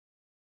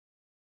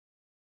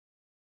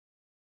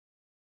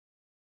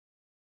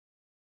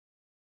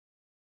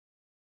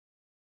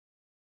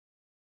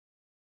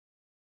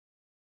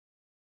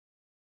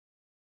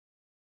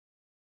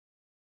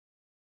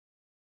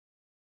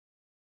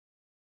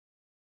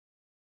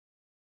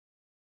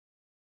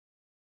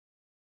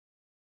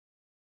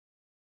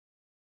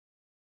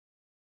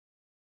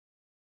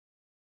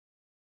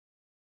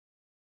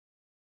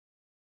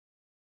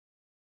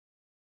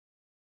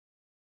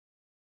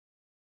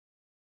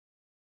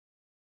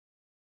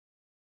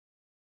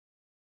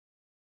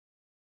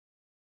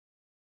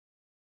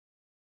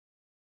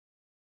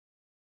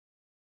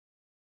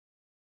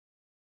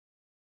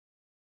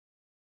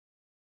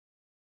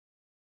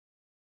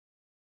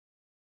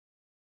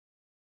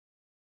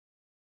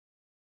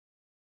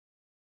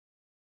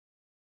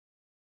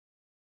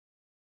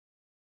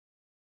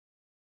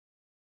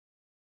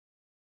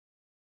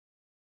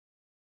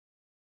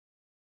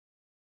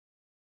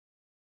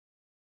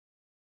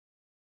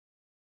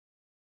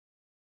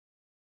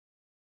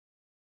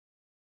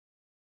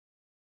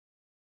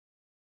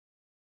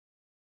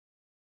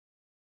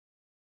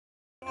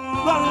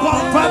Lord,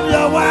 confirm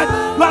your word.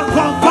 Lord,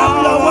 confirm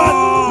your word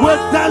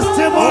with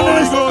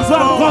testimonies. Lord,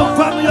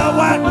 confirm your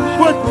word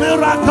with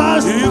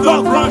miracles.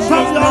 Lord,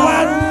 confirm your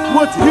word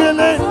with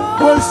healing,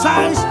 with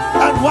signs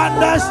and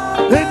wonders.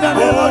 In the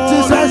name of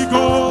Jesus. In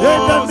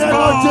the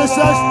name of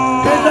Jesus.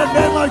 In the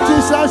name of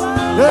Jesus.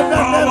 In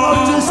the name of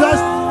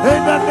Jesus.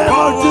 In the name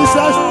of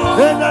Jesus.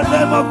 In the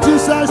name of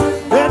Jesus.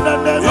 In the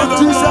name of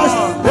Jesus.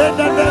 In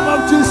the name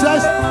of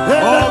Jesus.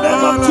 In the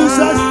name of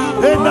Jesus.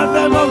 In the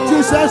name of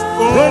Jesus.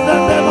 In the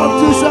name of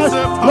Jesus.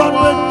 Lord,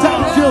 we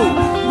thank you.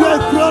 We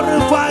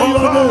glorify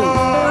your name.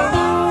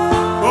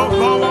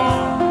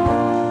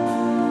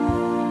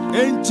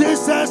 In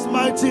Jesus'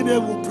 mighty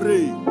name we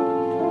pray.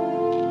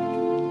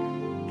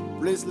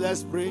 Please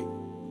let's pray.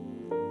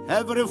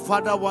 Heavenly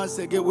Father, once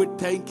again we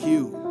thank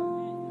you.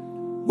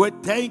 We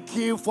thank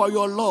you for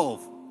your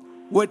love.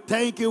 We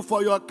thank you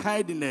for your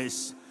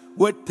kindness.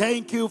 We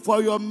thank you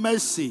for your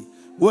mercy.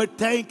 We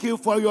thank you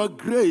for your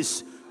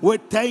grace. We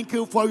thank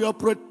you for your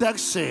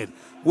protection.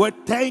 We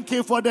thank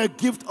you for the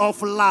gift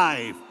of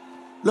life.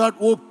 Lord,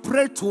 we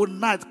pray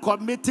tonight,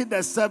 committing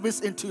the service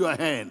into your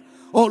hand.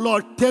 Oh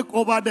Lord, take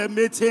over the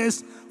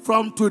meetings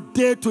from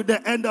today to the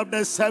end of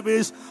the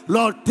service.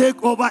 Lord,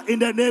 take over in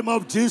the name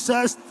of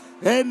Jesus.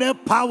 Any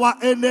power,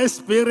 any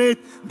spirit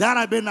that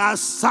have been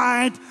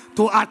assigned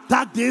to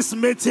attack this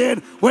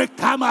meeting, we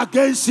come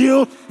against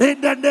you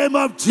in the name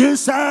of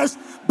Jesus.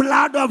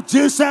 Blood of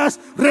Jesus,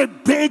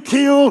 rebuke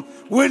you.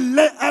 We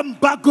lay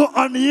embargo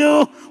on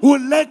you. We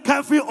lay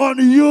curfew on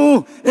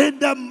you in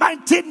the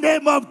mighty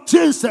name of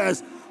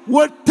Jesus.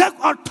 We take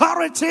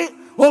authority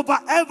over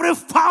every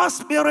foul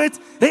spirit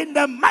in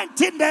the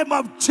mighty name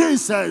of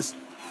Jesus.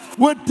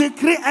 We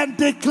decree and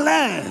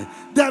declare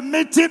the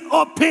meeting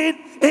open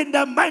in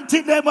the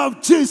mighty name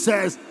of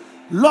Jesus.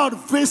 Lord,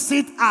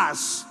 visit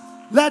us.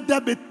 Let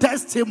there be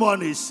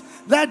testimonies.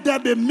 Let there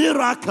be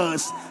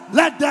miracles.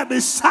 Let there be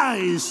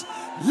signs.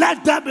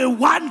 Let there be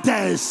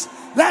wonders.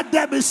 Let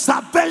there be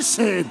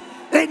salvation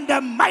in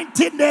the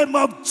mighty name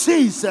of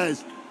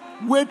Jesus.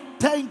 We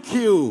thank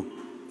you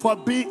for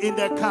being in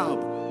the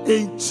camp.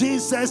 In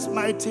Jesus'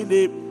 mighty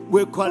name,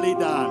 we call it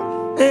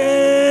down.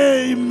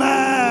 Amen.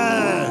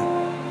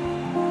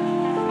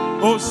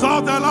 Oh,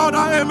 shout a louder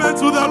amen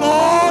to the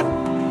Lord.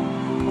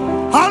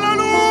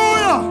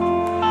 Hallelujah.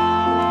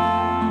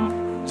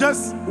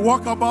 Just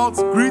walk about,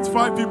 greet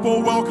 5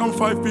 people, welcome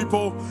 5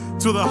 people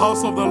to the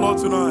house of the Lord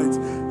tonight.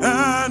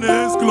 And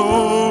His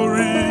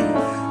glory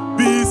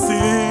be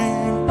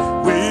seen.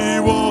 We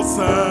will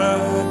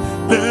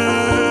celebrate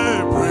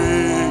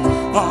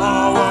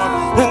our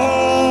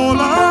whole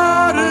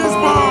life is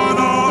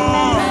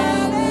banner.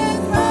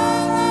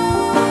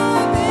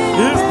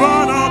 His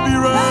banner be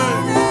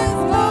raised.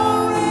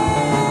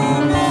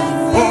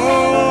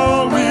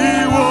 Oh, we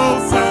will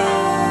celebrate.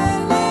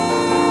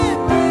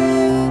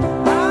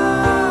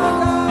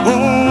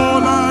 Oh,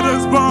 let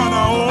His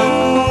banner,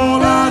 oh,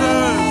 let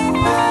His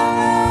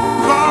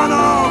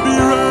banner be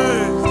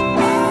raised.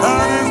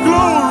 And His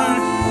glory,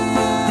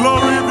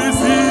 glory be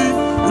seen.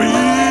 We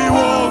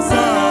will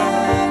celebrate.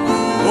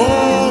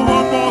 Oh,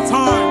 one more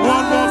time,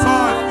 one more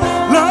time.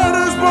 Let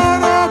His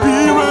banner be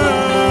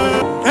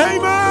raised.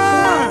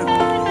 Amen.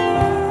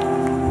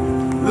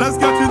 Let's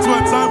get into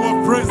a time of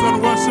praise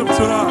and worship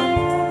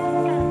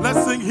tonight.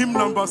 Let's sing hymn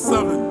number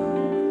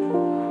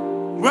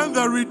 7. When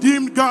the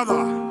redeemed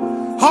gather.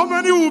 How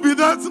many will be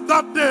there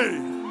that day?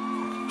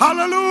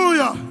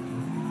 Hallelujah.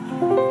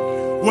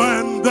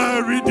 When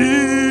the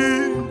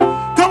redeemed.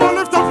 Come on,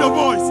 lift up your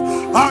voice.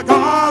 Our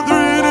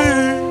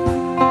gathering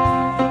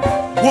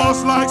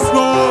was like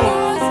snow.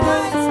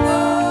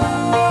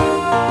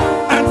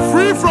 And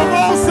free from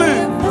all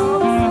sin.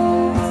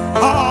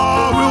 I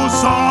will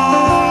shout.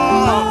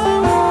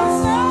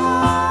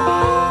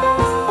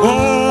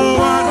 Oh,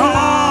 and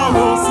I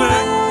will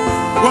sing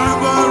when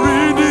the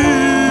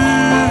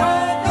redeemed,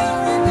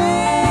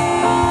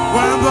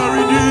 when the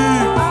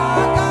redeemed,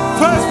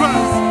 first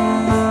verse.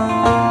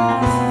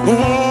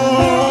 Oh,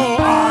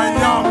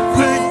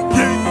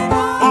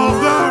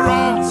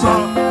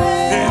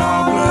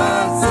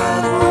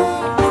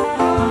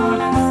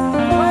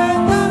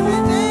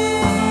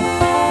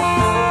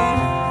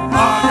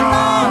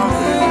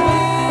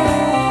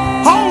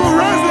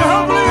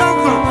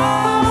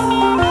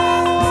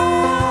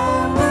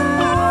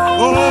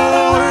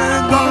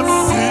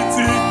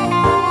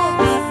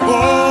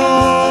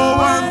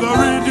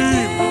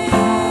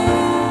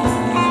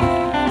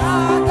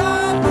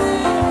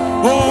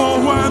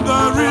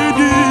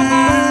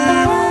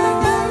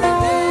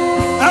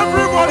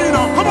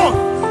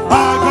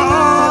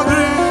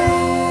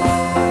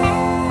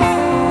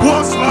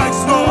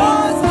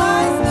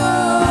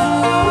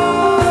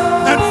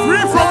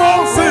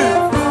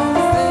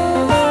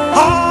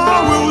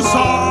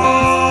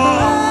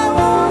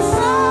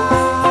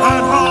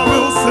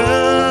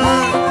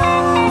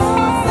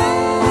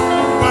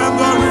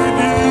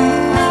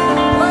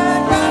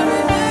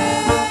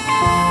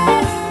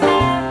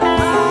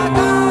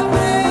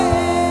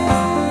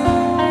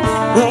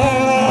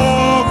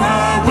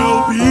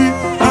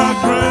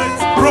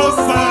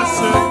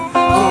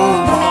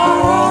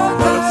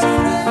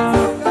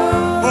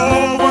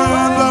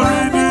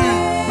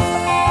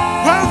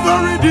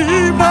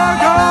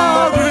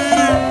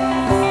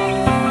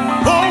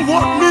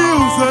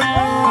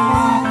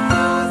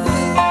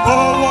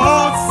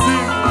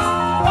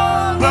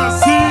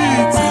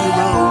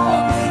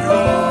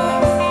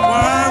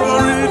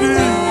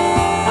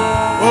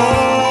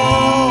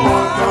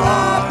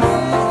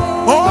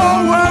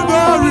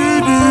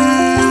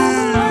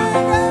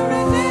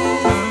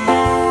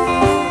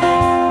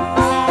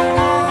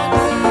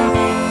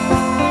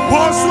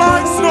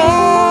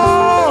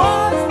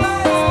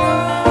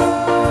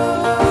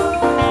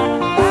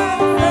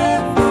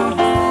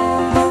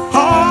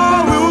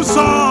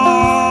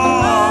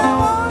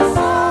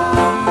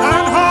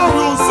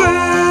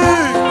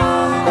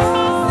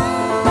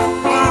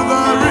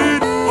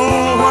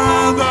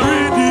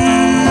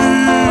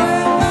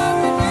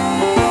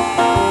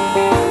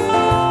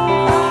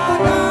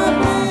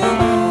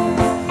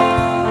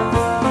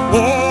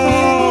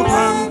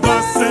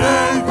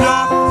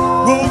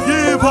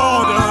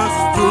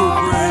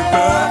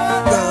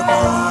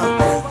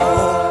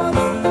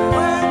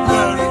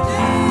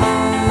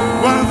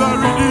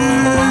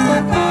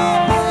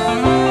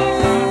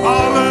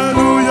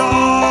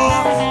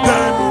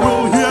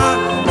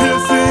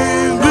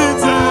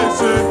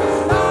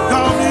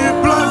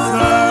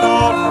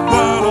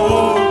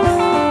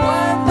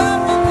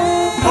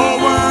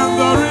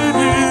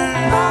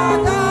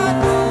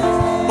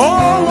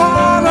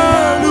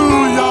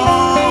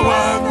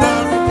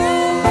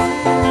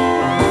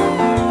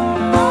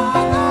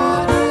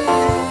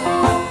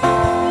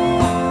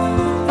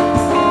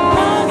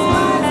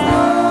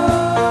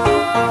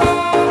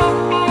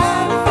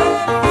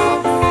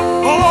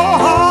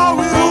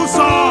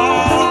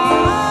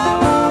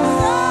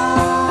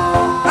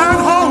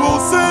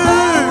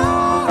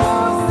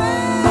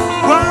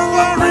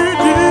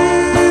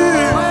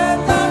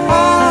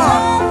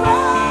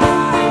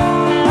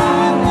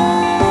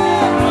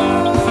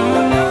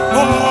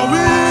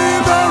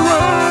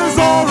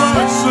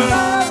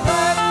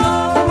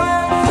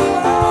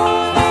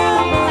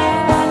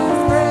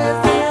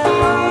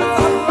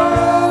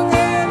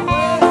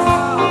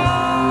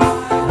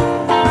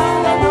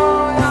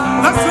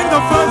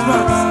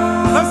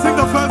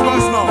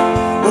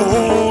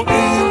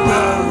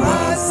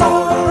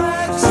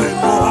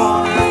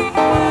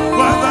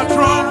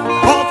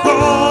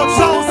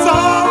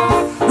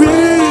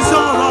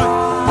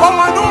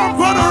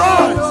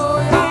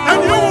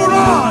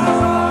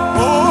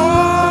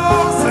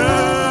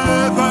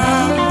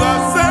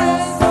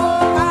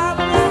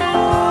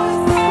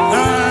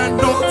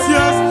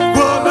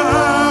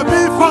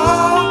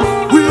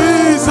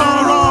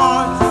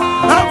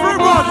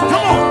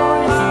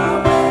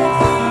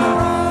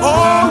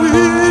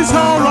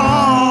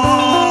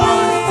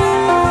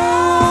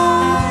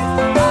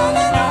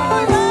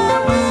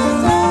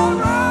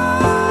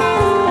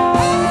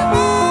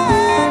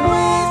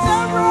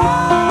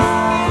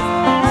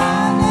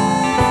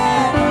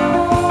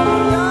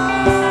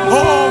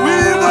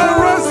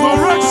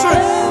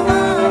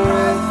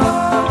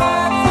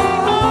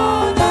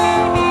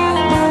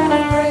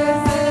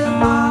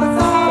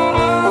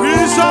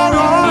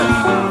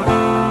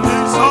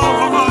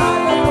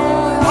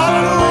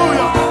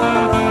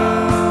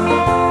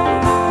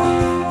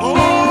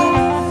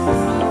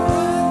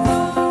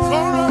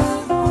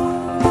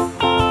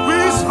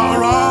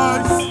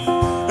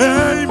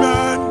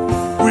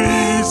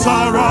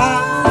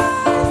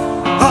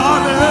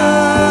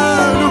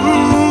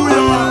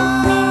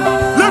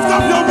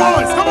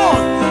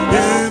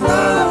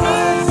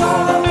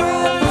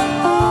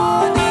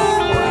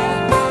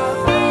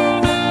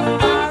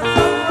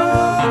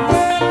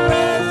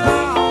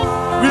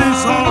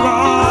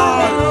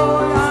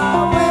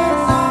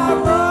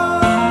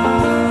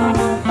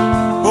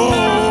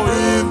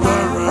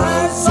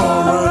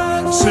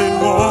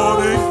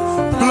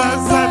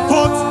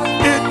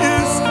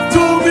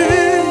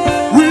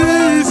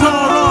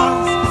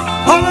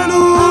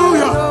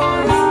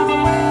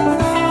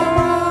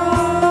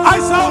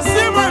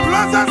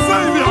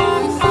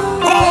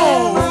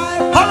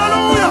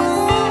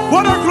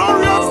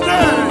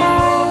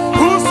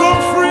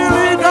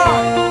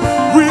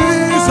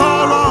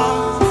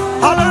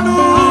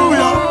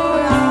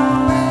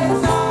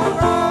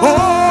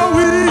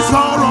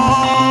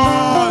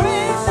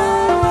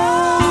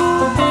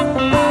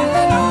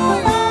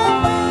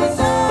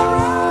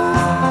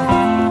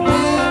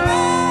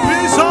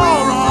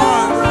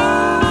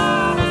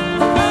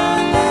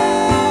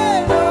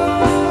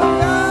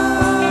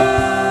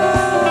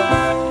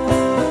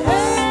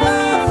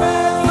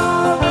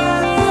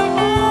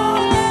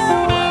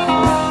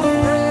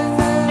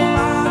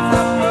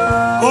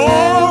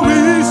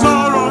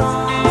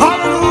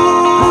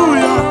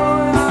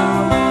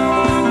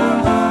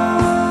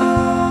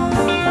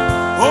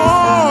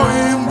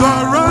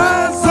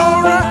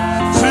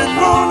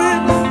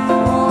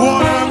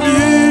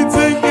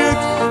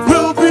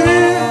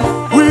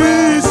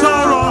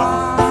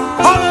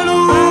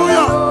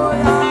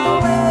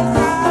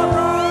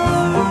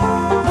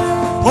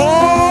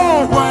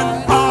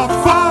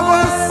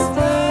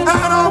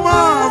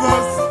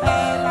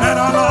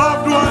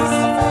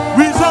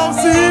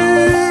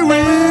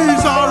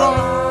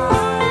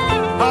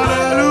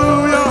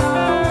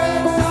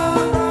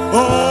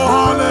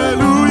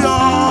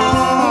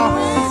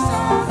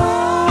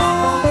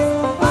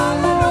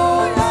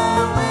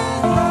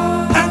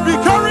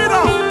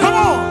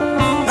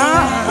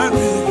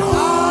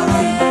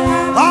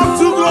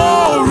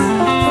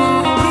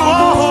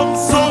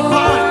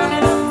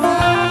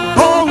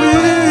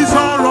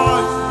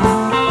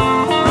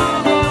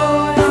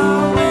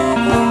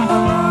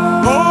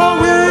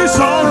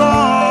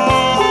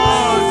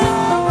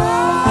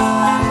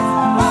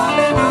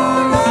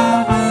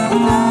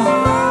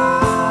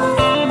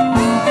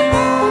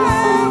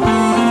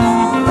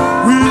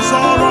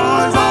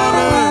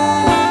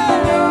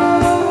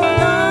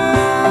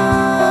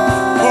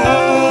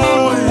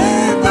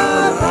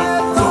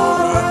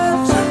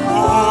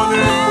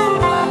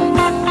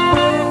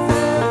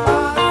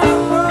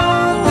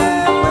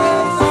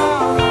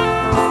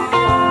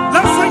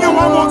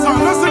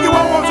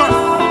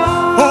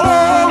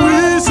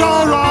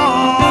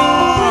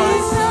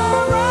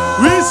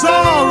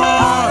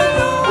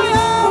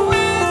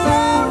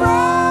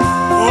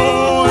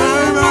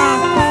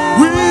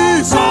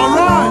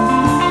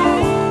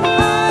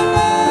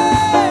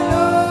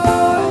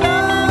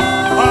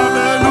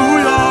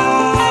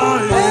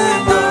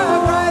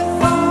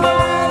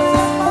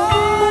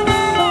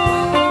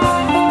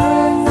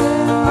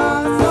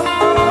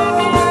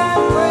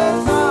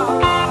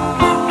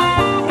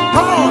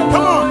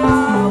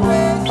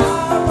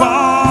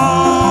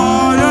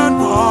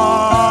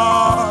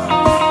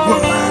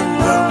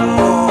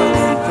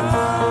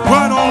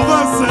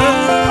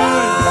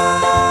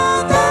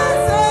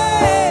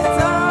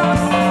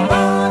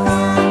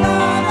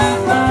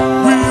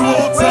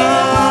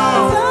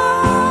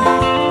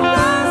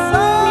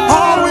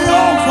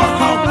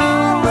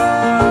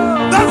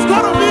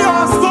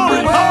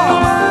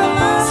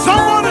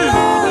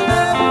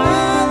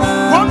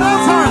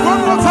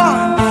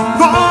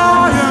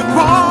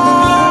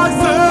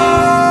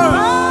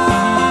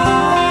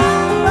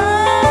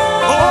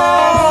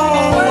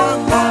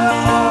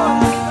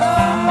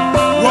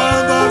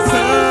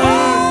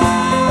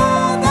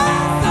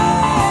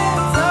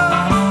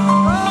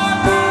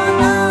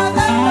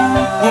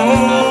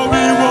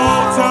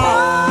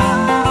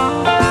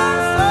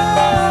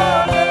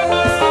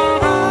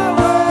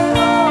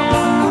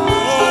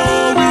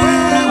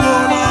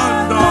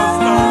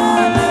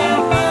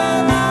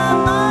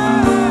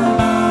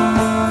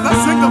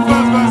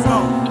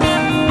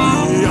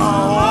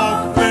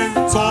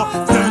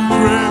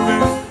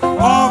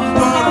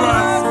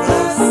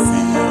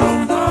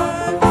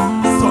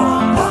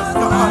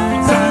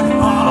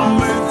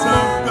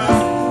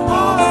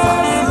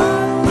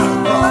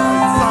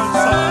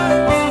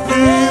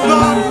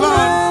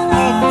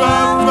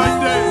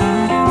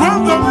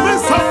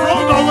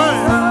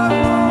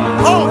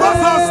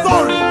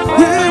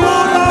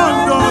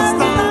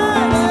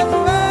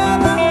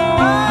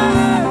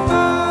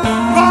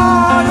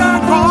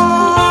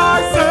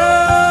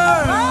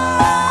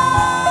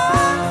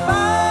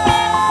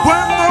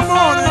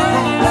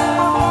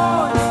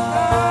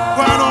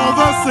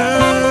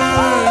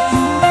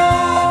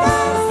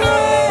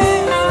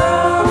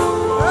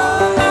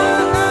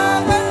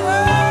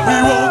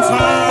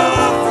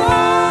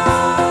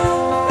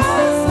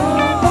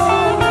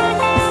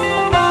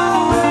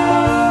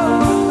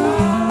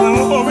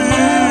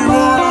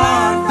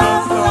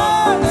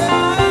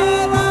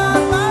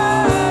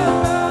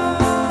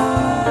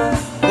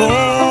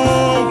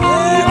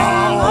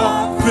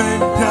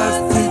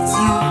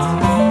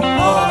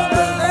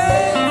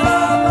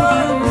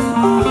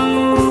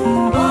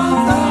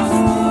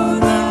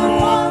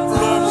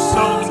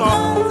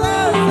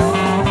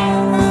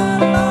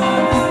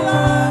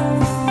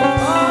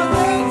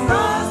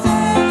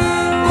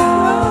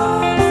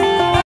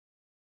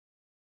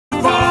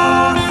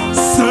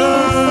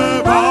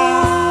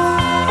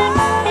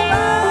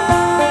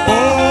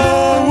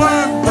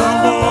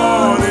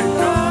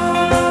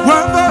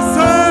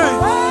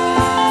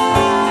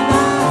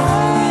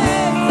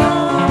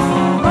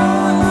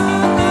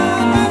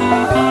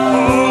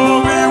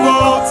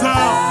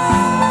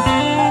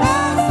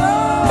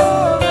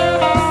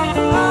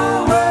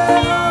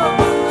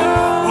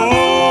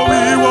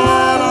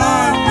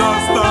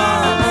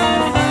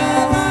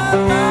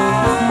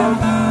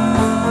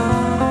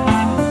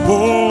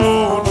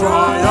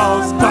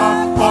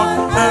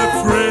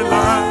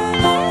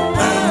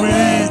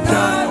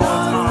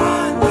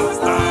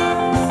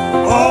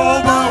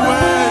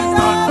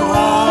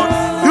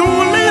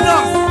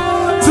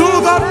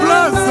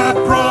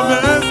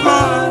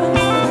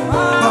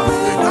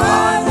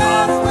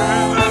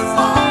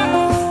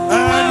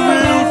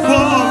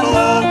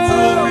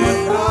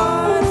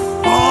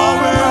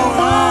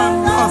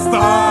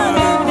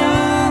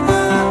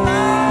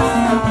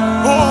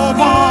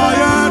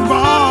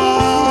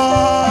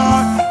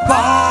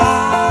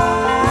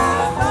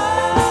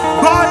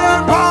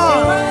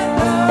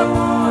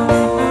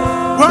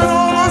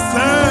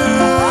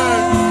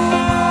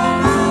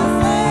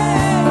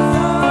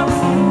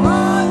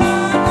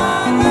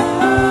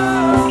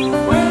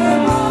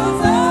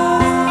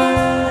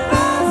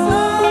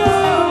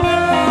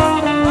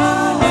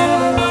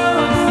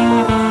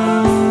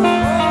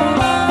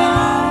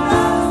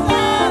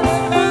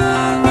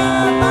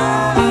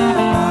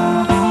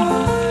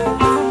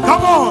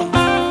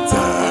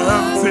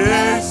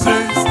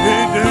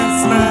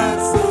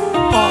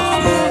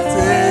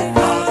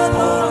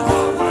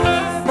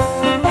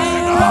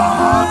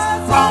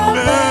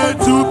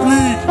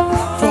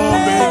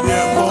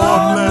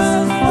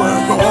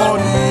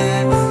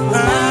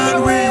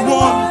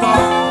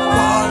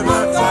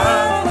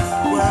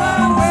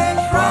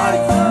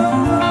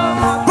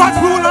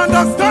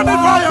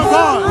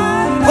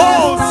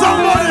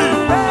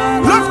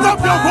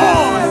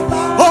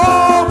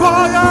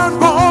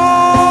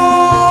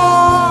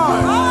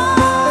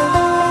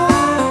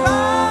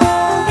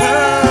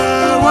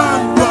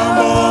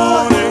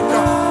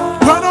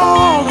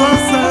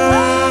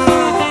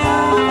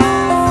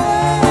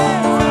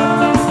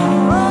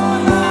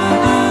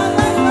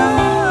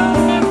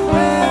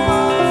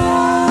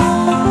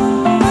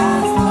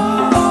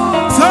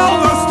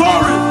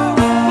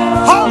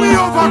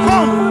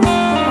 overcome.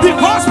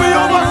 Because we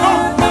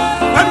overcome.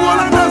 And we'll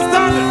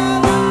understand it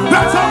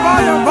better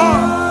by and by.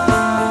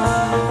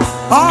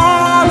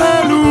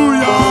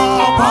 Hallelujah.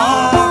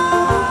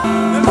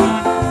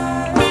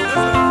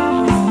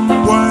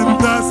 When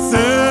the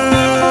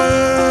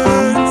saints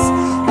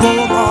go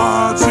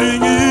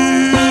marching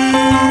in,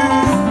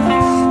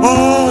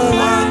 oh,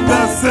 when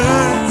the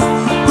saints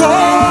go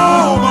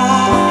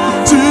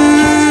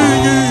marching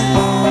in,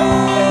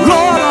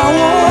 Lord, I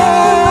want.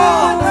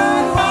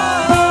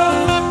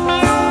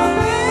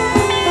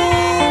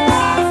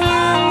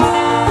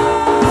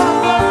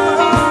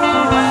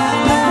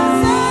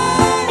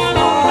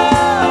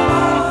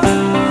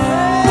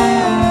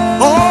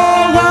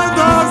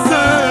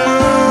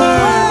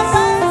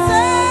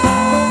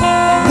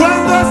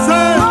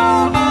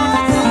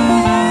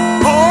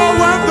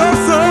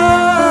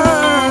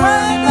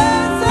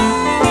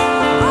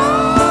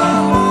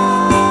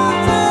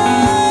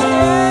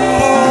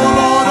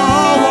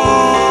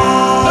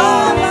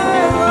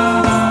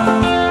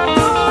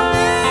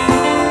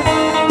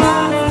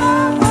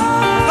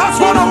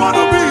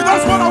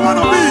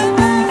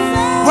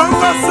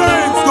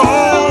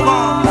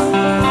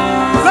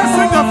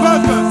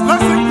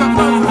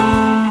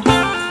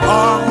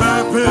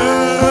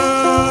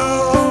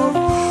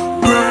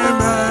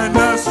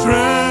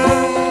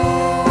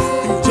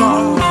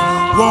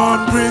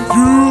 Wandering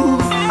through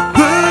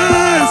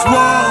this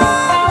world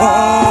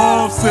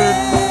of sin,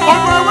 on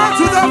my way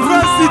to the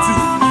first city,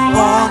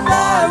 on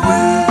my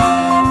way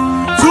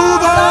to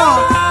the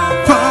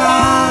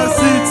first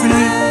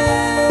city,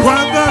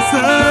 when the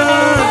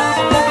saints,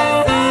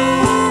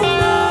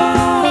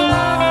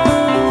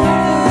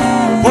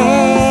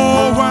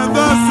 oh, when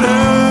the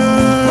saints,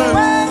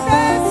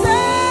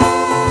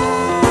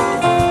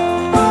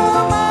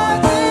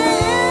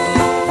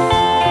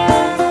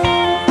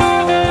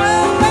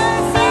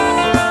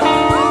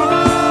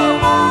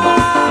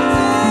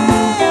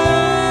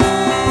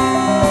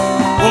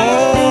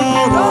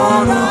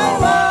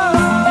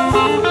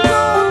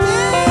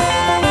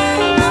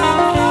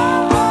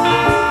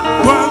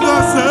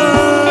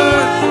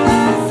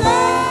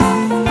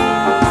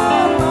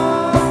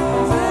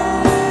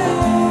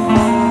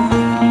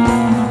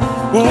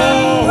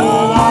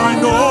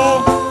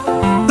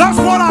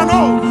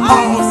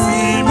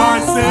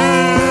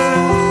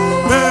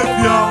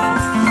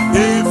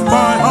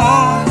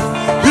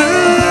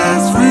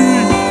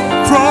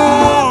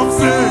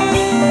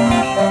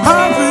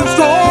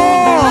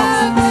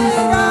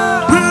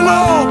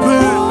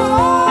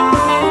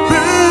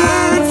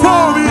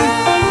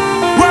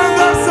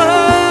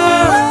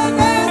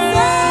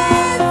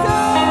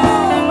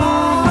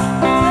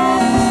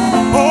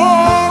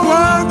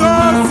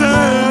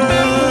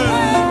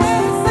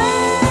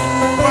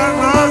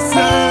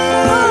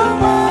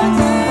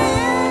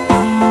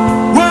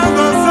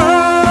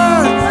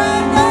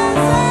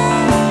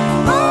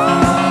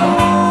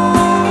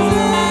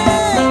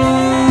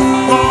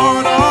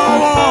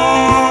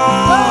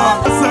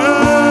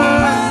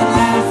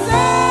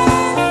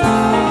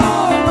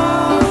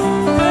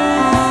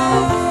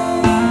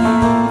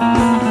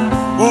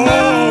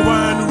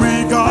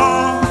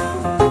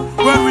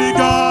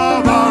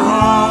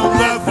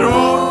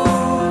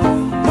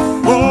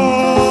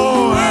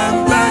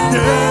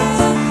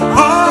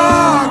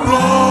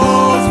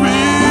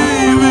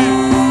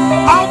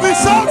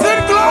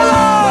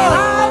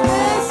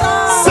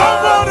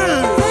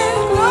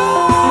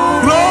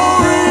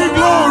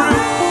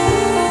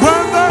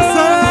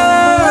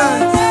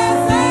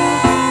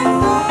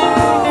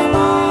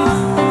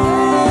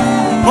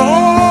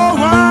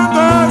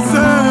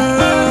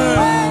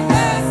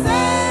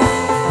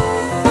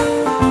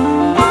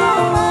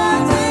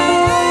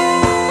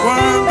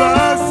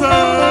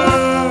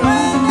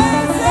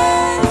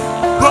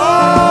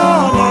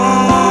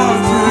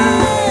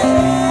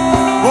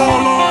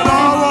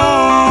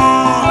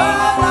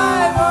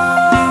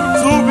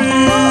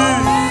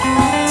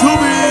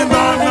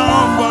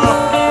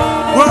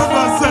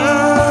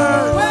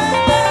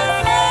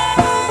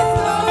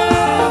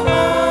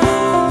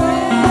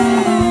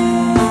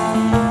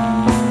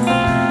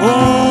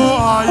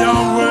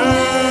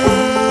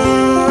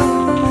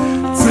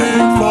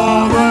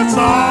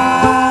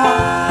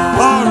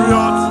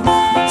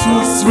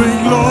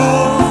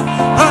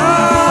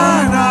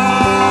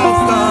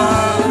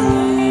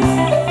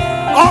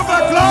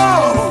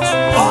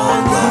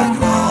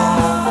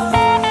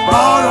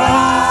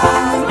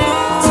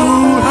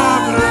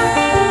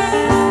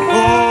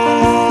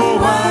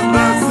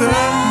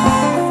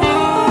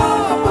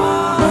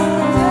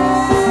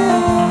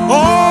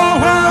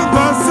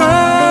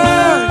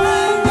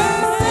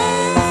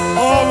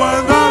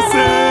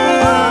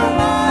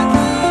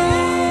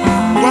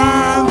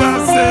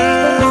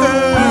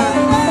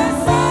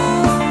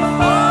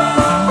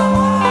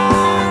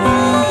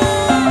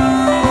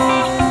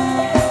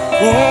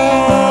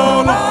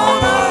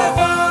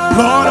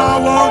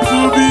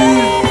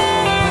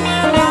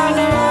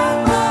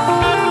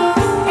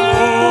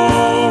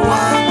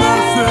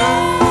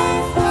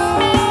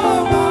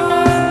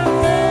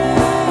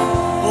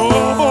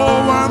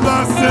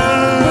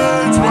 say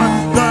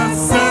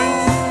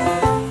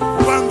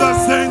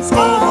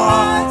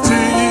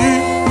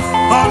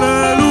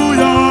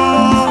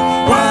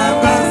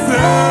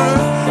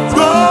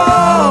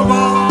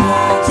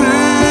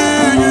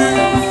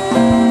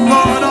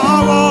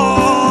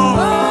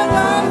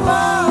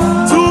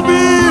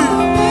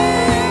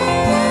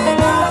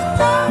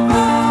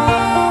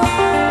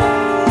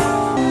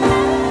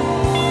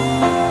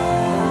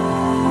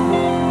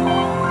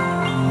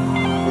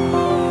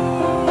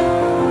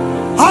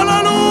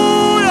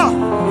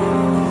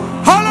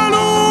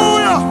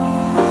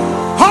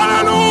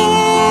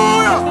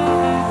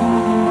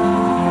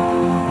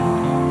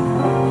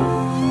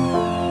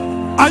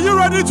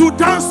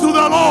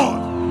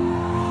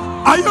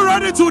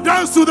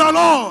praise to the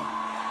Lord.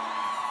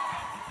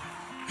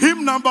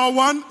 Hymn number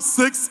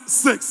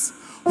 166.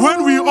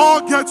 When we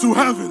all get to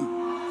heaven.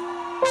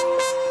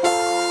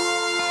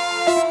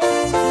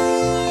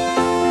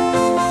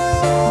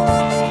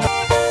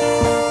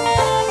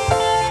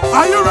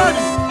 Are you ready?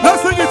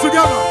 Let's sing it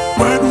together.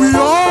 When we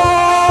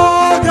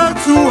all get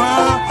to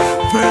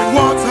heaven,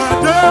 what a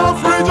day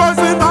of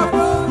rejoicing that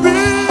will be.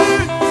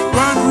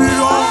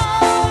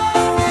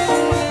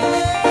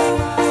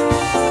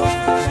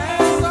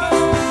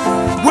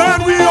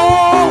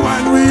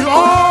 When we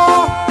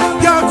all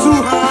get to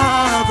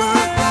heaven.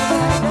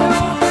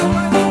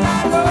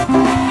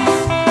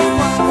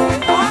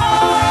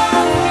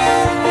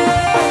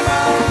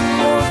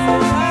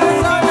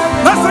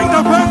 Let's sing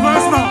the first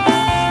verse now.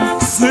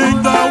 Sing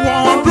the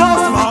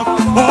wondrous love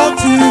of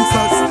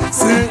Jesus.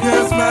 Sing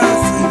His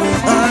mercy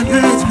and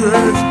His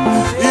grace.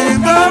 In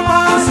the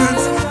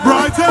mountains,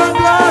 bright and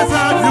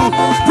blessed, You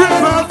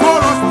prepare for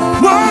us.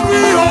 When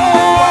we all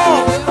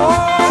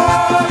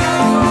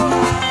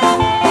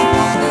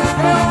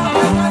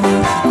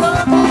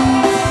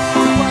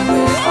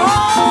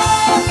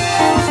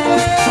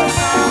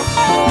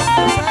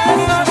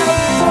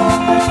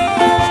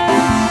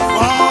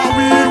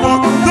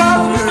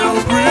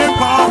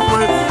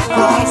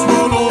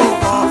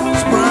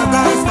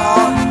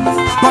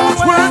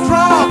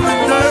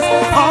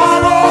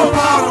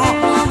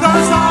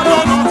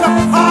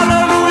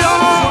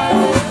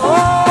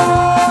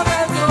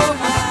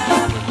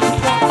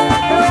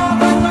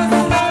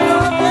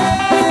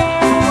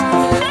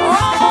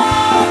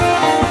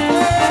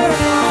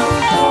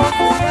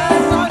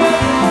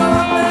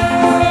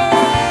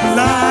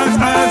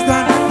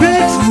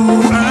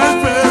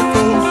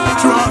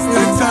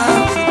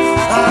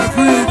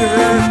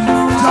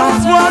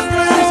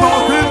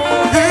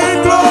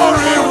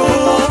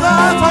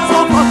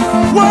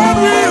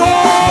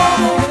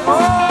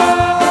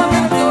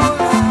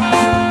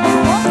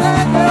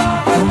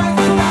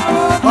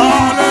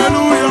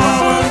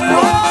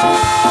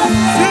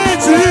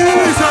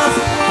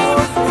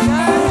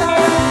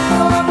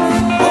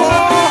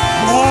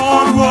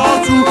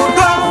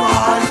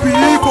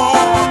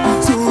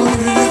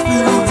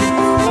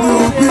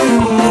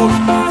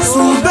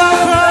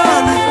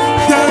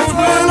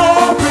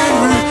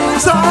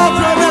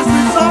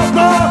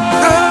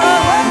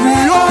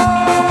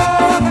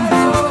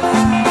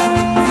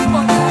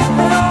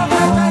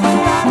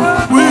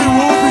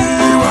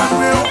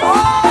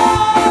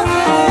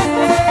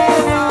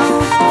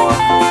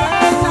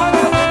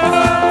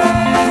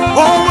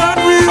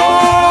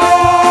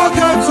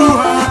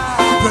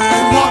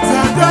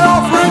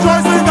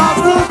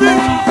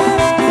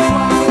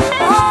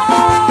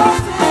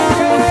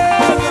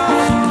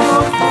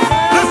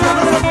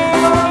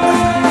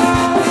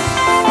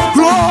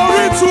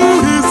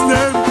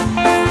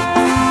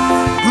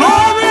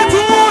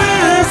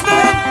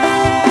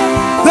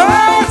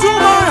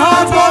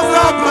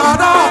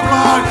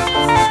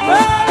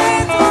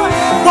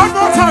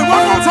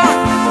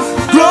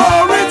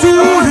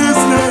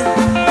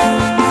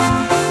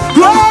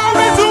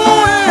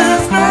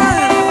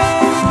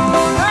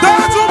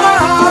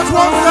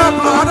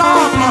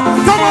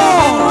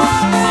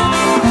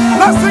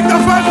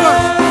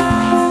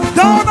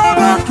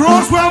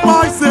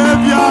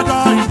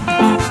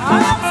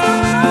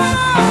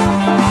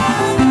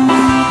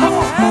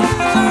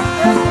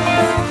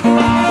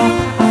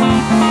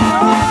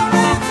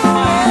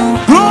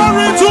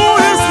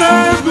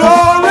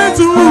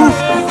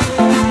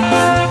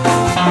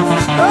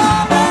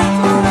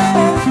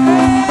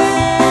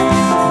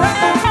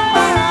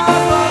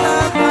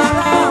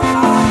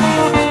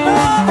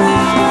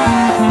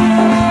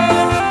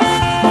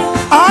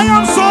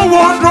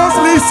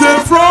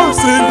saved from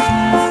sin.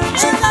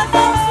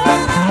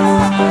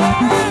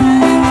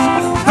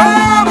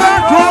 There the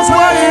cross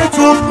where He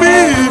took me.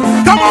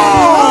 Come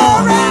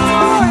on!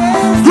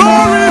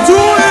 Glory to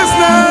His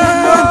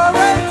name.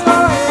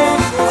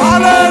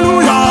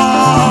 Hallelujah.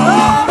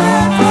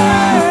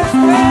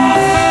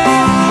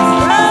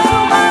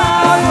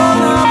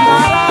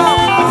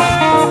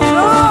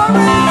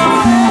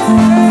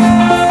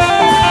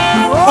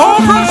 Oh,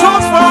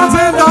 precious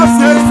fountain that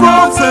saves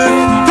from sin.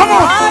 Come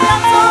on!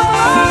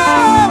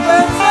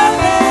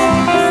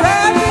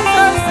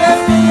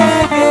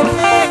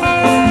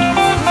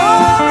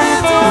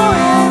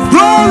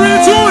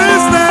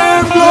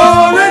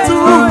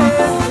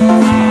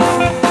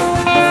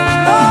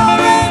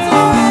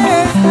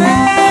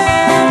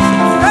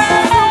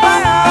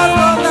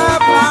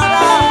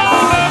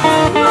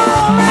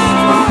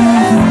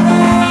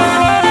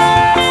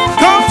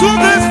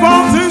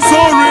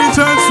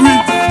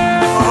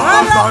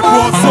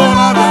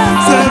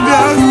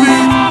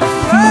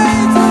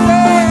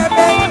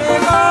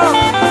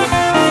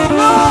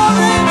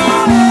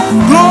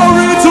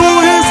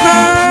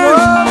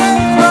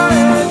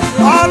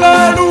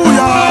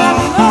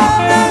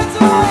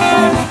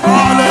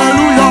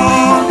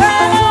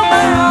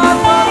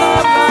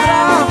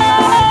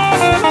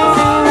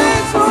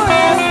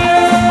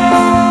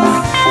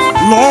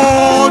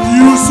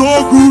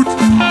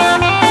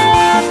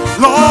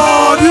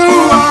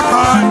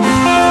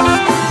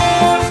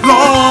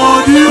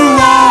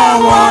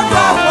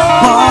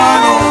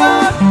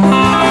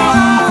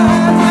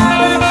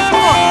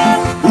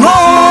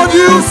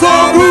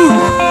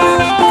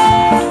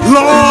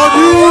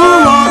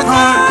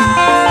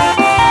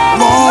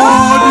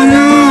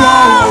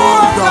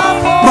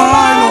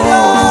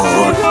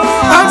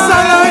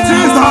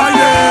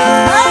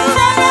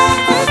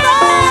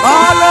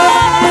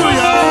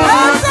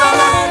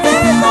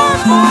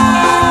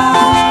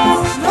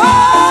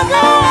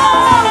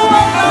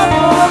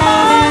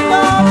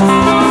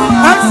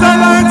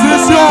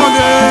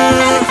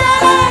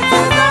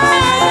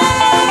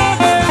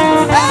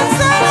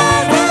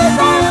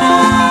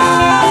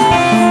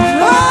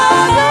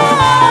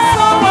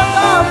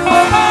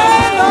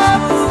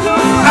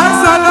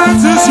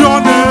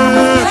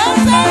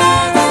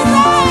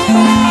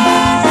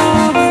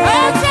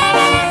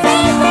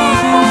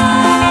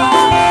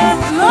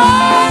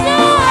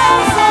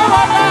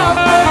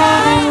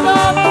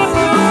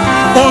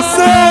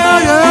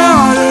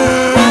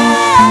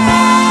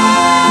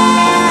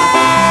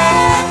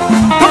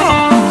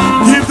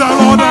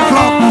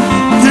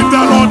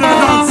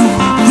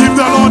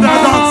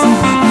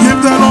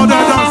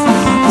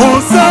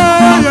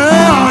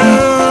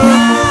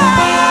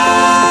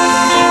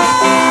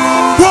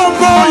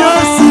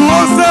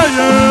 Oh, say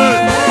yeah.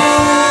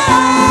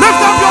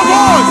 Lift up your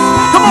voice.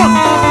 Come on.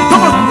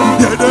 Come on.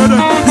 Yeah, yeah,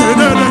 yeah,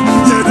 yeah, yeah,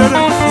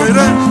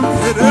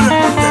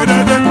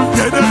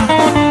 yeah,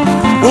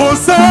 yeah. Oh,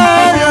 say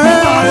yeah,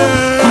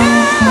 yeah.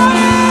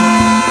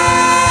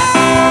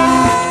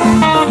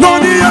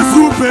 Noni ya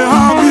super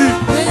hami.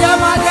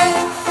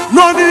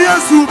 Noni ya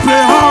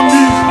super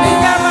hami.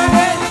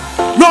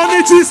 Noni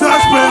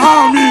Jesus play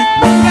hami.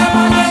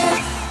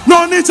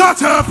 Noni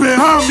church play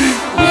hami.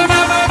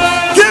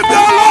 Give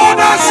the Lord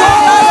a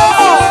song.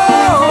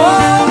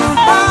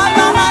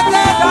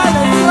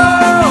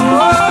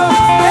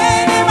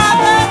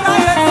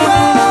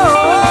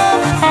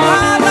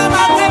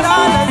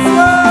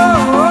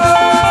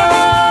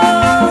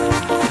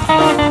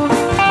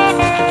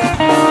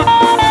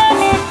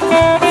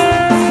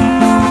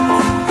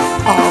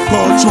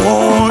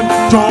 Joy,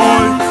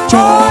 joy,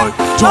 joy,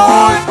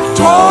 joy,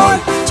 joy,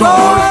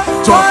 joy,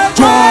 joy,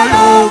 joy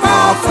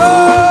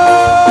overflow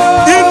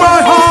in my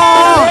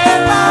heart.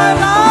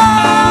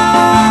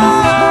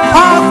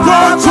 I've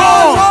got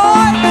joy.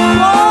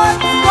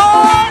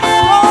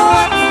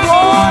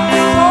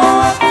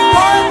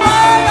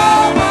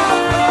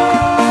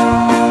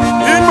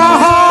 In my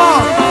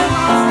heart,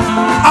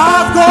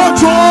 I've got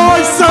joy.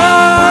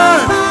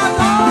 Say,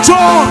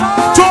 joy,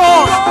 joy,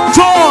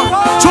 joy,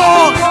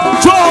 joy,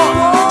 joy.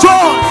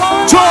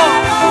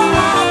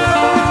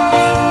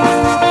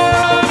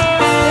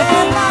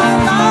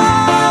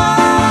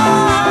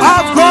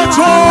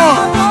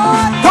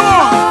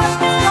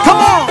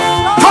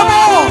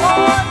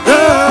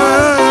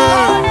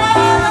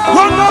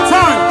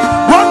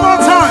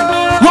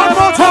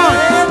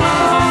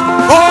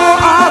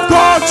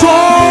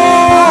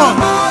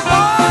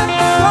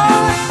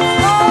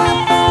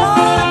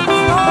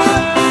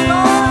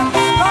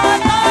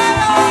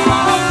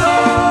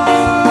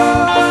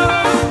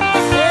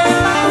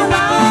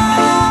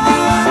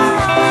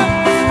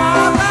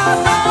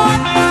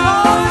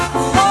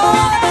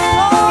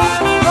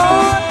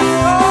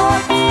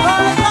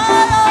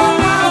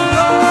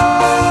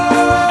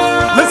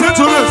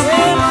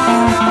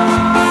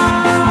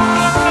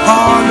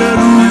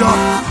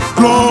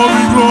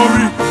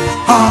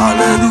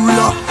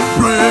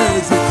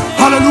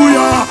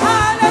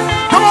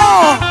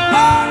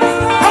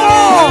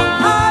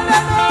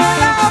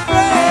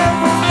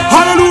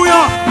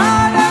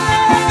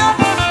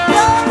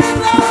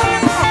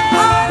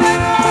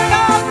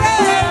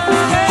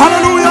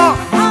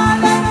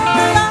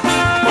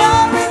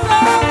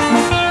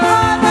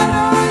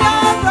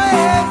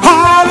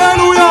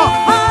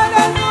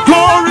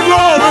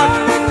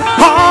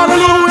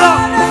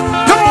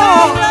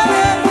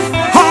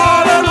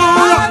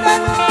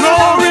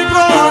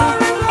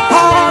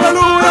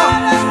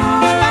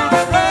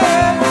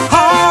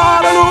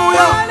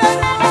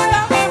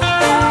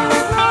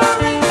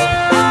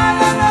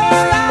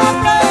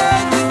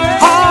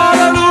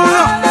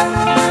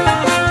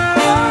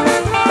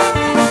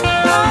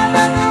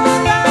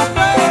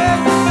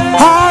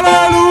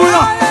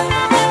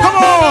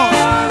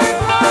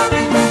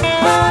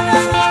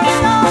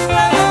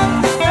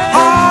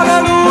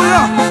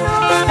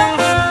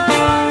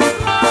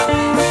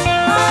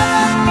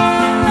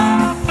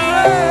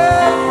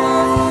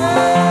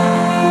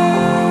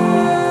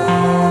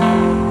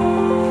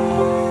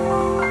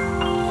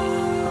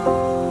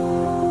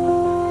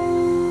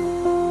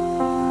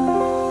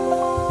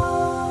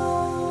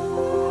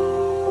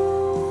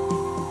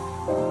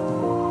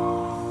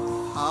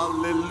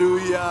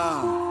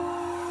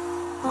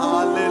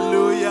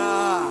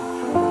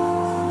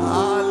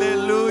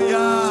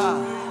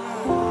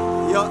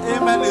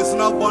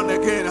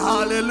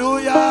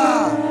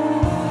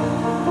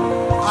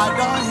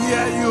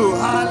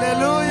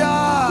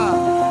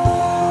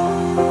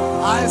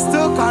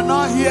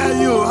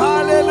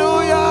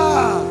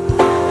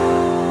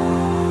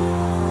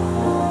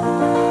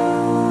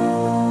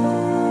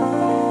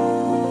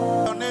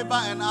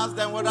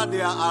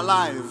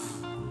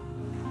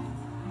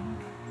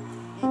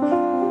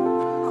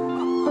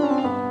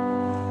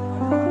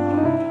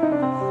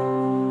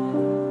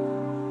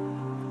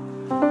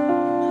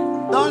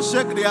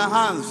 Shake their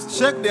hands,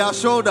 shake their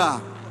shoulder,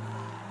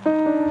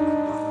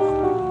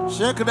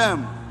 shake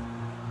them.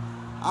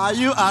 Are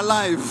you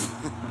alive?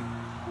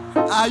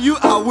 Are you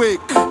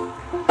awake?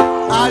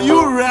 Are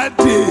you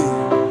ready?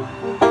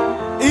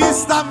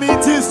 Easter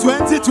meetings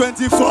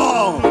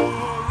 2024.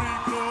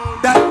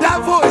 The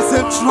devil is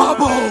in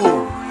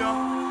trouble.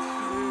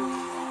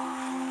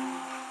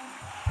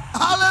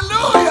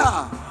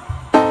 Hallelujah.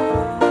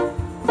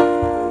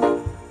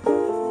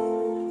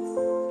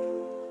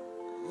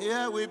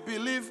 Here we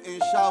believe in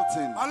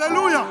shouting.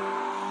 Hallelujah.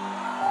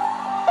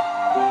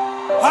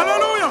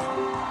 Hallelujah.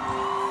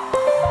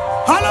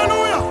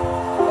 Hallelujah.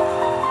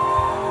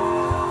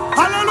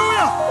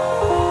 Hallelujah.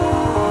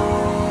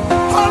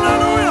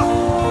 Hallelujah.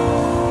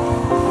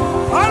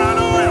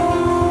 Hallelujah.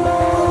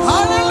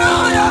 Hallelujah.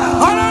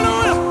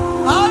 Hallelujah.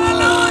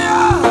 Hallelujah.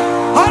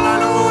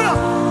 Hallelujah.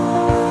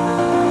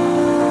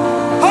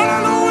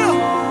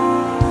 Hallelujah.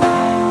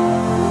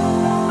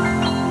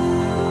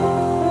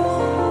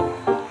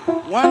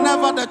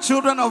 Whenever the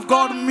children of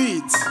God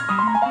meet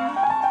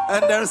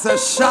and there's a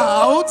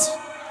shout,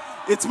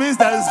 it means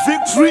there is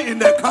victory in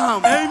the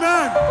camp.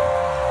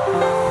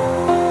 Amen.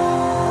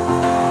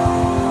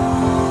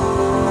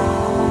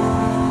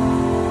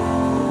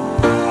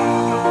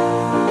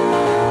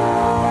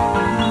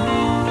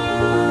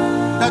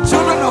 The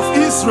children of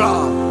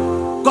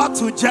Israel got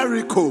to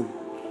Jericho,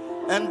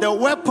 and the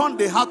weapon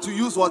they had to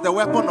use was the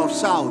weapon of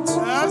shout.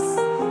 Yes.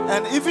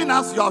 And even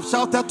as you have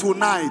shouted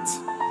tonight,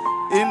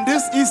 in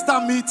these Easter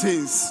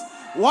meetings,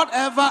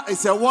 whatever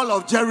is a wall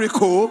of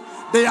Jericho,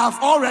 they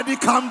have already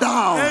come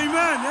down.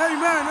 Amen.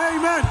 Amen.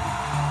 Amen.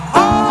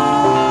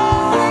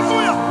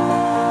 Hallelujah.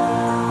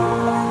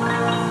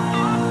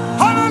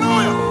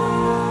 Hallelujah.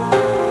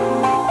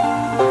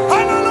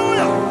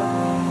 Hallelujah.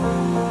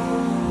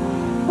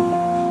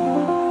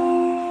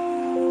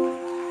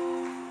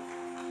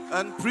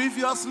 And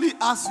previously,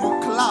 as you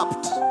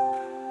clapped,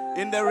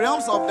 in the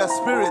realms of the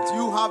spirit,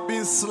 you have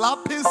been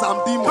slapping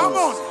some demons. Come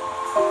on.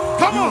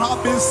 Come You on.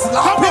 have been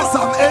slapping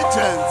some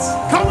agents.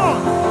 Come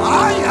on.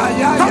 Ay,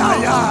 ay, ay, Come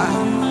ay, on.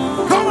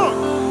 ay. Come on.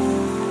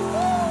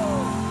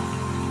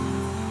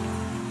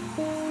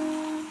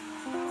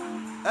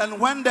 And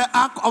when the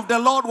ark of the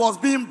Lord was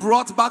being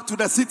brought back to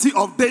the city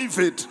of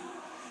David,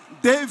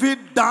 David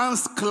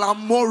danced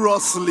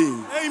clamorously.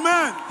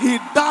 Amen. He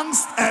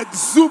danced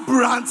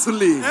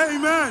exuberantly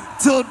Amen.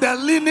 till the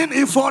linen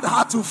ephod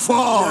had to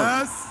fall.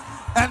 Yes.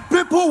 And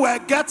people were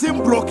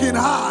getting broken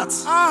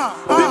hearts.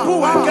 People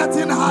were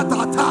getting heart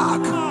attack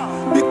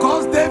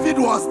because David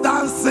was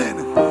dancing.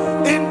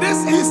 In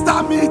these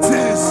Easter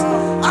meetings,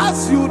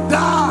 as you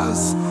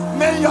dance,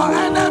 may your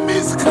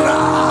enemies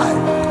cry.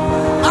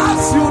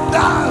 As you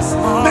dance,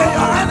 may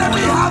your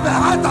enemy have a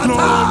heart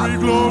attack.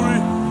 Glory, glory.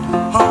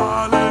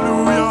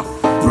 Hallelujah.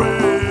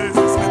 Praise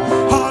His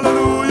name.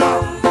 Hallelujah.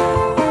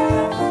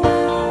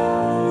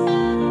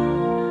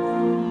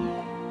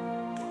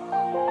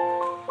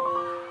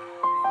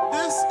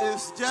 This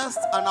is just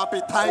an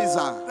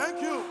appetizer.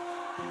 Thank you.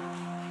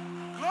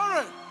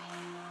 Glory.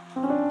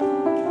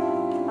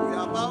 We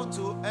are about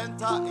to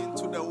enter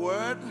into the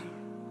word.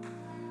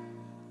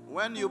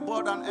 When you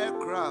board an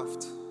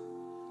aircraft,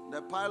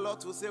 the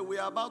pilot will say, we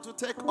are about to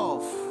take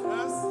off.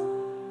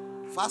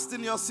 Yes.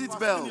 Fasten your Fasten your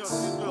seatbelts.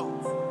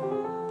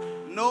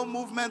 seatbelts. No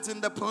movement in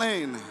the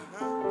plane.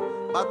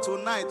 But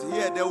tonight,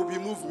 here, there will be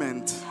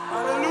movement.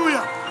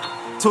 Hallelujah.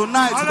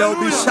 Tonight, there will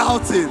be Hallelujah.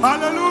 shouting.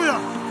 Hallelujah.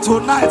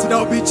 Tonight, there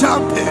will be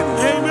jumping.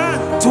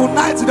 Amen.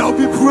 Tonight, there will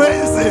be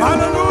praising.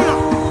 Hallelujah.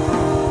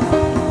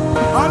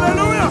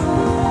 Hallelujah.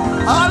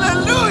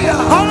 Hallelujah.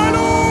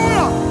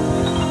 Hallelujah.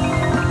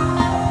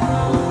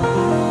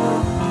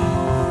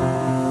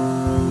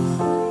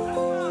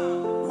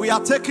 We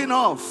are taking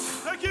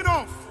off. Taking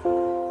off.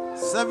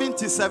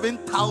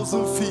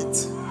 77,000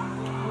 feet.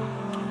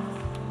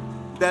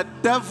 The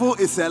devil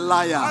is a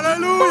liar.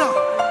 Hallelujah.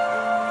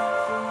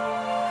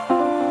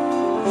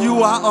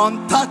 You are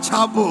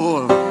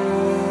untouchable.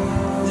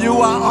 You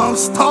are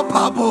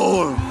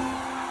unstoppable.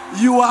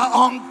 You are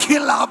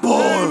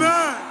unkillable.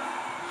 Amen.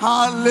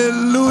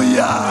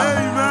 Hallelujah.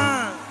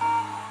 Amen.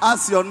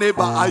 Ask your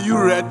neighbor, are you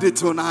ready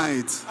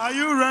tonight? Are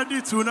you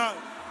ready tonight?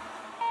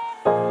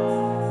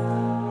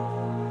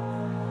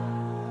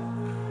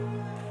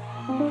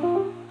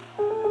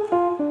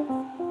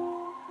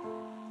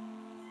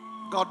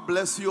 God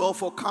bless you all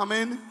for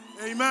coming.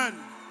 Amen.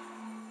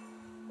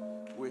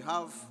 We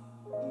have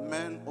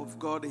men of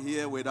God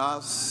here with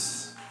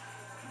us.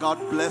 God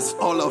bless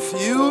all of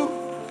you.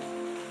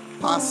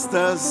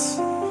 Pastors,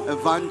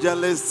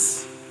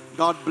 evangelists,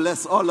 God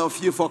bless all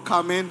of you for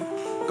coming.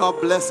 God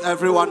bless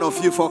every one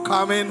of you for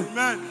coming.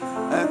 Amen.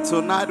 And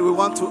tonight we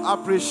want to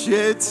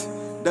appreciate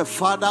the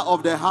father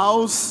of the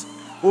house,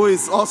 who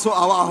is also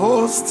our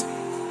host,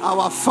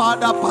 our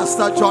father,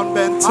 Pastor John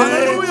Bente.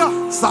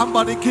 Hallelujah.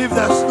 Somebody give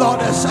the Lord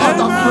a shout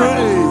of Amen.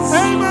 praise.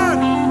 Amen.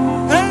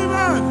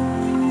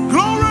 Amen.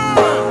 Glory.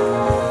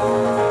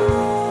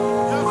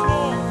 Yes,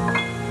 Lord.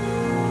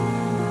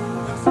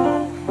 Yes,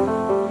 Lord.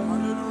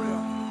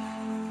 Hallelujah.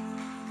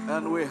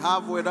 And we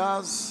have with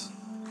us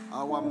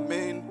our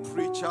main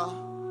preacher,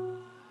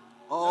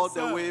 all Yes,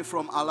 the sir. way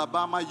from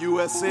Alabama,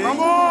 USA. Come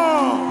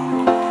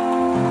on.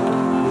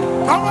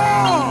 Come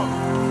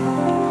on.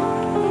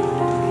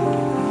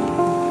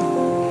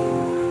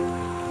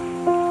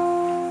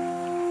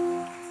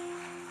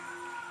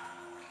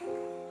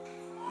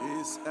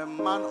 He's a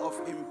man of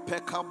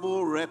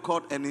impeccable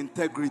record and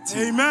integrity.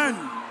 Amen.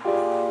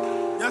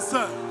 Yes,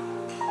 sir.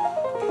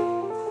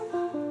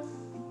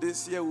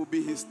 This year will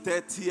be his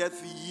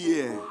 30th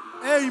year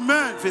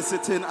Amen.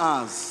 visiting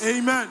us.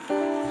 Amen.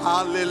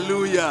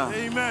 Hallelujah.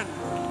 Amen.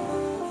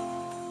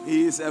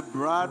 He is a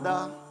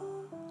brother.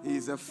 He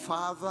is a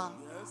father.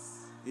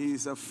 Yes. He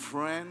is a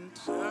friend.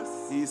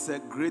 Yes. He is a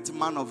great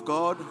man of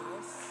God.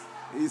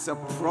 He is a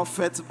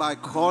prophet by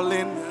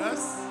calling.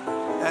 Yes.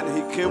 And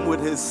he came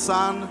with his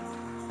son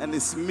and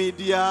his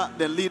media,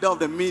 the leader of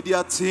the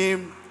media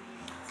team.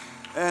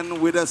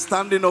 And with a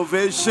standing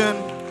ovation,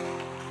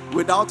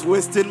 without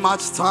wasting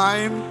much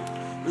time,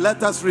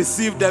 let us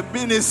receive the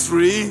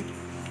ministry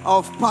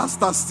of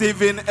Pastor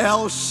Stephen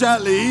L.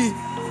 Shelley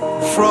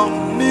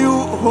from New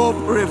Hope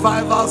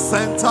Revival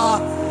Center,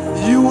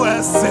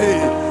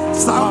 USA.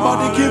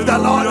 Somebody give the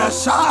Lord a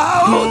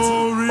shout.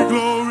 Glory,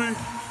 glory.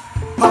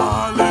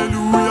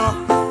 Hallelujah.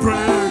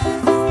 Praise.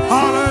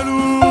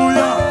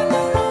 Hallelujah.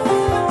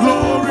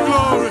 Glory,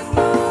 glory.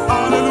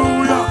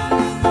 Hallelujah.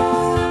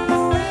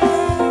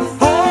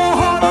 Oh,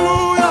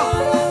 hallelujah.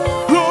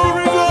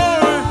 Glory,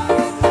 glory.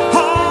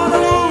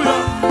 Hallelujah.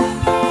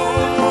 Oh,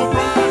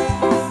 praise.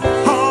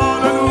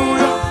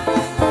 Hallelujah.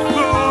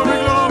 Glory,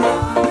 glory.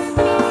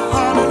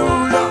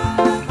 Hallelujah.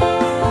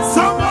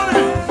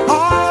 Somebody.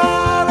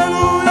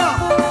 Hallelujah.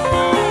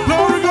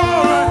 Glory,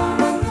 glory.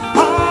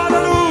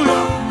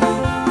 Hallelujah.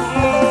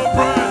 Oh,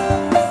 praise.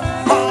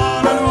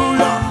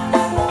 Hallelujah.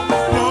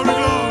 Glory,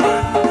 glory.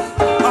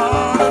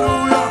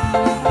 Hallelujah.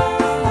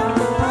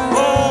 Oh,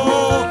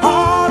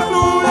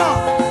 hallelujah.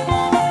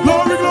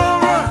 Glory,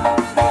 glory.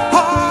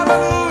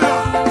 Hallelujah.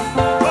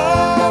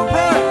 Oh,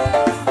 praise.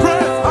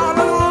 Praise.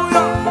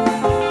 Hallelujah.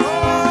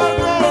 Oh,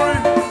 glory.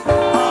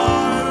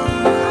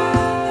 Hallelujah.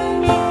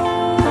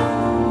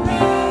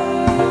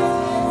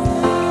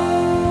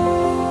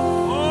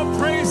 Oh,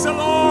 praise the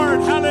Lord.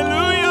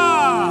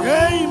 Hallelujah.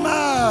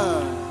 Amen.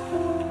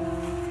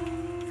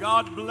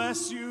 God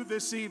bless you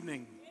this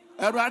evening.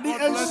 Awurade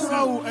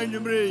nhyira wo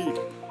anwummere yi.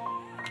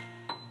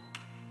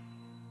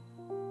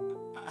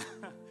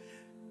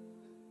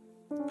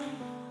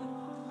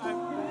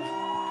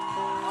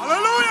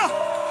 Hallelujah.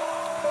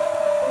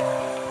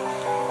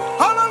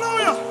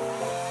 Hallelujah.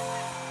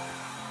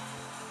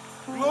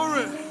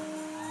 Glory.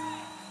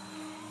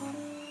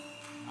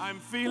 I'm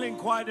feeling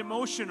quite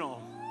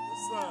emotional.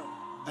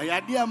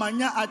 Ayade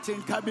amanya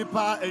achenka bi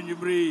pa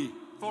anwummere yi.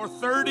 For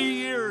 30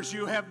 years,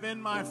 you have been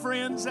my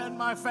friends and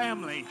my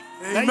family.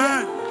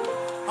 Amen.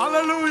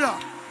 Hallelujah.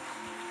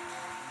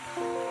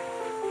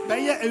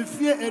 Bɛyɛ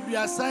mfie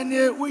aduasa ne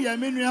woyɛ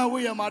me nua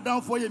woyɛ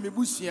madamfo yɛ me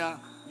busua.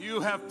 You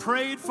have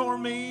prayed for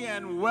me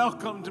and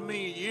welcomed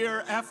me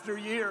year after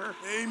year.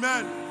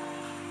 Amen.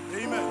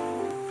 Amen.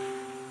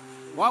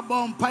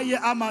 Wabɔ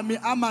mpaeɛ ama me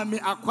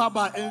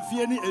akwaba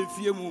mfie ne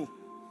mfie mu.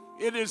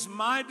 It is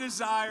my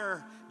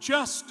desire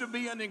just to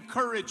be an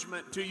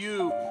encouragement to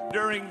you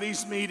during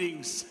these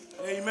meetings.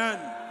 Amen.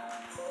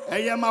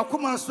 Ɛyɛ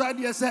makoma so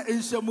adeɛ sɛ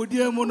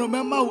nhyɛmudeɛ mu no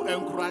mɛma wo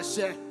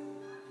nkurahyɛ.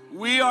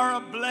 We are a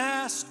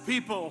blessed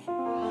people.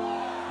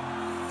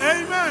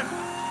 Amen.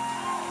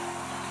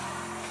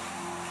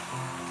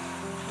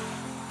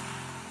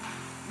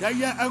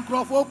 Yɛyɛ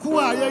nkurɔfoɔ ku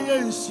a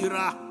yɛyɛ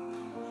nhyira.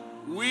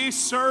 We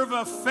serve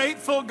a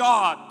faithful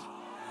God.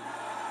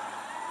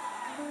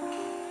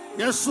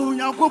 Yɛso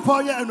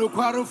Nyankopɔn yɛ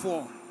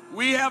anokwarefoɔ.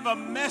 We have a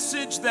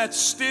message that's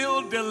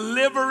still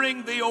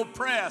delivering the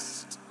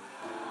oppressed.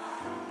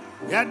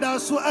 Yɛda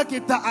so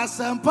akita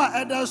asɛmpa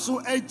ɛda so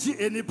agyi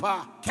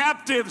enipa.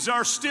 Captives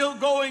are still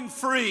going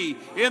free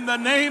in the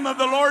name of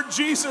the Lord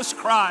Jesus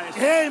Christ.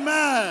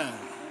 Amen.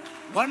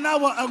 Wɔn a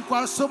wɔ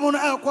nkwasom no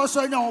ɛkɔ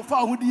so anya wɔn fa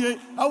ahodie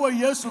ɛwɔ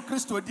Yesu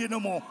Kristo din no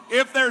mu.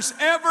 If there's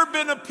ever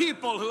been a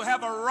people who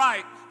have a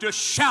right to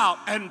shout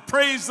and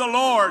praise the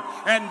Lord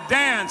and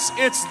dance,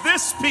 it's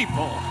this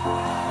people.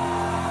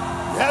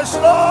 Yes,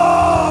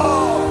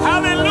 Lord.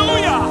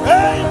 Hallelujah.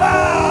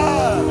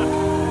 Amen.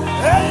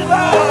 Amen.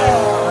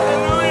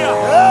 Hallelujah.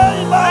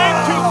 Amen.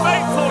 Thank you,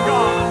 faithful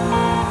God.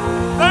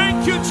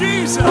 Thank you,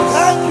 Jesus.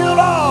 Thank you,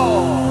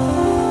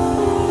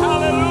 Lord.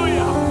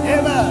 Hallelujah.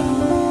 Amen.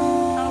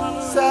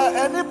 Hallelujah. Sɛ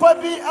enipa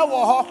bi ɛwɔ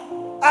hɔ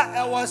a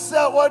ɛwɔ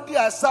sɛ wɔdi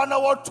asa na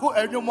wɔto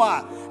enyim a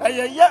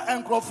ɛyɛ yɛ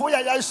nkurɔfo yɛ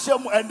yɛahyɛ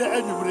mu ɛnɛ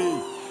anwummere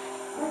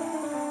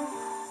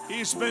yi.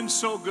 He's been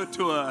so good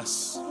to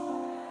us.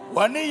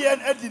 Wɔne yɛn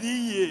adidi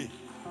yie.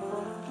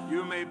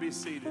 You may be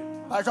seated.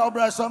 Pastor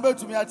Obrasson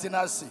betumi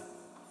atena ase.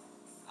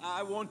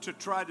 I want to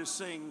try to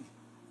sing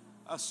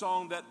a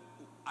song that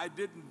I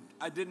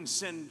didn't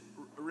send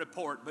a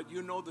report, but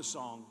you know the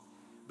song.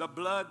 The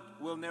blood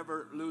will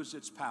never lose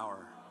its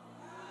power.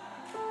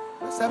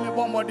 Sɛ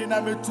mebɔ mmɔden na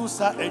metu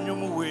sa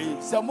enyim wei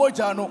sɛ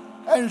mogya no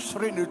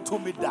ɛnhwere ne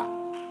tumi da.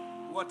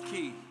 What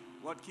key?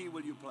 What key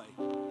will you play?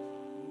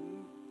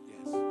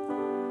 Yes.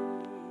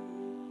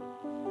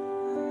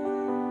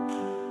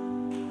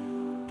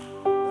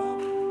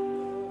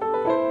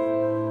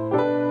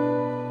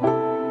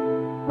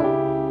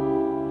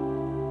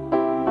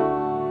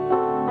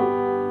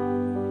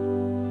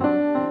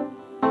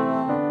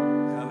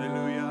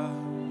 Hallelujah.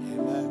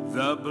 Amen.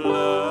 The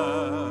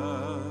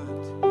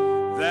blood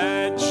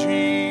that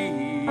Jesus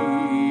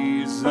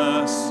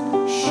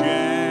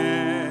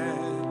shed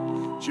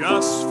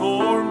just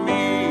for me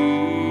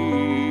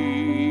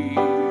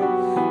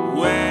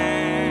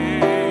way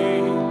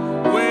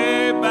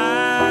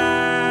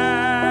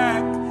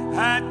back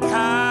at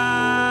Calvary.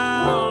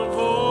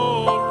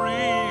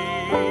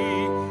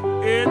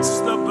 It's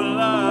the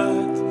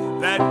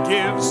blood that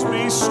gives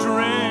me strength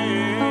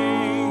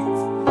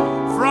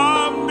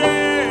from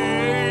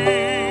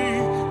day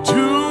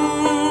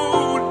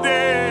to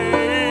day.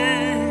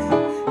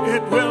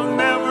 It will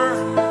never,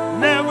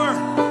 never,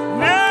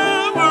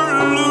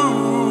 never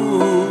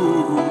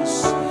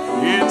lose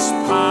its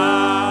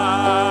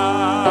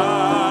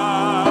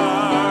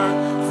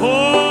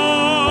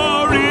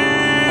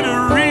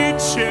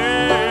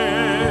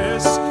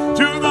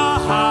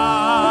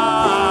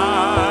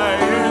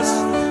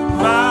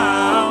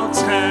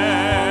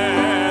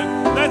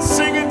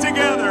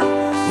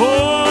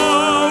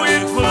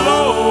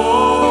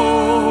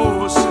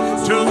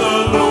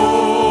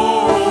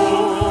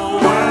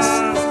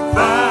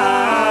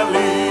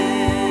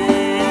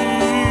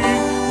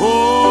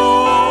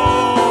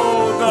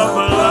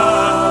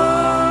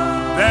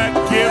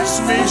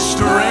gives me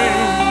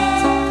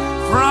strength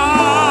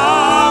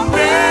from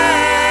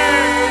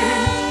day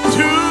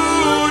to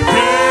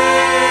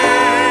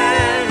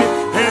day.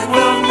 It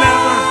will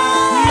never,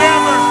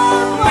 never,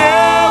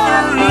 never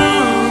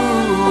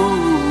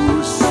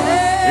lose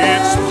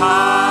its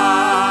power.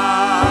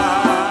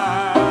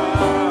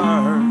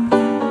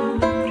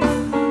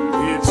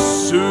 It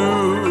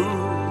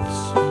soothes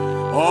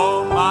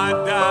all my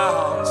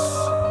doubts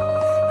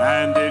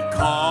and it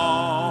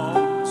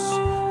calms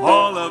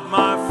all of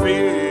my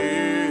fear,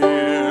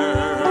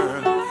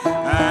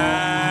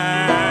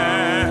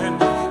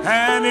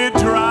 and it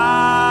dries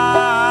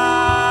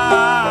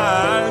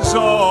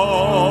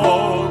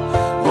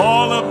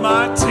all of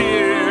my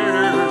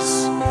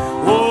tears.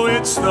 Oh,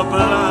 it's the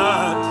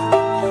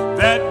blood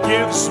that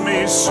gives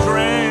me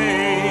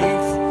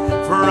strength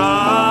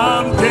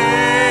from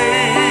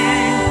day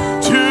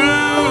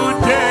to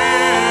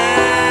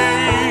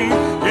day.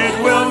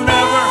 It will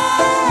never,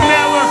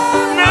 never,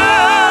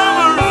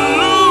 never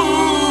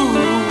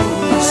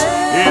lose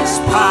its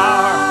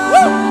power.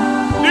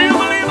 Woo! Do you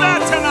believe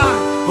that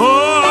tonight?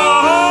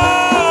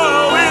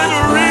 Oh, it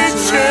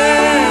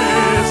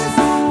reaches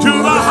to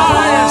the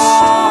highest,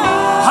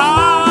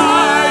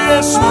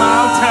 highest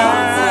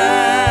mountain,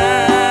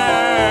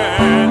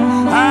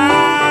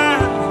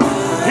 and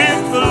it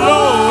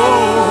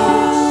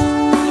flows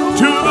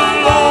to the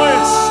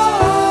lowest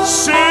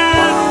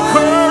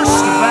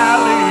sin-cursed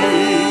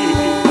valley.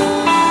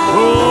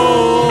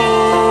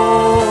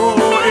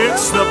 Oh,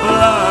 it's the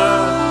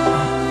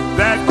blood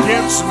that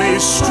gives me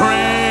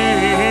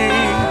strength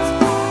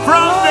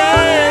from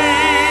day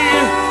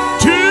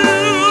to day.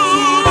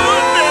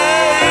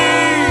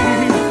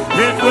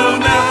 It will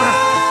never,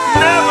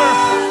 never,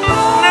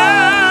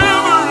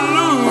 never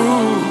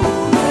lose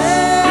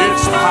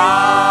its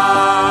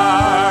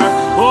power.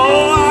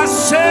 Oh, I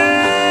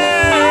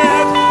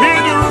said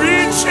it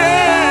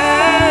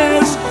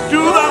reaches to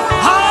the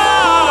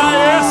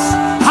highest,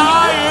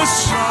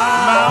 highest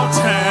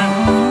mountain.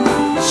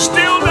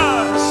 Still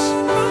does.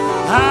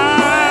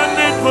 And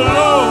it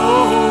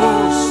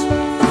flows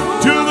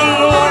to the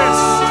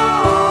lowest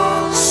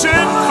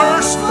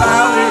sin-cursed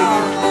valley.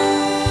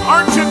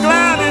 Aren't you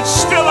glad it's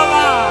still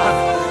alive?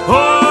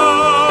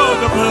 Oh,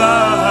 the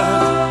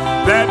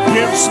blood that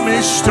gives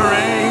me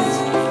strength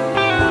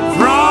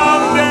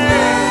from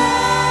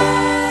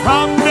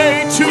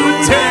day to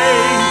day.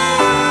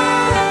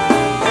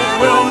 It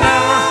will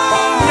never,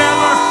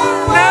 never,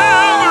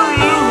 never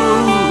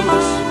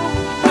lose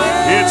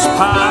its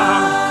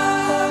power.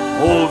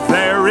 Oh,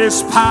 there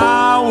is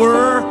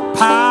power,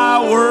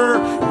 power,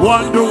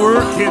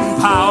 wonder-working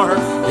power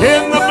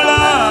in the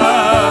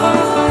blood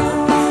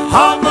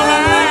of the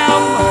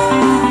Lamb.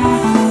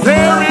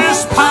 There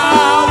is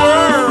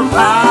power,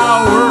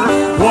 power,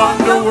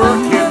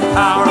 wonder-working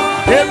power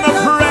in the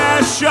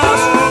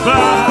precious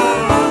blood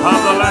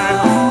of the Lamb.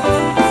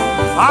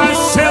 I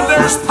said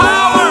there's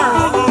power,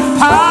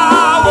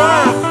 power,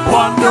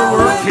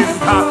 wonder-working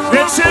power.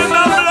 It's in the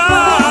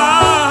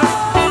blood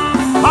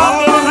of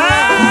the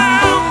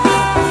Lamb.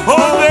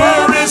 Oh,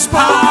 there is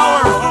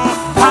power,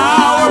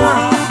 power,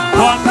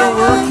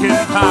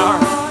 wonder-working power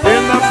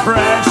in the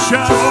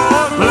precious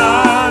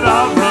blood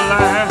of the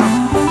Lamb.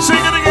 Sing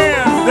it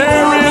again.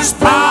 There is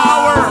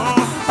power,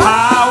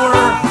 power,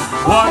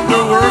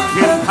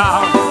 wonder-working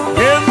power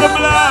in the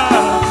blood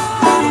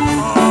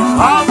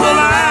of the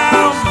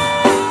Lamb.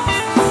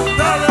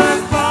 There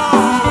is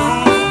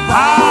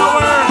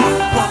power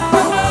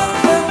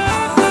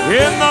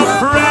in the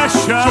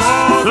precious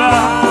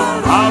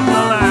blood of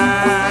the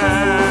Lamb.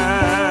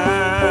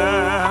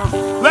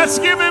 Let's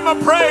give him a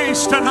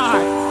praise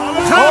tonight.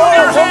 Clap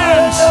your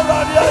hands.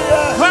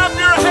 Clap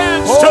your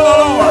hands to the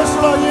Lord.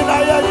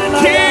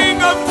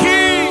 King of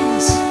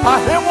kings,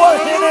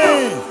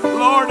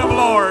 Lord of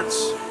lords.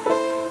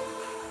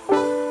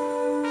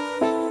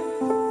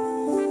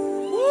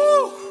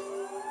 Woo!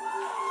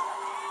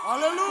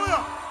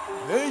 Hallelujah.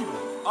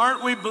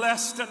 Aren't we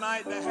blessed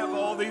tonight to have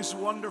all these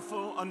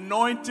wonderful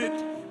anointed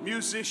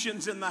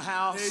musicians in the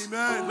house?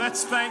 Amen.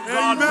 Let's thank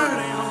God for Amen.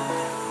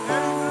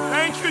 them.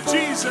 Thank you,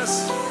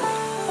 Jesus.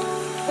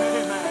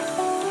 Amen.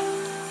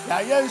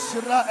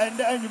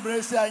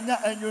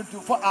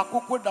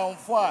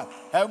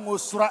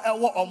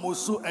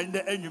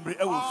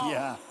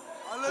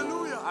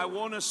 Hallelujah. I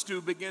want us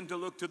to begin to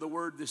look to the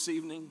Word this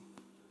evening.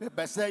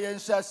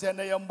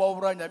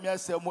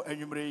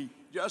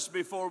 Just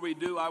before we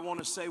do, I want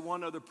to say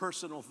one other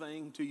personal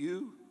thing to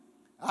you.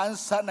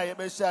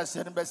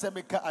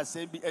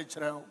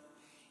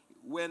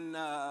 When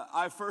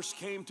I first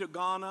came to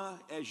Ghana,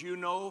 as you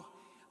know,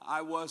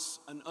 I was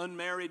an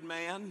unmarried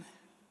man.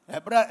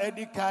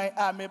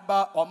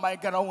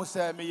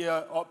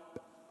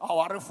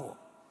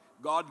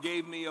 God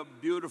gave me a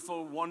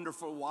beautiful,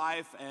 wonderful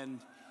wife, and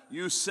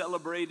you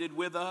celebrated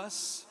with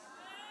us.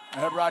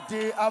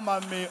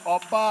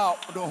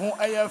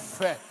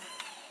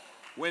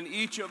 When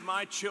each of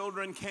my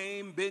children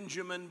came,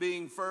 Benjamin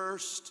being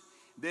first,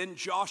 then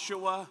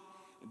Joshua,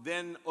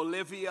 then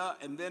Olivia,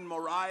 and then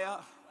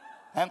Moriah,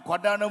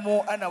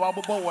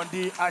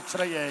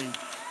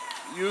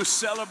 You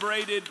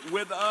celebrated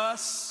with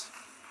us.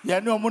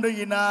 And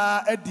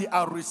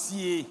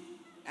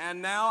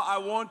now I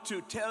want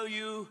to tell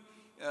you,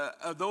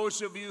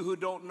 those of you who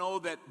don't know,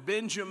 that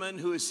Benjamin,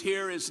 who is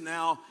here, is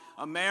now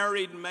a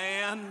married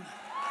man.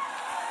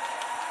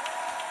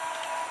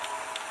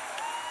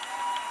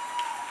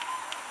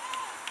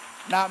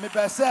 Now, me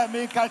say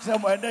me catch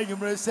them and then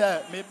you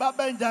say me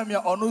Benjamin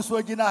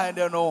onuswagina and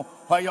no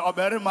why you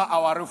oberima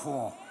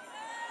awarifo.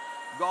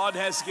 God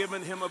has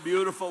given him a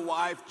beautiful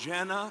wife,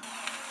 Jenna.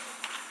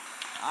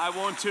 I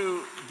want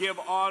to give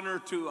honor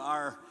to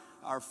our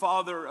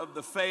father of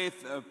the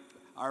faith,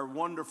 our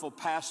wonderful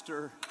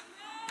pastor,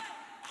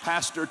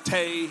 Pastor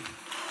Tay.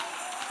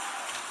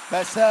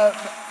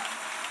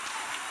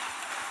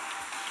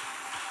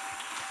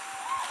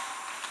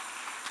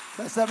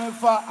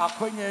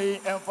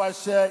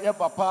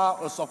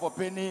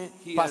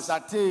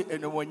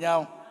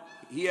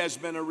 He has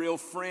been a real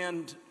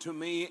friend to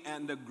me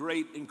and a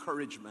great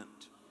encouragement.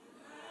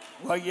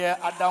 We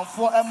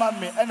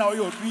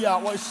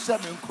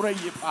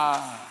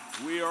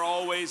are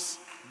always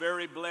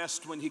very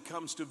blessed when he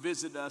comes to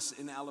visit us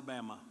in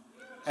Alabama.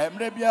 I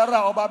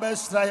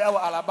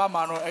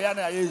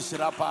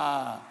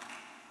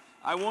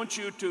want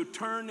you to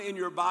turn in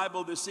your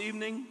Bible this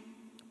evening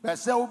to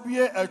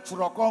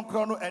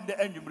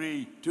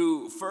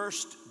 1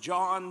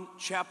 John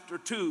chapter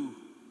 2.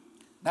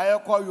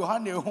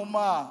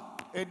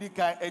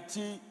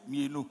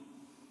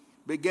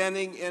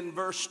 Beginning in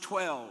verse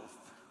 12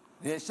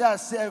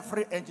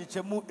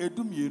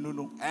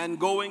 and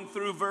going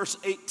through verse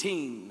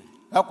 18.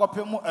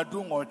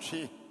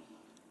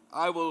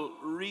 I will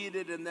read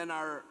it and then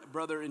our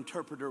brother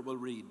interpreter will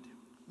read.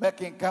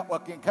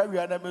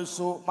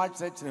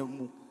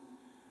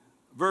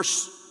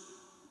 Verse: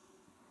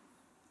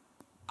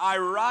 I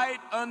write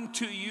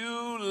unto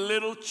you,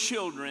 little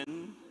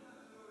children,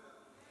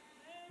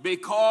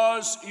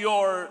 because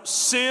your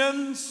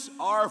sins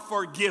are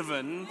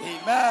forgiven.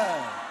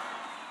 Amen.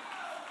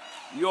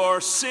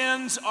 Your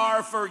sins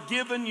are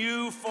forgiven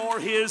you for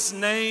his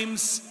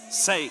name's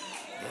sake.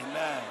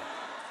 Amen.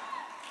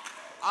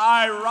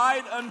 I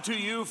write unto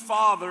you,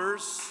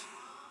 fathers,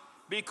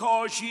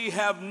 because ye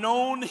have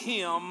known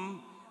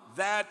him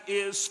that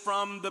is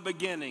from the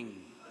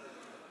beginning.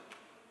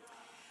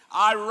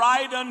 I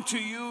write unto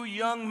you,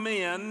 young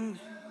men,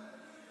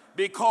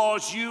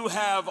 because you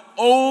have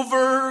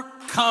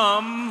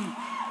overcome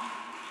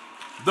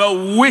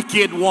the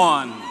wicked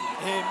one.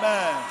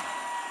 Amen.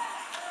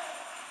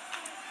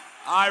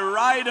 I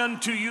write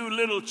unto you,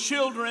 little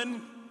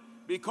children,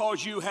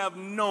 because you have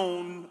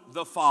known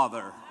the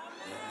Father.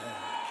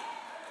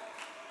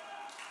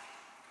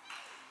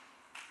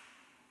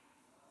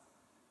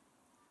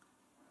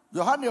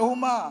 Yohane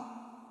huma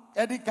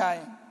edikai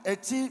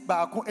eti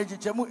baako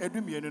ejichemu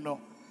edumienu no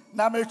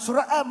na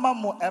metwura ema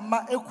mo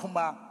ema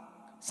ekuma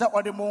se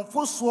ode mo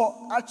mfoso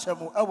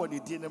achemu ewo ne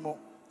din mu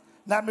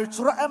na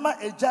metwura ema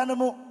ejane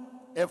mu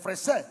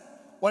efrese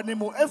woni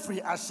mo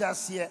efri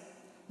ahyase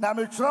na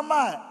metwura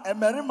ma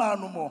emerima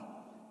no mo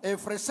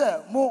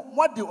efrese mo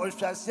mode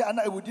ohwase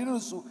ana ewudi no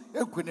so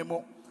ekune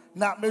mo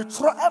na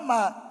metwura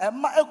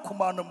ema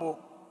ekuma no mo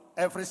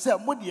efrese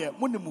mo de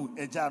monimu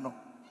ejano.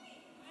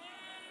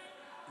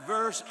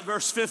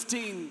 Verse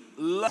 15,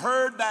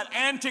 heard that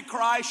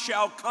Antichrist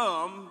shall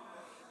come,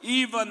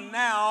 even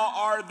now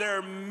are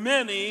there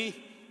many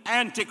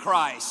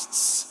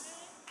Antichrists,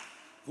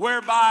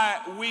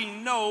 whereby we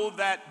know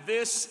that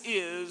this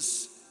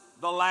is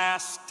the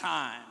last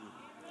time.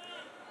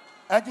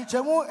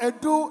 Ajichemu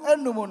edu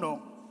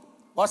enumuno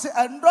wase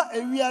endo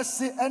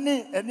ewiase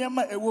ene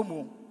enema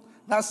ewomu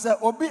na se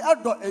obi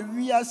ado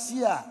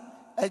ewiase a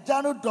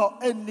ejanu do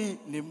eni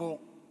nimu.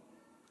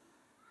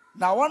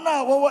 Na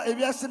wana wowo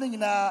ewiase ne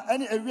nyina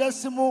ene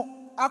ewiase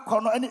mu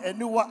akono ene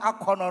eniwa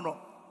akono no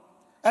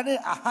ene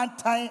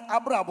ahantan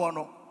abrabo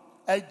no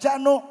eja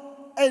no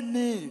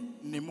eni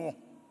nimu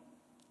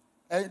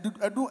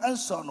edu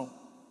enso no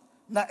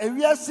na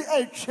ewiase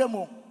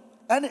atwemu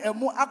ene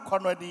emu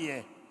akono de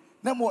ye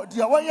na mo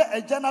dia woye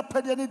eja na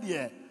pede ne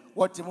de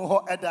wotimu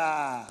ho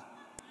eda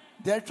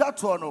de atwa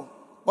to no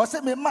wo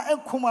se me ma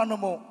enkuma no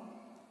mo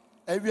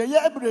ewiye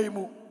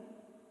abraimu.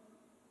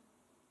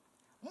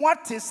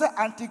 What is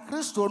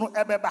Antichristo no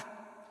ebeba?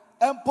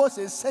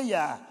 Empose say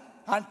ya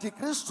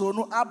Antichristo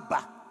no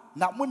abba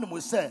na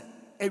munimu se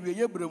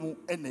ewiye bremu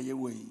eneye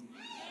we.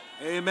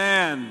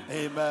 Amen.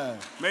 Amen.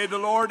 May the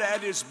Lord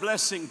add his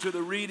blessing to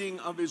the reading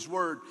of his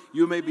word.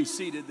 You may be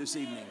seated this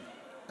evening.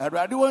 I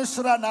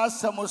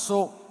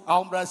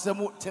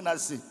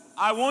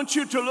want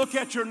you to look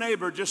at your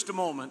neighbor just a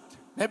moment.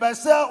 And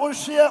I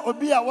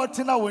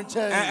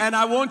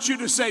want you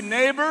to say,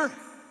 neighbor,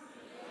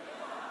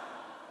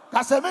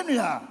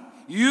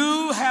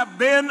 you have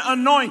been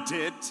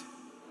anointed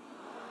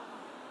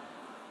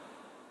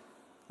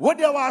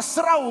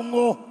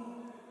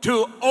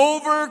to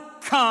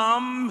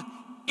overcome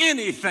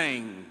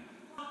anything.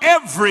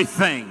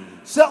 everything.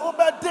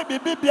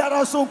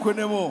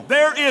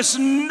 There is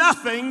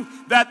nothing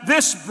that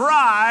this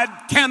bride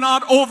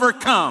cannot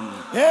overcome.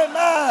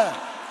 Amen.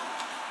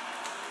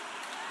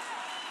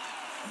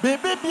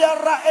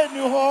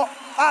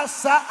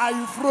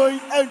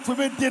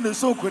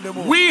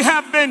 We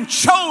have been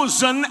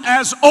chosen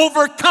as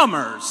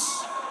overcomers.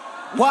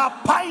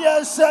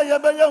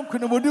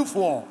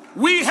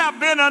 We have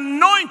been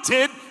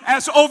anointed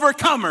as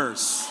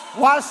overcomers.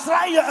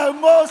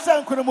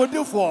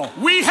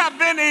 We have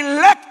been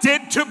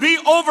elected to be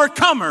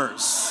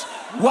overcomers.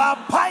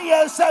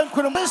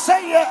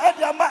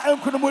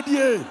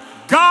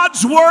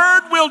 God's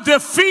word will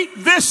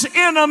defeat this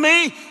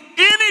enemy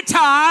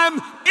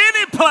anytime,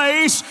 any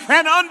place,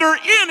 and under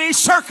any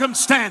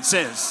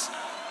circumstances.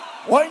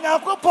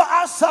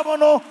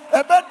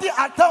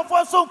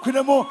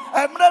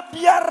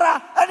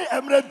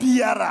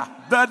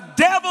 The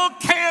devil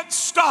can't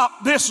stop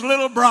this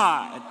little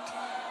bride.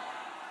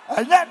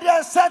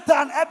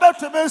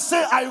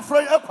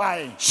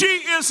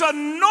 She is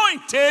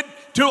anointed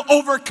to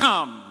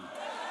overcome.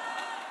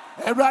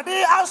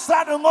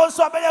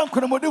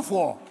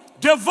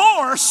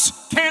 Divorce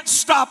can't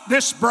stop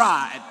this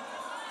bride.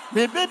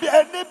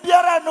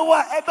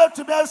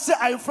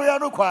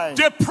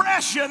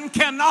 Depression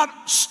cannot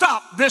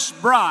stop this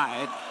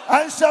bride.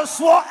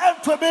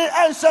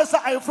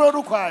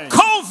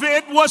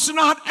 COVID was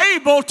not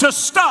able to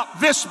stop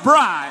this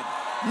bride.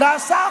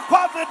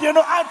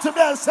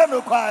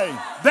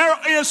 There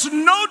is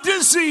no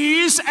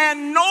disease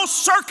and no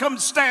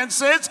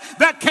circumstances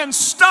that can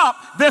stop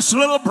this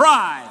little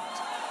bride.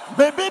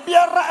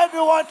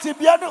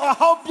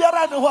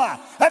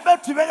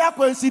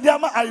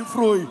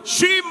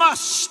 She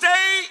must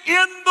stay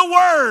in the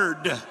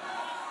Word.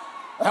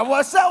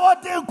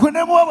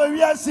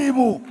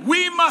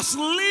 We must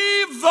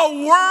leave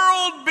the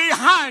world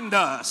behind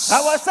us.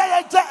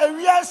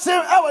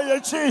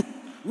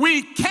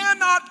 We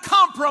cannot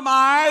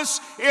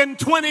compromise in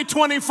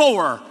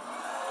 2024.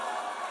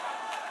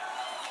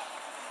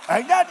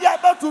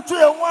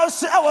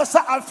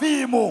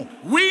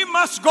 We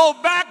must go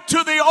back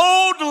to the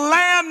old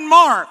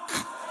landmark.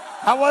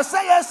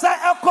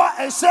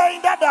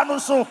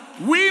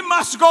 We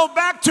must go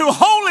back to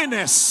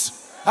holiness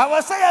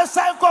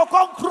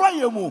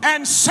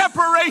and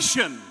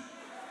separation.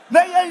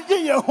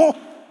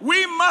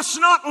 We must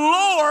not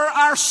lower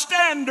our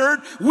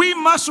standard. We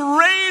must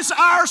raise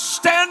our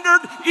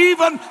standard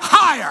even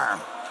higher.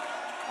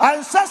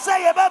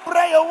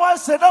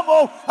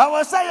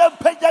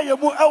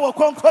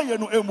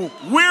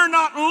 We're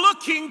not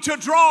looking to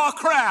draw a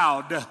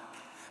crowd.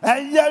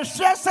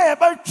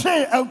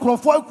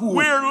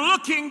 We're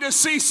looking to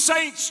see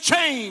saints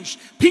changed,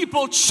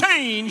 people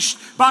changed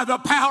by the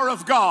power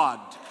of God.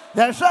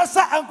 We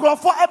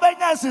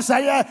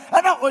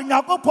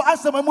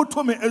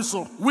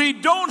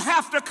don't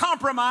have to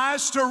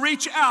compromise to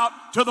reach out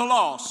to the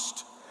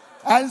lost.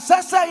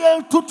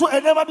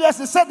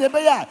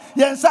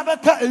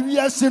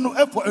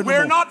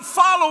 We're not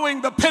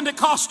following the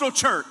Pentecostal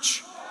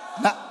church.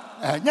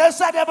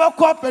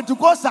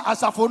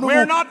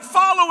 We're not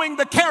following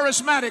the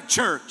charismatic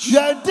church.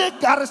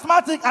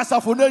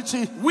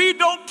 We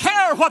don't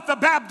care what the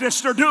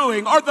Baptists are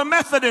doing or the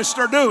Methodists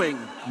are doing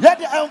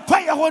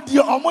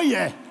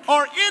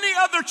or any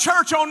other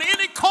church on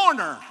any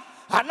corner.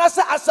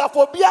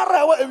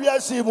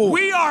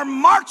 We are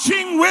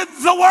marching with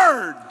the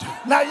Word.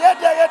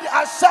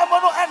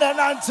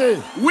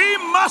 We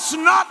must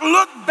not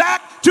look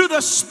back to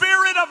the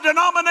spirit of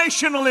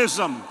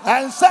denominationalism.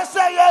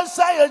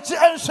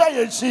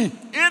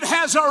 It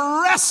has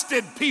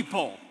arrested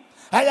people.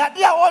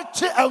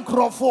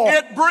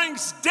 It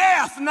brings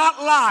death,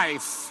 not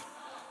life.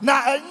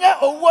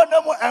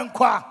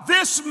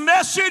 This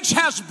message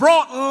has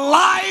brought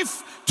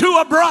life to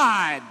a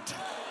bride.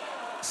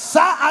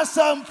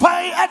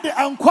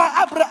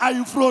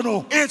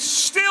 It's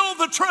still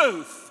the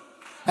truth.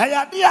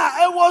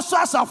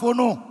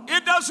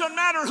 It doesn't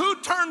matter who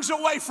turns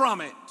away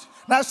from it.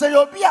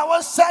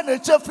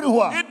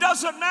 It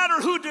doesn't matter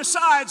who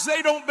decides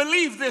they don't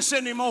believe this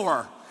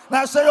anymore. To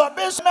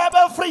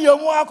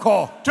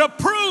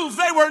prove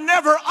they were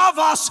never of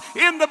us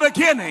in the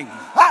beginning.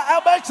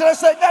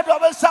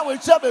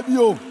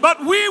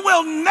 But we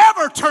will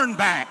never turn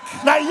back.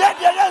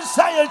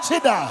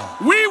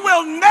 We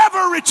will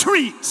never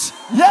retreat.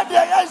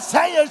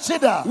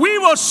 We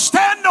will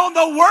stand on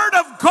the Word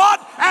of God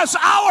as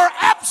our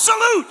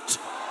absolute.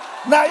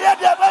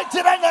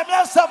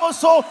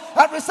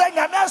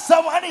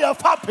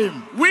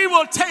 We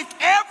will take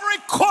every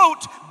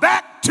quote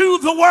back to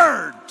the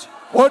Word.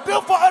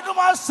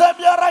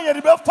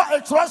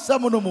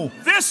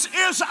 This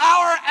is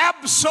our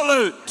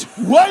absolute.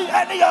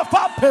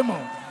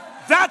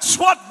 That's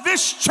what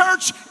this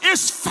church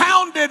is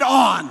founded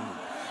on.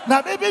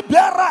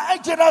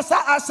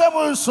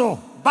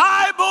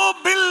 Bible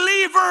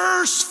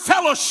Believers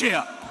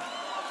Fellowship.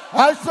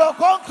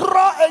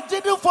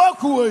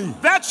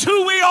 That's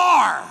who we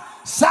are.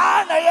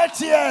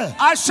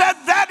 I said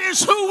that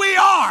is who we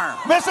are.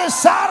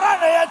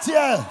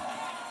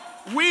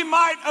 we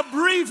might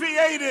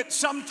abbreviate it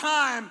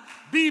sometime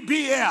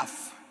BBF.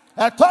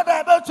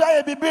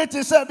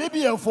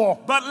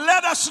 But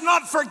let us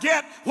not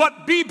forget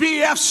what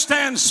BBF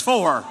stands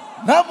for.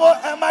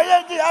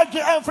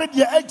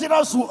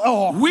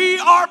 We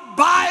are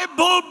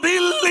Bible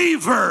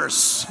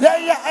believers.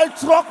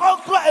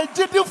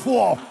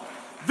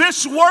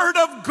 This word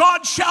of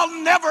God shall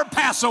never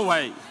pass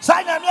away.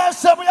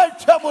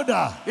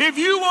 If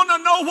you want to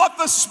know what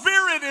the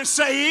Spirit is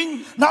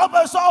saying,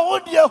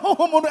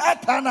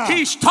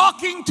 He's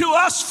talking to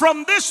us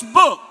from this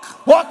book.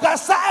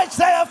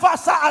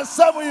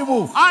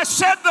 I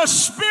said the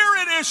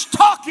Spirit is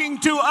talking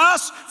to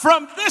us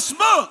from this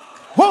book.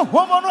 And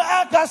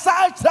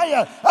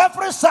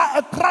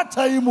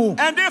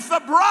if the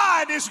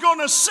bride is going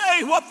to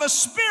say what the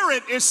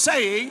Spirit is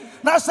saying,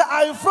 we're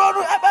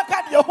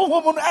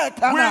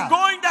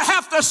going to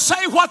have to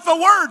say what the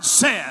Word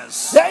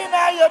says.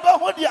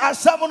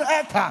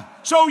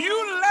 So you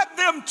let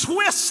them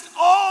twist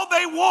all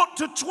they want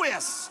to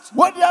twist.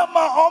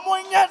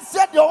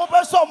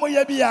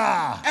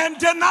 And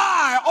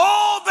deny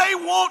all they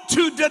want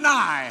to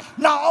deny.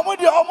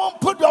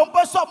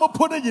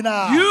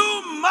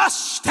 You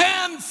must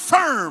stand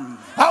firm.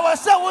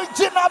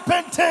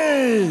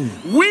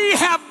 We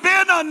have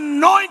been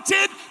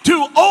anointed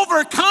to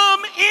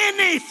overcome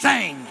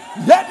anything.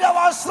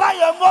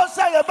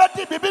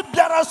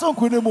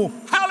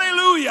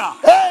 Hallelujah.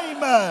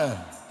 Amen.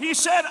 He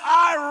said,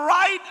 I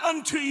write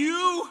unto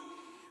you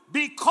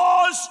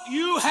because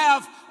you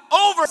have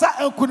over.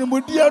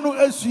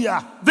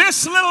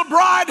 This little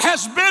bride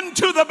has been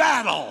to the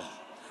battle.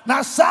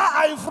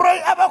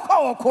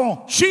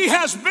 She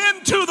has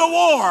been to the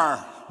war.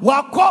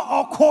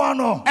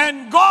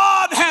 And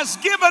God has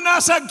given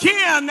us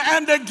again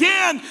and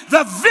again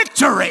the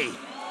victory.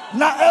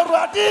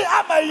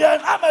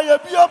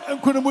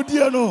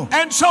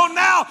 And so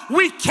now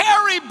we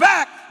carry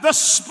back the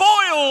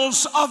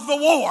spoils of the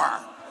war.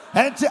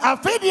 And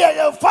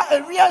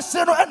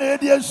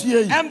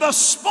the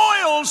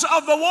spoils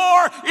of the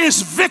war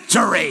is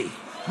victory.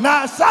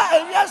 I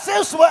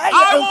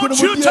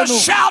want you to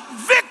shout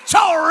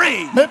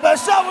victory.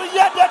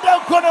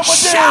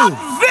 Shout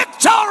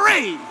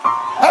victory.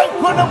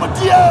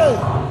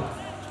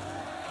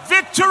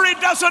 Victory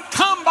doesn't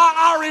come by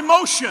our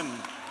emotion.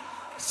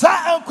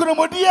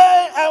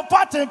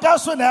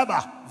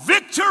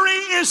 Victory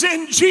is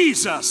in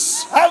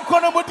Jesus.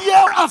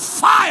 A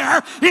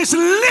fire is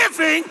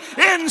living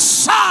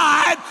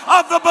inside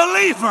of the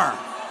believer.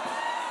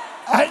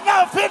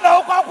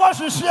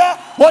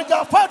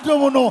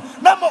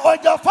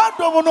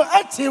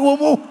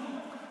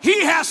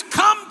 He has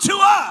come to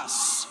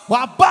us.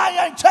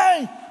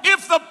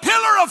 If the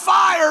pillar of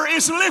fire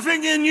is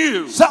living in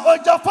you,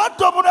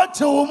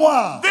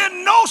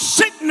 then no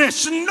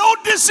sickness, no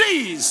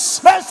disease,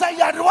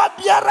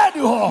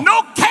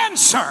 no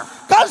cancer,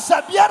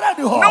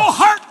 no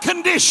heart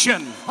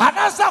condition,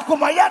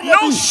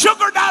 no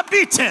sugar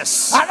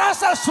diabetes,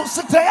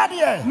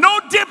 no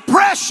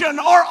depression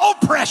or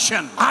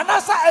oppression,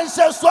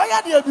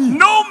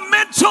 no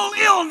mental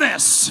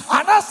illness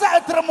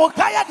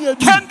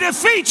can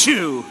defeat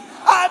you.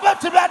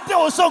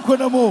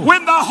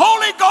 When the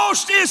Holy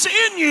Ghost is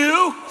in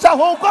you,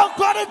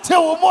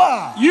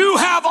 you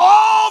have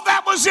all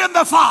that was in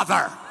the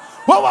Father.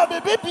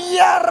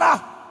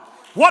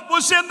 What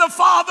was in the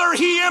Father,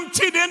 He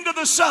emptied into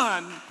the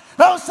Son.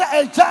 What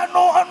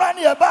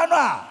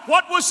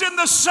was in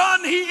the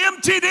Son, He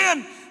emptied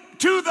in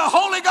to the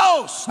Holy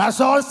Ghost.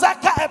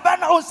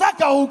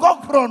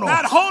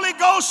 That Holy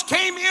Ghost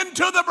came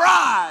into the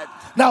bride.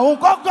 All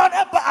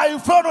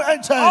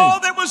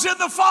that was in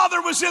the Father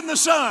was in the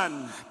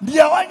Son.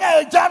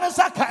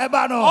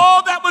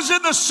 All that was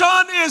in the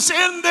Son is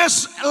in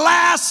this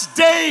last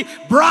day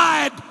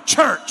bride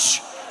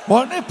church.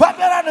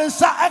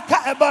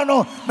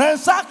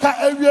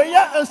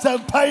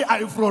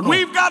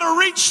 We've got to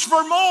reach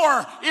for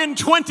more in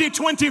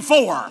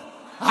 2024.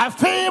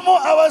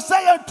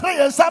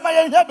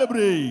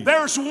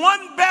 There's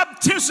one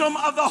baptism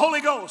of the Holy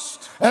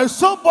Ghost,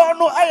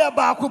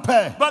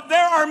 but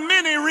there are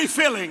many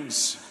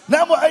refillings.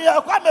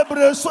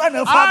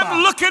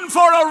 I'm looking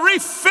for a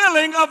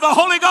refilling of the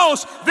Holy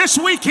Ghost this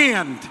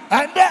weekend.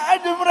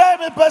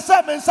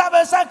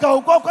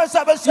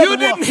 You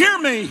didn't hear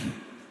me.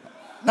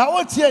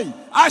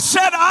 I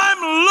said I'm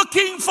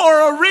looking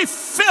for a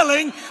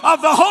refilling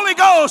of the Holy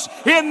Ghost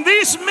in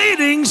these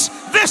meetings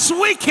this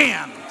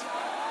weekend.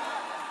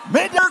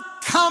 There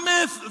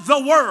cometh the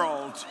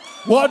world.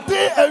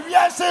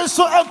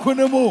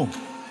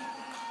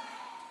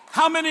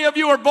 How many of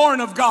you are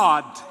born of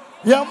God?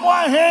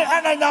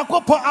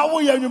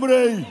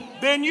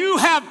 Then you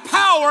have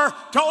power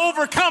to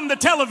overcome the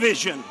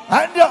television.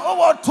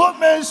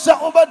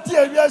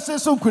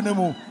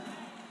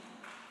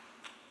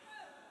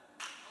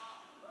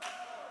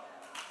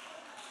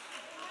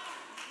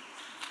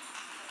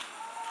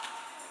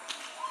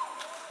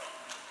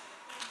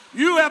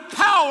 You have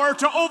power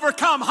to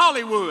overcome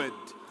Hollywood.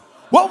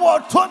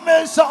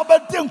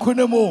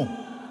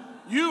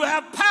 You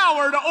have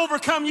power to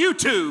overcome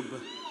YouTube.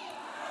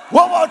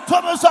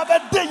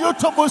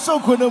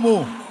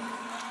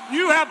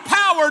 You have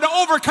power to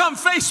overcome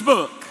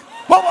Facebook.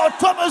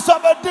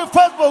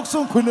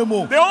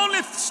 The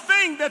only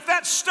thing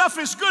that stuff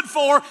is good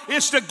for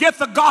is to get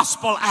the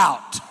gospel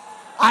out.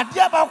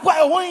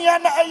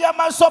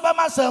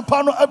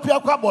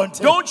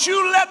 Don't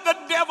you let the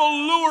devil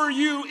lure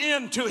you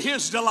into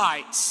his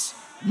delights.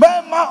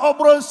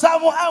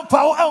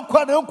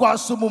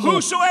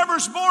 Whosoever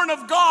is born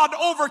of God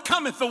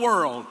overcometh the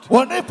world.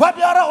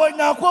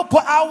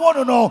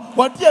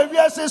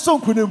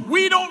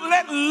 We don't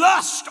let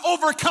lust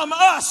overcome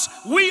us.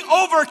 We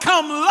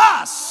overcome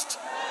lust.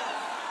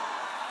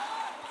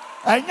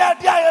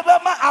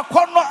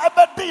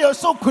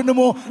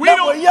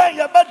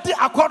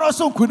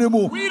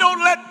 We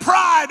don't let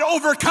pride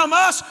overcome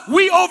us.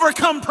 We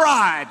overcome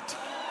pride.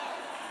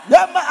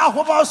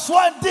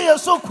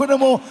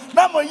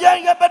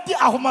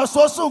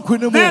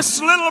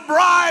 This little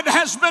bride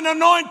has been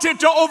anointed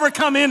to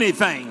overcome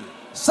anything.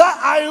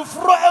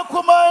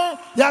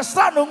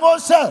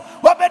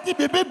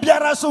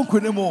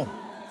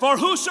 For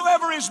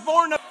whosoever is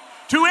born of,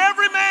 to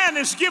every man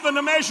is given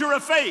a measure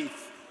of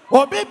faith.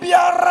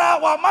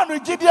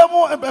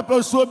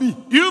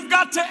 You've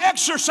got to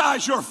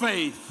exercise your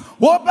faith.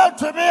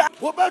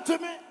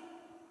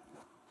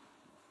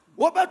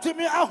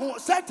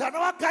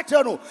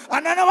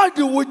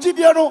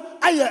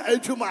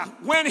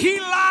 When he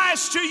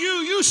lies to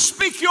you, you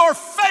speak your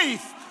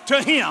faith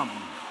to him.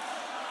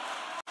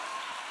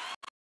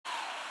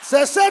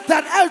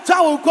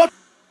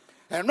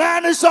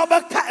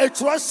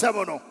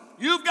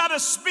 You've got to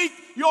speak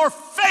your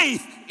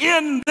faith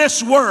in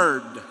this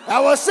word.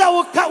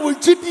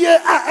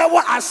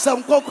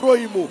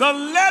 The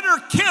letter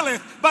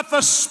killeth, but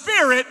the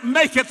spirit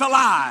maketh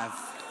alive.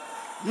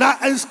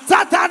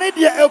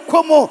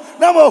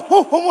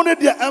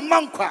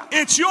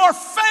 It's your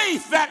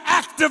faith that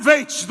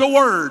activates the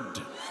word.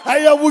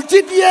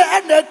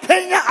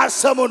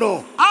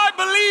 I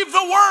believe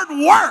the word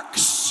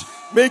works.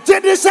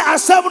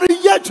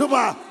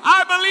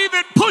 I believe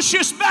it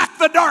pushes back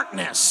the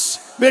darkness.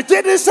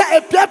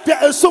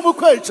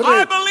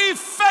 I believe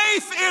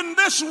faith in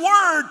this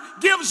word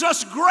gives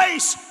us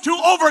grace to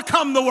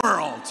overcome the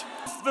world.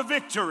 The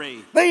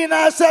victory.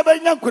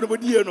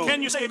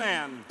 Can you say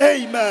amen?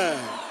 Amen.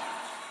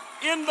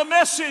 In the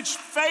message,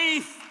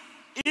 faith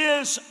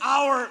is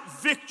our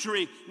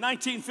victory.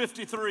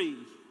 1953.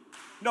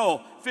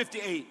 No,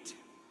 58.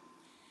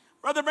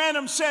 Brother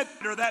Branham said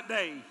that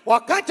day,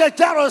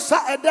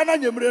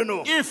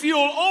 if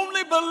you'll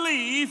only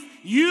believe,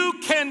 you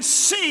can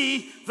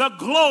see the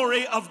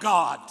glory of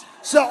God.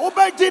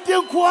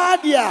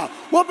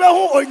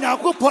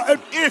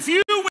 If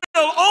you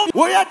will only,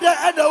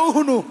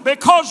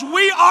 because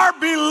we are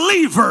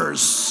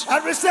believers.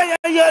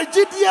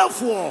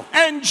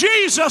 And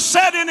Jesus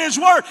said in his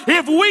word,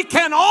 if we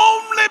can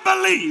only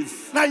believe,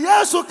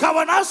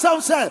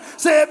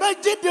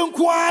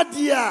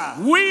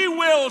 we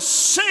will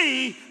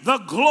see the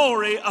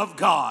glory of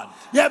God.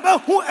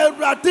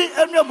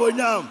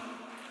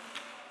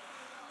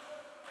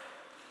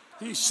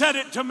 He said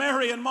it to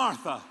Mary and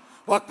Martha.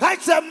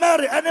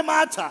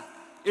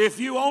 If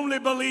you only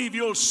believe,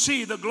 you'll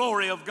see the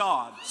glory of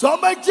God.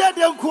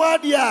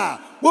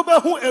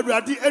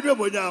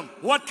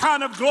 What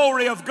kind of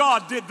glory of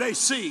God did they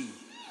see?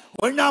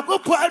 And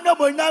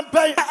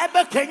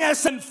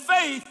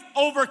faith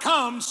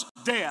overcomes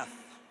death.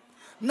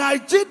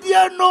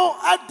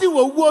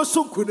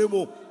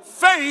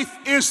 Faith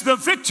is the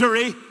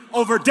victory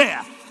over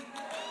death.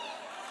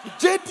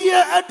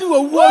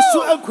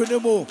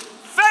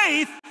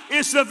 Faith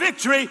is the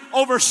victory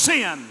over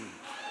sin.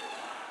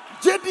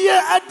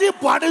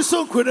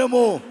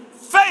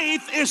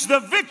 Faith is the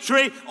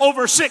victory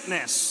over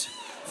sickness.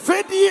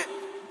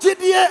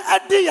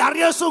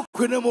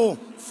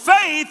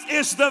 Faith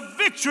is the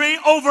victory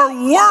over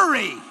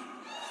worry.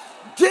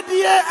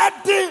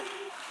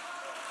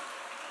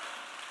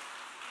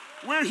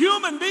 We're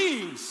human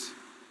beings.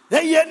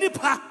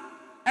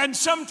 And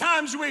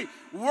sometimes we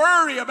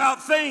worry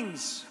about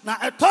things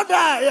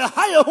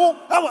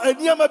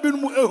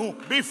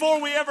before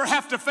we ever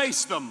have to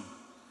face them.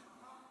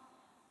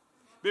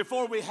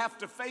 Before we have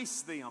to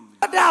face them.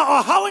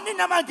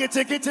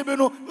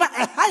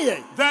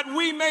 That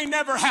we may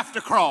never have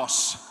to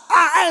cross.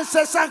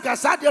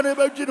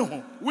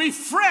 We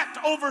fret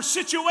over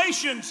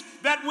situations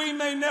that we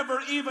may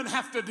never even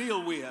have to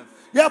deal with.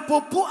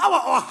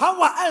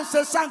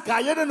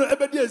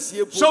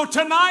 So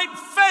tonight,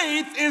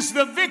 faith is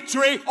the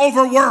victory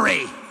over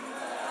worry.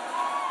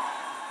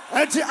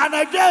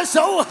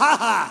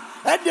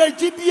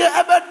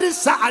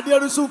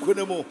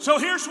 So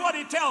here's what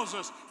he tells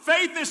us.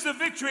 Faith is the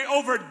victory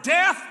over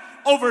death,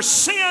 over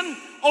sin,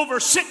 over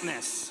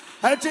sickness.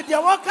 Enti dia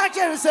waka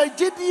chere say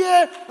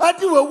gidie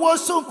ade wewo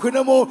so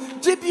nkonamo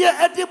gidie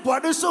ade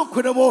bode so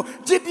nkonamo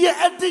gidie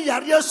ade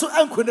yare so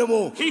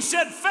ankonamo. He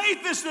said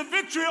faith is the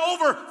victory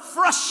over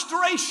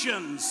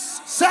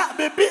frustrations. Sa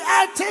bebi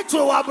ate to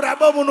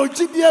wabraba mu no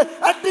gidie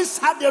ade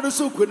sade no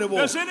so nkonamo.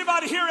 Does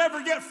anybody here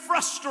ever get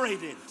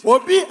frustrated?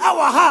 Obi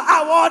awaha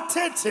awo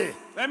tete.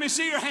 Let me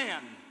see your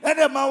hand.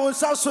 Ene ma won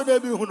sa so na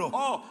bi hu no.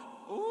 Oh,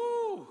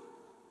 ooh.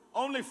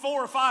 Only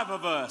 4 or 5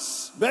 of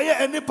us.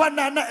 I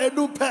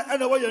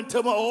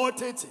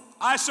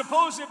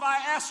suppose if I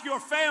ask your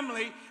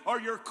family or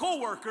your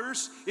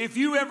co-workers if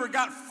you ever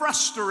got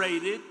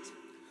frustrated,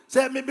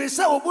 they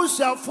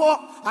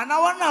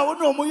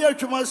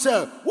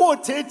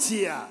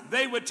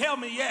would tell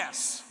me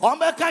yes.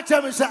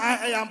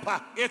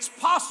 It's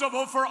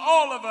possible for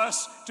all of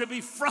us to be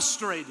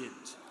frustrated.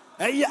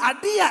 To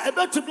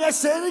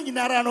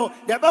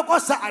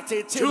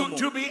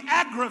be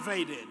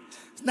aggravated.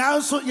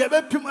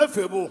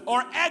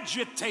 Or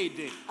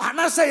agitated.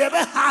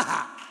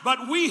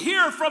 But we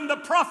hear from the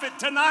prophet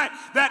tonight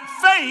that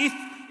faith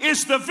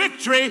is the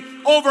victory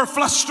over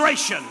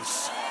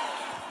frustrations.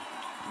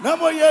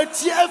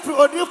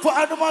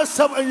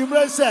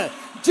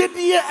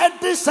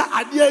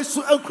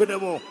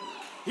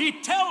 He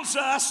tells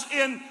us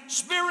in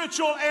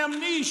spiritual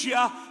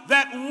amnesia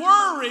that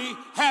worry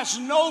has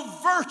no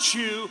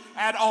virtue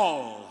at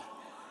all.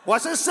 He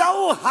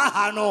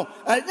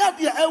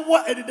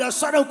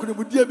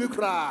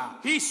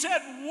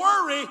said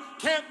worry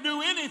can't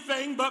do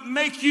anything but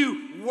make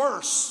you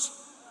worse.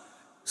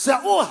 He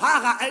said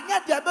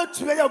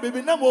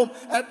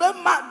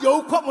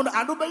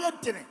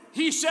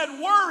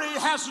worry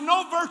has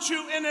no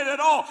virtue in it at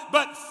all,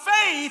 but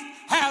faith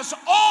has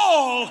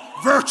all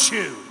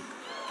virtue.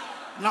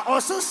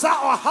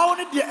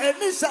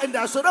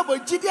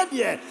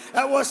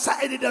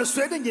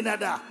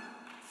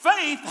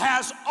 Faith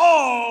has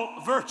all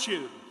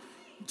virtue.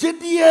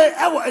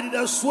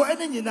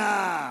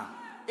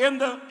 In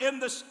the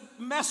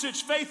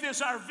message, faith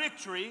is our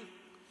victory,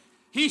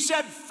 he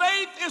said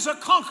faith is a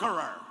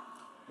conqueror.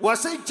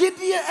 Faith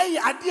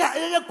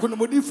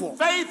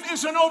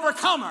is an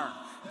overcomer.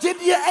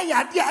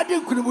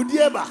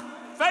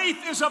 Faith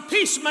is a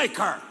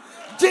peacemaker.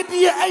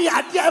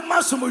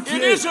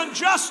 It isn't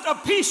just a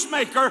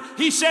peacemaker,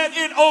 he said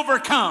it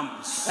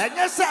overcomes.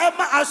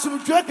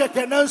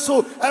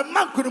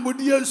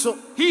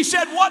 He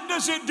said, what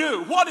does it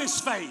do? What is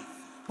faith?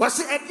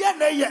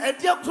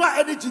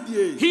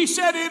 He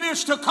said it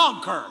is to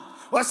conquer.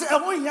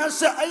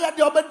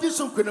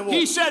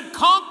 He said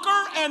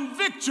conquer and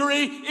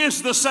victory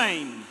is the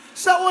same.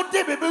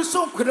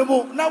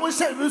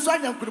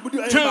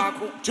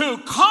 To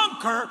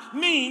conquer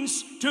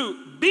means to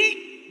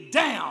beat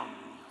down.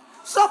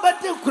 To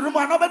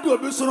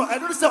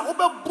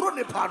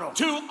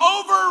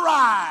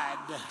override.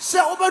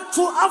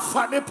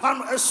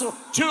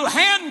 To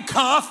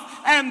handcuff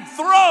and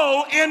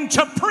throw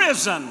into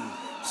prison.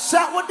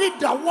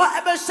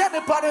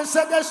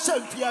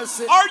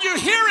 Are you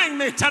hearing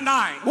me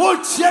tonight?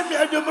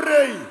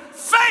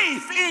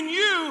 Faith in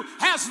you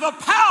has the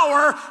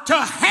power to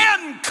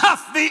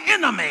handcuff the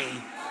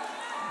enemy.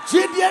 To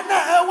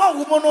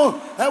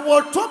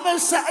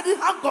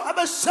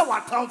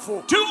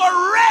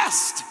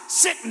arrest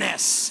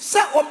sickness.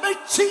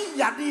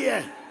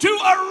 To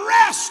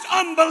arrest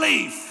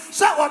unbelief.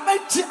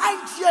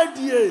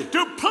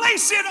 To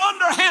place it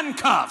under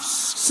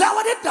handcuffs. To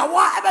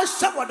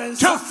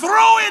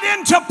throw it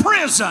into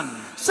prison.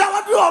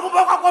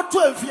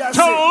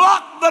 To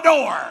lock the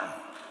door.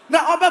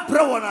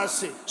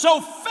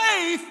 So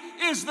faith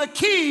is the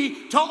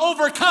key to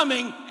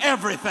overcoming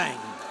everything.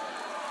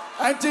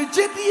 He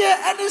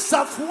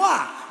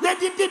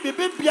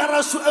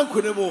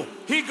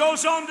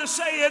goes on to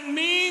say it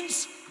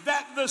means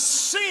that the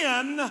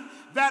sin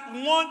that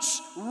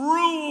once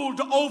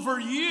ruled over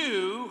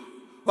you,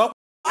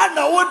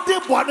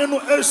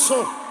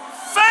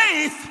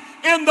 faith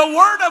in the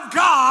Word of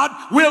God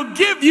will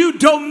give you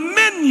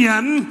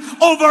dominion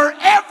over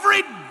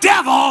every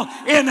devil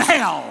in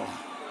hell.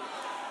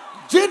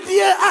 I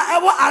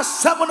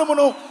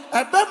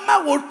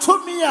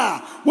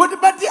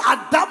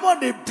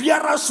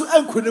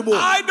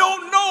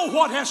don't know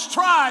what has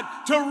tried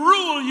to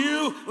rule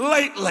you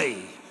lately.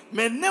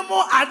 But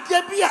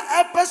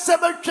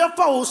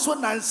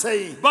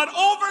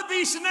over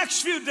these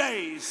next few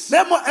days,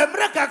 I'm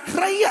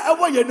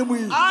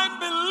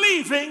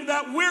believing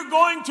that we're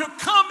going to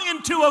come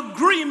into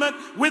agreement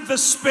with the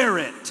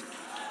Spirit.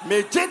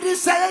 The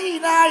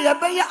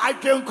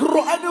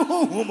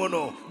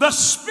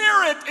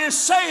Spirit is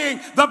saying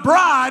the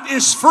bride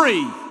is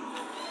free.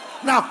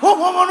 The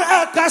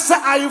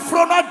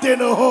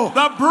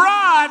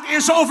bride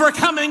is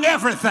overcoming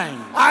everything.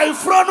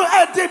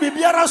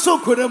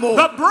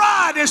 The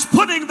bride is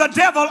putting the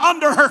devil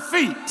under her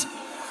feet.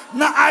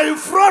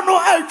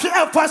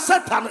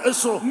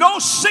 No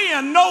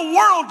sin, no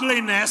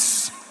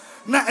worldliness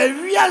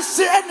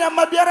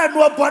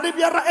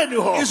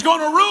is going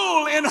to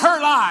rule in her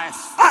life.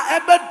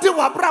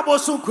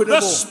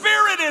 The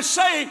Spirit is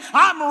saying,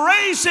 I'm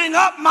raising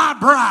up my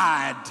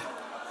bride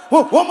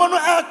with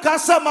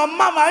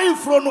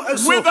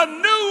a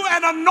new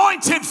and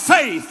anointed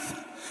faith.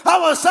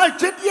 A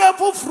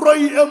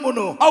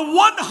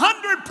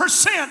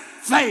 100%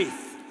 faith.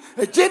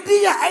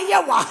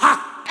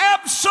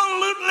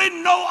 Absolutely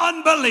no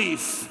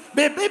unbelief.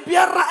 No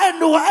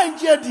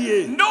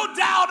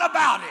doubt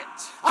about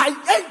it.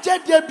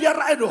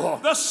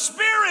 The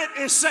Spirit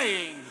is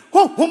saying,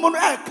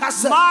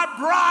 my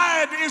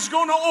bride is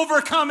going to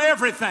overcome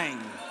everything.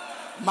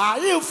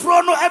 I'm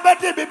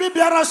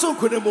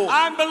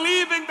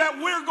believing that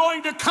we're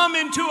going to come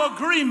into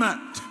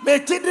agreement.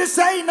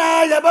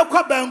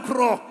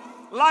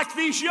 Like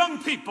these young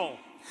people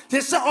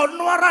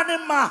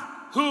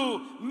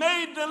who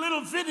made the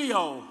little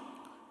video.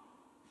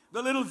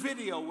 The little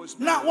video was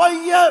made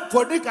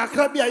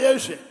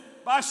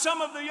by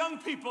some of the young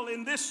people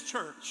in this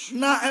church,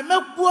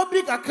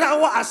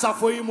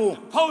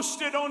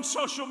 posted on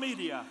social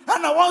media.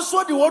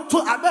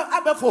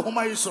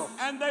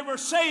 And they were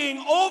saying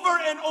over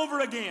and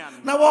over again,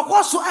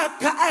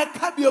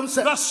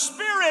 the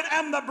Spirit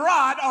and the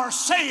bride are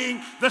saying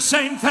the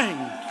same thing.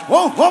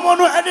 Come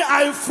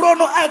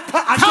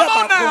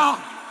on now.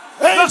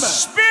 The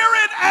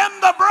Spirit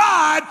and the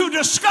bride to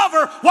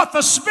discover what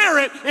the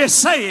Spirit is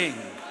saying.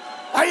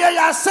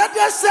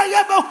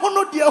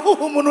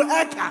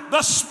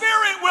 The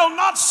Spirit will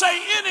not say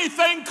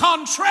anything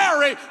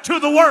contrary to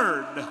the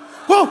Word.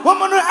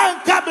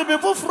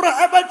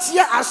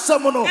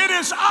 It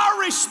is our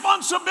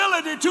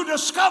responsibility to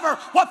discover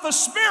what the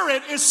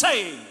Spirit is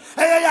saying.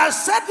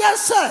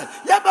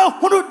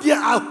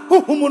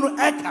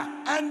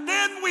 And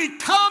then we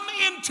come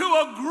into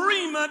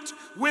agreement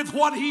with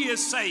what He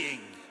is saying.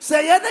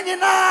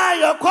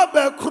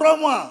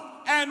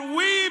 And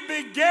we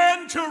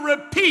began to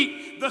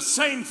repeat the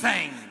same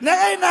thing. The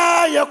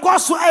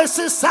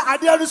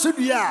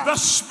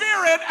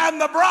Spirit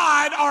and the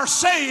bride are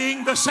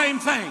saying the same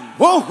thing.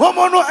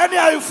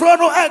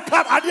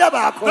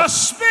 The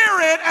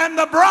Spirit and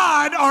the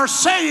bride are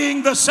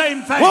saying the same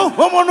thing.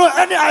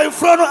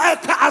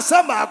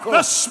 The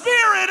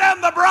Spirit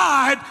and the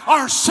bride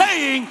are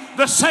saying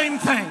the same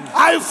thing.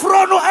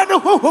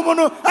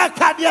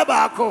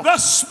 The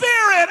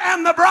Spirit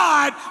and the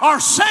bride are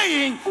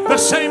saying the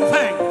same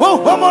thing.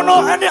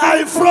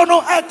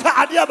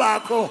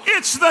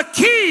 It's the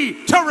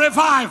key to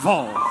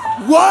revival.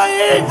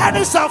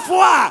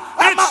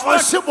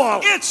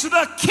 It's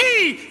the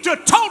key to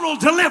total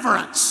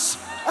deliverance.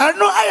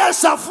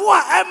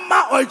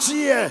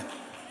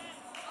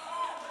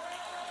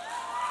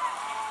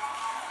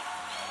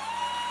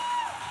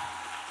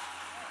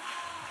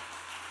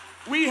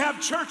 We have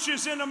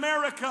churches in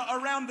America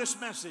around this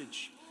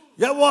message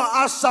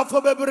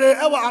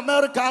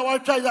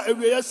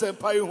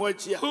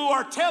who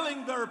are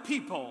telling their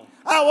people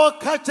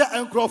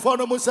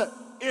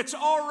it's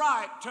all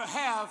right to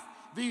have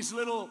these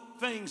little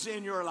things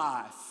in your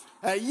life.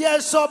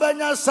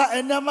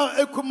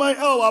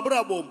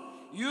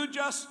 You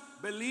just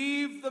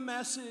believe the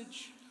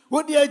message,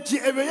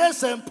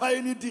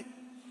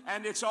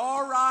 and it's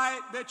all right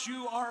that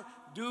you are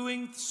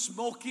doing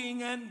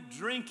smoking and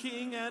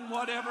drinking and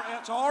whatever.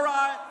 It's all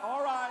right,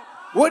 all right.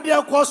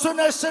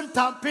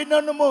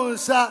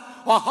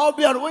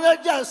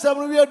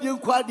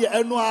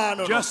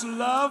 Just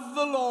love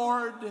the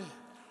Lord.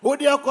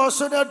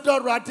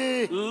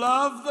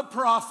 Love the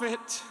prophet.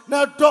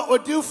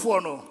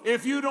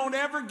 If you don't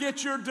ever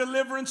get your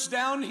deliverance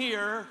down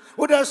here,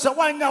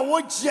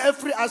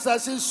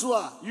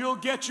 you'll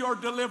get your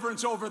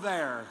deliverance over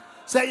there.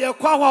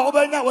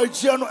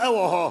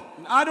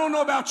 I don't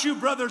know about you,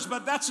 brothers,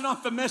 but that's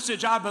not the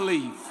message I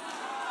believe.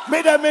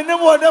 I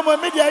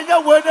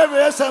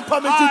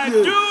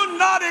do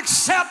not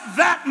accept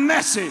that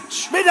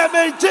message.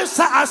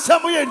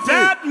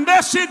 That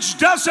message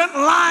doesn't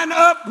line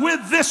up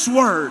with this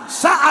word.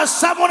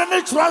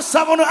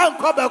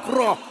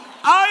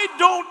 I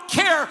don't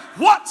care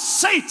what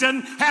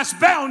Satan has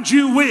bound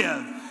you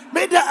with.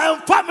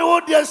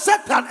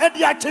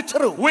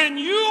 When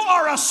you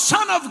are a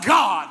son of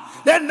God,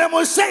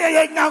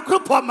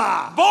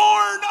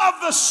 born of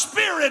the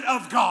Spirit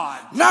of God,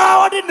 you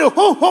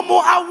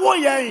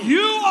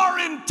are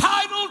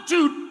entitled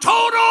to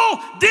total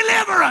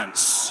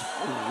deliverance.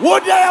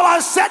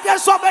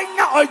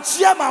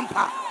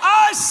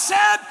 I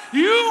said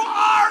you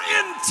are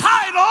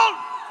entitled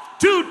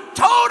to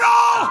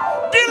total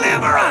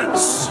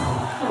deliverance.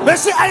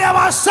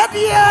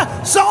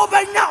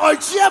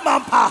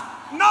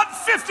 Not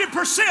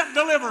 50%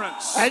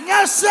 deliverance.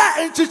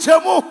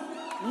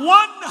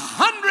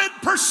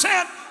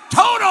 100%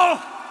 total.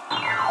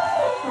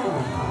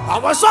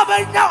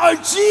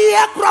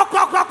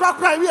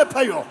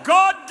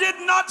 God did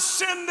not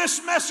send this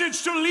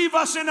message to leave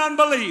us in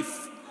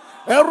unbelief.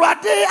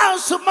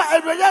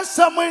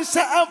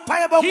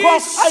 He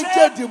said,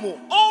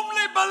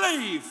 only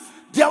believe.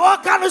 Dia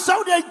waka no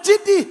so de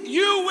gidi.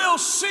 you will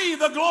see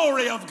the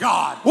glory of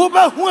God. Wo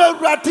be hu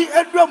Awurade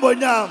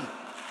adwamonyam.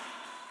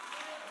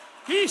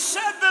 He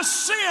said the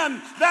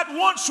sin that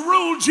once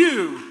ruled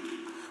you,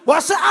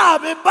 Was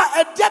me ba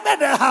ediabe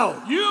na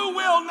ha. you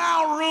will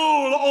now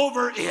rule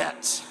over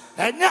it.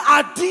 Enya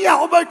ade a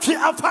obetwi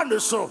afa no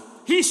so.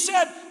 He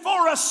said,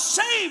 for a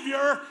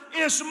Savior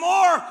is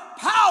more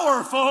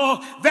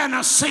powerful than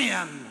a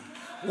sin.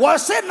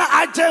 Was na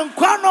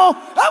ajenkwa no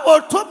e wo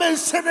to me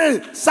sene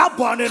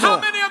sabone How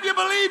no. many of you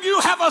believe you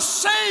have a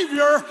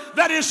Savior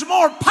that is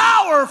more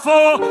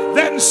powerful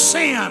than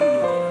sin?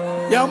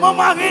 Ya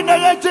mama hina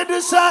ye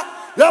jidisa.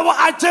 Ya wo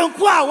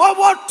ajenkwa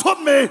wo to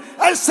me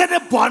e sene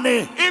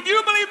bone. If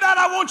you believe that,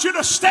 I want you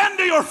to stand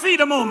to your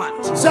feet a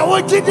moment. Se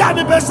wo gidi a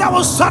me besa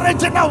wo sore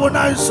jina wo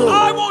nan so.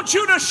 I want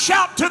you to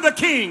shout to the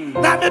King.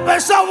 Na me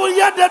besa wo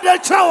ye de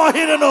kra wo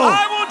hine no.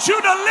 I want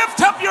you to lift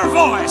up your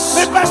voice.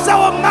 Me besa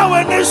wo ma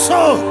we ni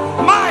so.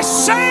 My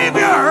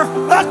Savior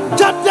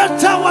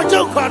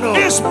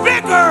is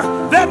bigger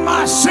than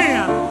my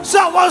sin.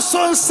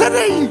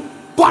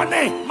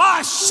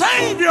 My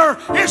Savior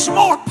is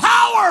more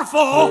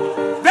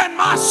powerful than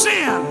my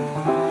sin.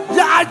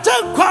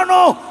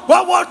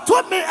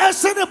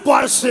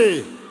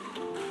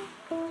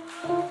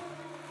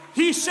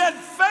 He said,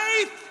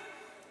 faith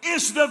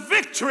is the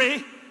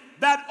victory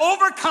that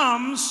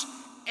overcomes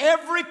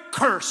every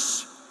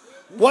curse.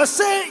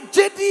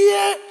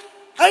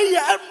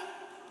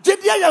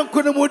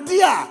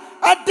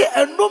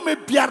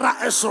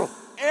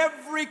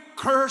 Every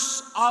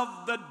curse of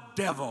the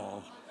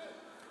devil.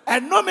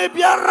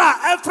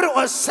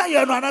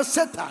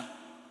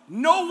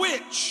 No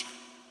witch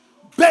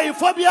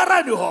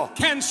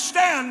can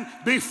stand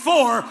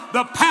before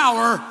the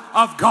power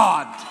of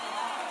God.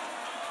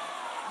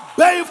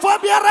 Faith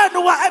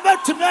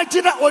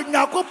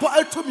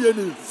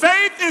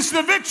is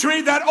the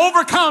victory that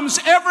overcomes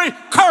every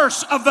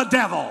curse of the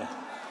devil.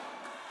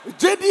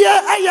 So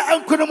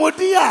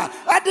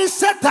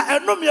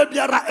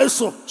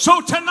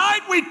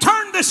tonight we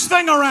turn this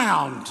thing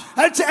around.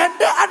 Our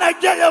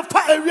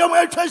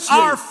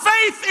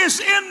faith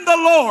is in the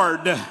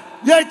Lord.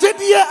 Our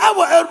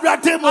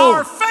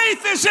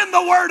faith is in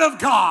the Word of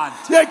God.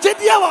 Our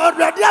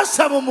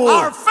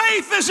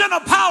faith is in a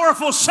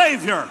powerful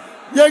Savior.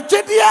 We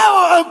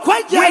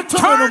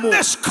turn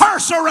this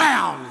curse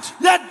around.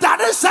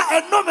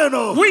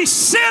 We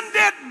send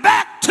it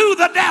back to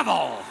the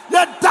devil.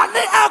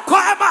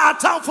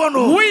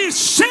 We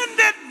send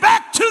it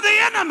back to the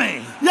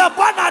enemy.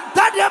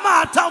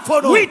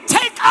 We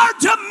take our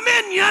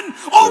dominion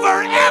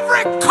over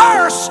every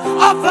curse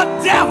of the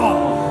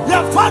devil.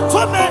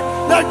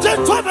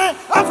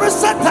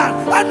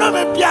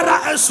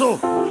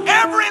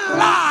 Every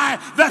lie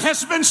that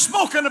has been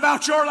spoken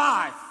about your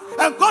life,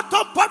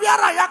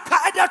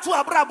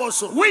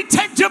 we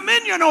take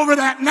dominion over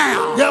that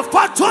now.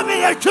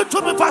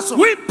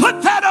 We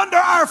put that under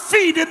our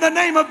feet in the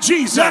name of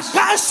Jesus.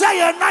 Faith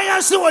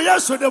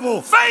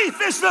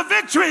is the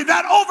victory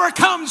that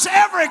overcomes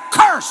every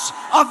curse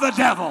of the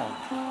devil.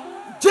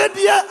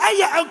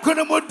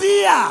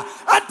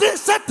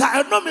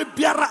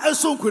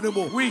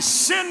 We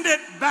send it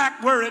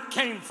back where it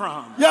came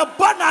from.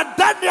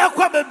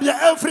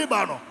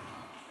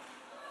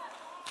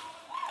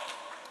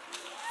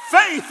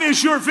 Faith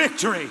is your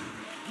victory.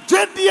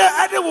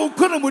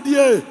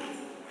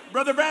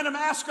 Brother Branham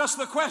asked us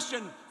the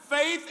question,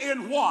 faith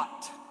in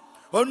what?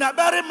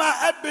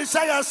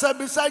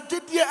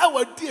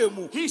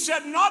 He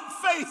said, not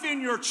faith in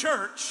your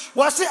church,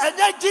 not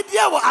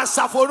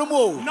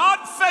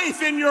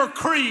faith in your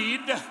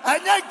creed, not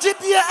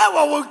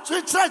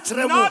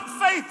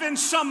faith in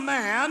some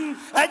man,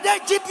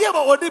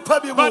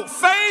 but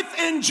faith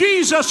in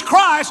Jesus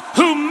Christ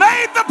who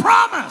made the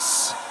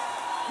promise.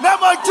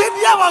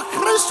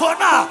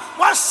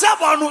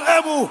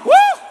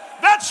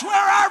 That's where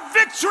our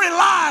victory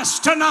lies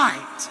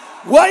tonight.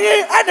 Our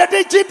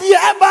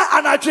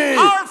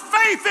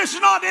faith is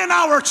not in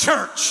our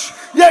church.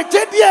 We love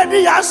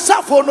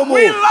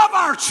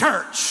our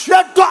church. We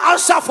love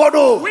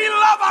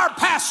our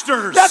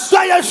pastors. We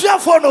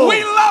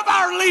love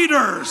our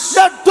leaders.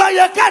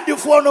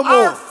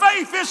 Our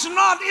faith is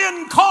not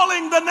in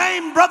calling the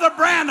name Brother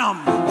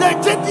Branham.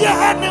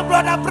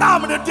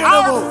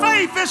 Our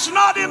faith is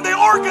not in the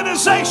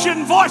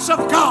organization Voice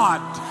of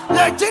God.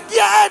 Our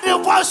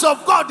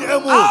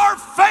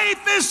faith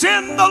is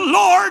in the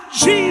Lord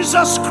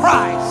Jesus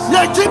Christ.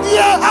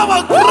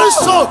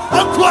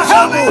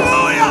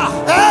 Hallelujah.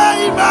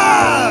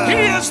 Amen. He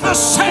is the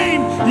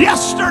same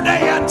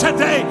yesterday and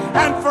today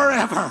and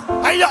forever.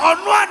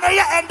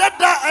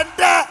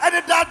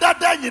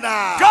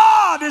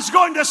 God is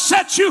going to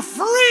set you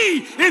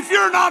free if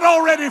you're not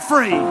already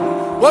free.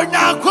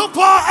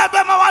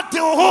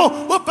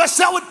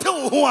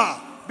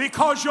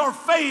 Because your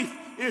faith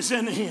is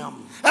in Him.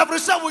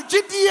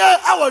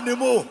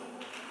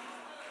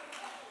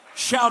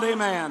 Shout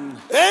amen.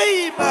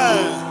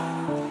 Amen.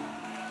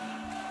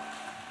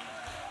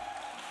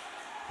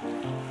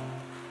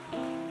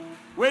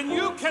 When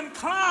you can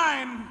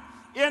climb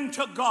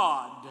into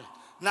God,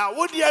 Now,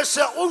 what you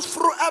say,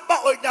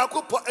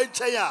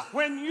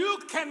 when you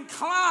can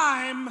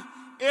climb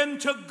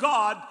into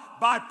God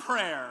by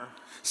prayer,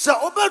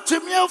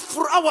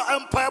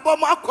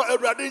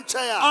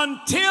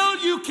 until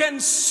you can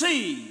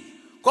see.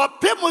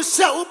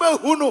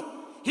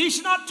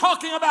 He's not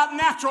talking about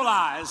natural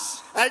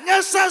eyes.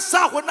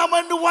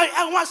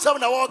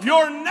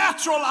 Your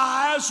natural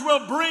eyes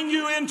will bring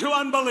you into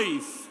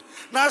unbelief.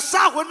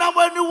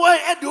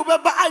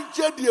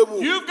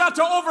 You've got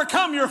to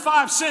overcome your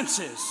five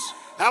senses.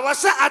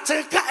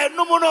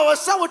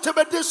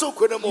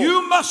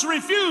 You must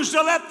refuse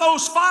to let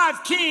those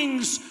five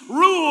kings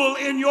rule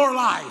in your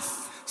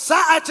life.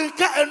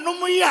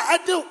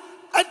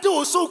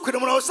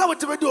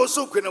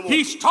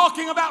 He's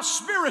talking about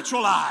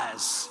spiritual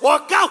eyes.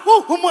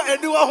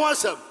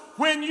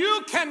 When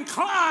you can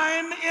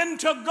climb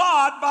into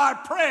God by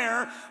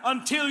prayer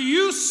until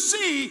you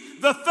see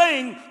the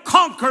thing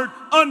conquered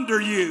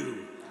under you.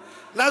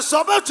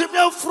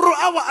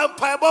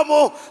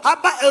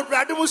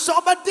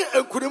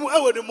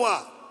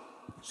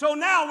 So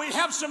now we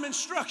have some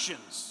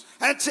instructions.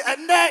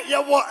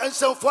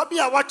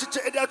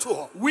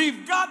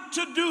 We've got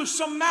to do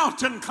some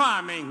mountain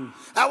climbing.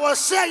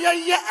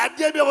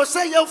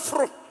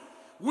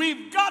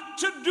 We've got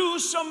to do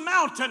some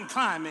mountain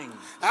climbing.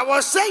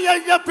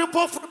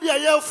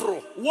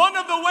 One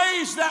of the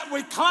ways that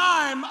we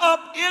climb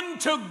up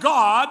into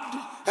God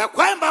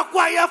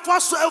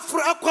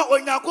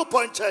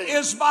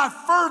is by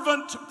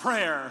fervent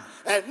prayer.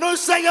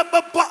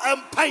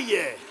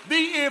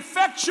 The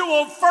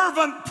effectual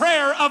fervent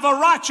prayer of a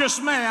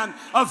righteous man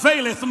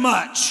availeth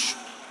much.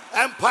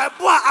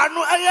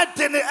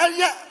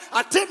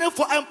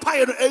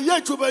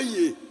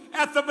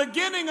 At the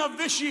beginning of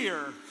this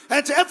year,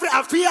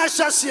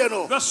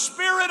 the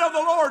Spirit of the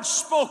Lord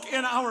spoke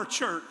in our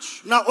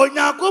church.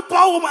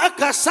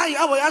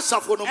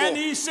 And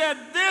He said,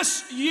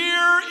 this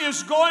year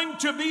is going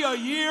to be a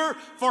year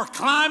for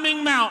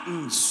climbing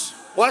mountains.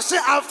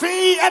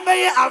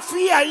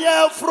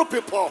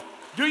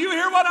 Do you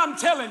hear what I'm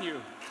telling you?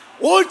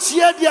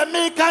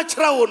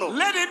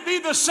 Let it be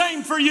the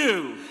same for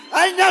you.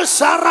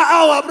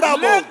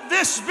 Let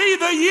this be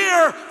the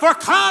year for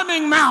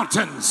climbing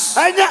mountains.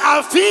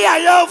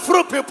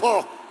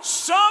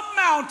 Some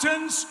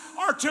mountains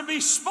are to be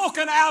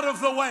spoken out of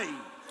the way.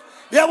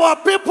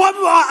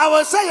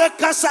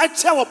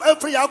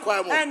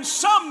 And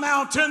some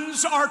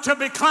mountains are to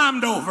be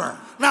climbed over.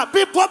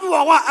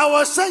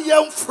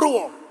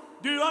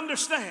 Do you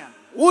understand?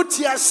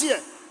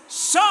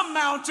 Some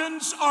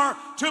mountains are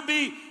to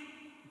be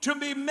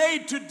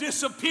made to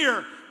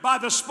disappear by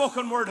the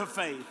spoken word of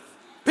faith.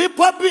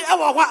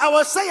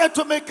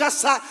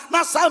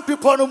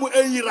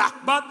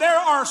 But there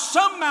are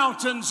some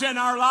mountains in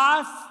our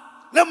life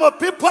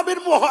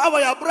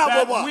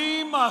that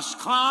we must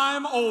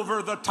climb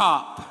over the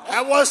top.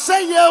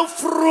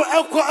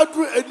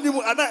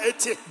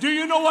 Do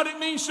you know what it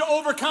means to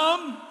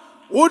overcome?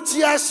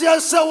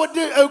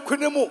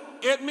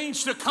 It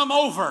means to come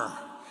over.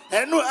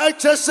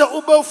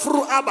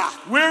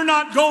 We're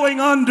not going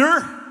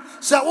under.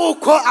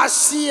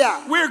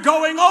 We're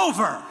going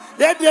over.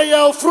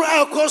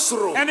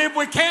 And if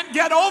we can't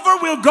get over,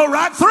 we'll go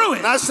right through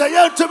it.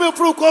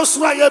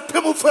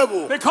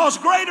 Because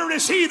greater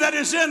is He that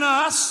is in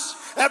us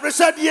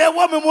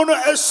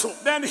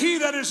than he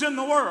that is in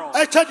the world.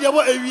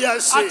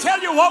 I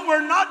tell you what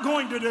we're not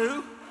going to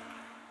do.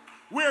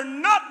 We're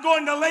not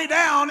going to lay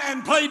down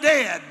and play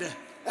dead.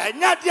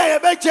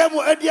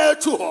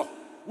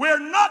 We're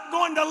not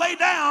going to lay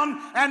down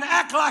and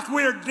act like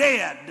we're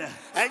dead.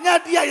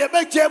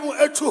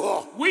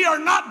 We are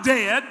not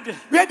dead.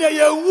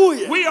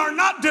 We are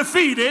not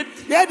defeated.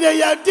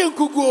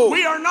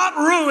 We are not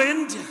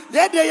ruined.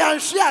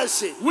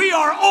 We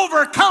are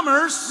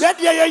overcomers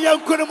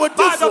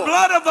by the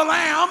blood of the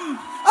Lamb,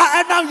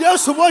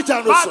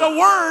 by the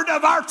word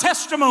of our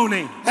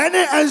testimony.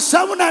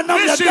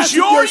 This is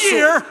your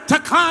year to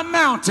climb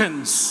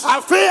mountains.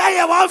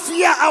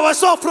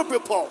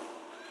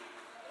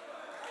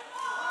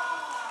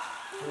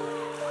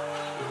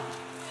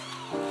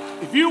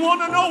 If you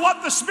want to know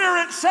what the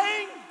Spirit's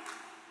saying,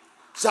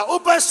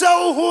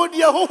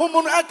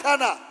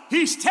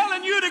 He's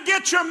telling you to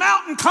get your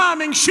mountain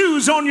climbing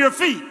shoes on your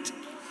feet.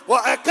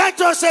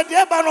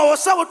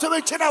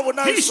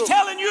 He's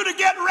telling you to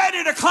get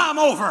ready to climb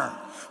over.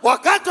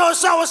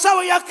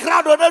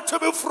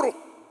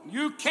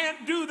 You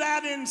can't do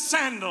that in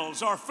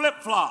sandals or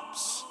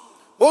flip-flops.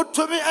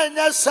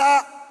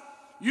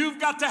 You've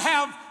got to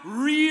have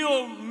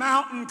real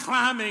mountain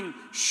climbing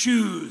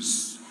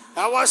shoes.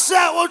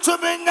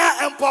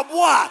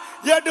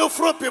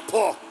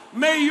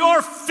 May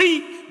your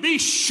feet be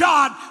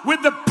shod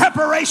with the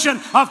preparation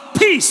of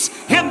peace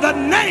in the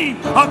name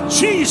of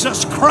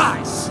Jesus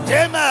Christ.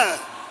 Amen.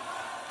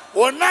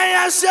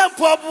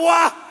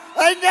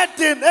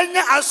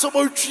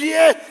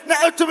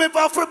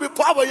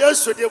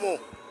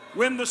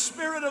 When the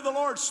Spirit of the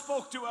Lord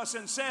spoke to us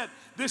and said,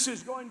 this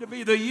is going to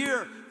be the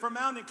year for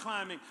mountain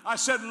climbing, I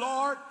said,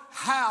 Lord,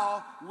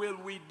 how will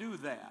we do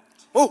that?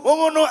 He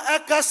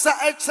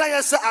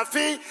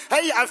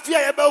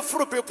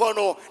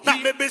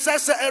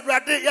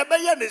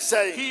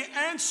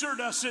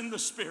answered us in the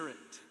Spirit.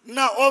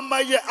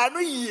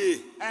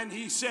 And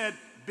he said,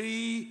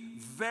 be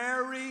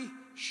very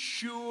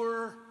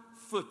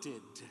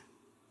sure-footed.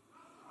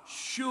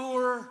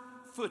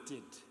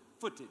 Sure-footed.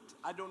 Footed.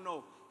 I don't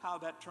know how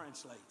that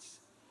translates.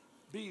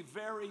 Be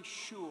very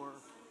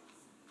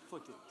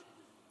sure-footed.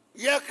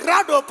 We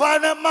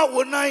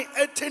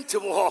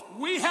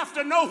have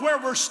to know where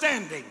we're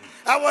standing.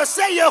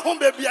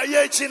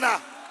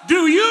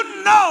 Do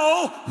you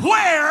know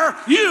where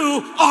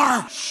you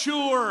are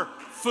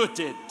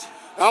sure-footed?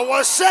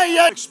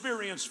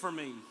 Experience for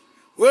me.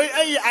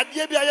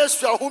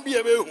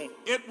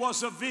 It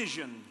was a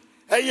vision.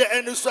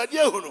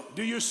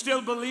 Do you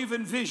still believe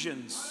in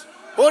visions?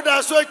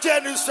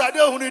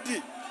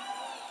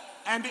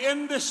 And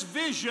in this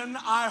vision,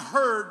 I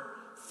heard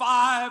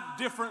 5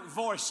 different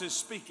voices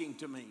speaking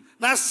to me.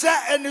 I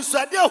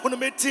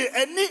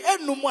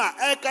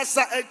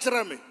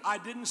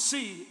didn't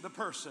see the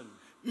person,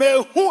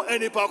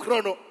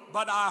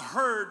 but I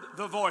heard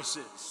the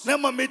voices.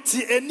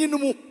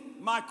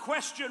 My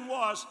question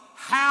was,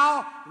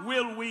 how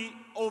will we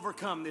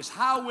overcome this?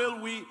 How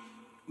will we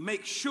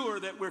make sure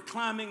that we're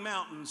climbing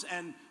mountains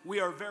and we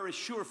are very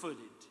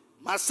sure-footed?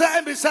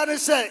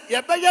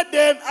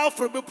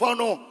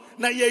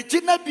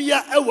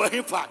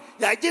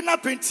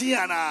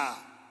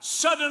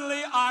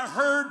 Suddenly I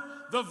heard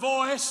the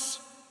voice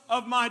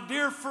of my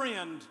dear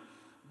friend,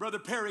 Brother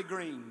Perry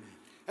Green.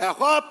 I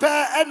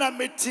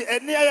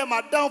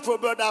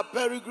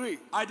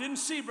didn't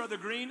see Brother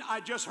Green,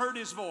 I just heard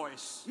his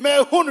voice.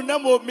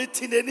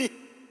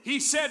 He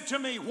said to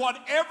me,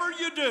 whatever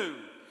you do,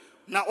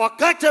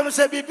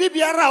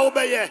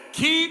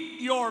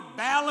 keep your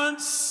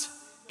balance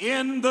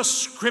in the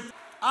script.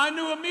 I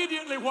knew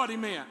immediately what he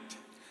meant.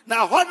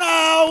 This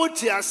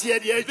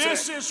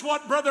is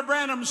what Brother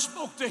Branham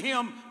spoke to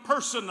him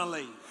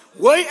personally.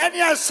 He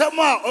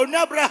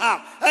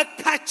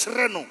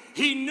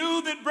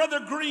knew that Brother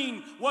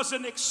Green was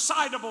an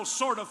excitable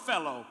sort of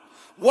fellow.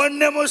 He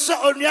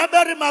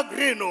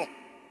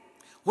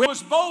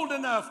was bold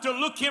enough to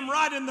look him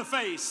right in the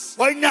face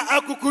and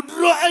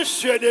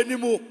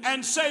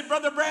say,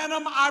 Brother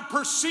Branham, I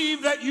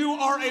perceive that you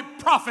are a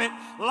prophet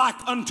like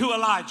unto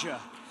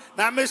Elijah.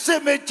 Brother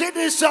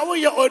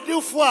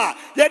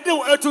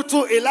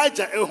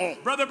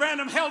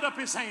Branham held up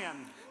his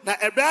hand.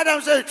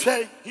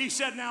 He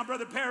said, now,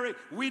 Brother Perry,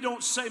 we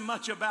don't say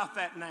much about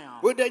that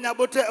now.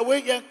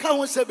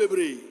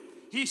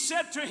 He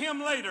said to him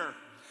later,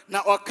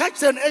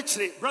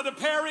 Brother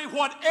Perry,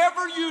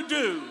 whatever you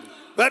do,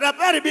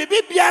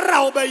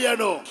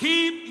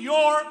 keep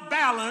your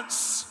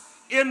balance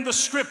in the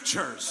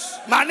scriptures.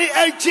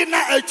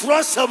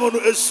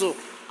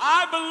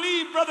 I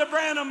believe Brother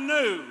Branham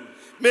knew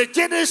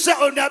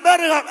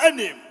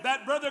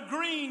that Brother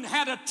Green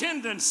had a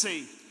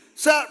tendency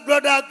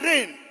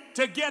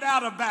to get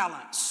out of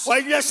balance. So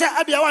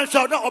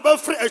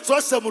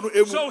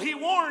he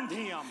warned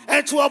him.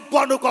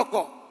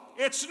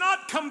 It's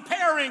not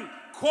comparing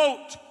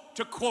quote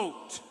to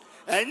quote.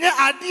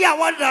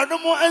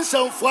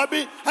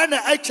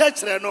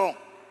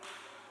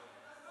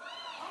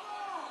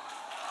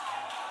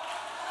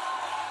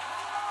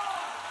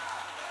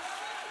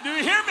 Do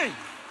you hear me?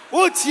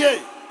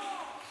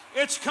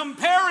 It's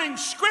comparing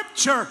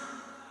scripture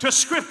to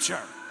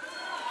scripture.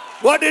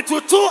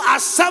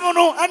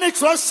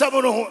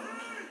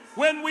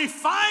 When we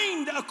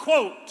find a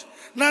quote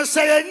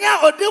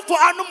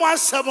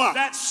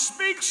that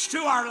speaks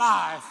to our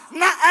life, we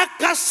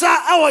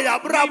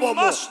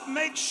must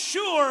make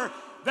sure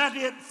that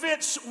it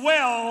fits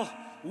well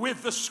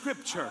with the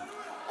scripture.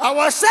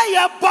 We're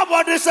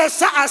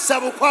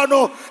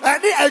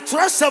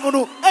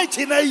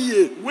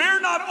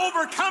not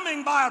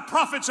overcoming by a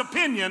prophet's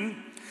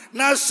opinion.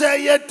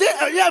 We're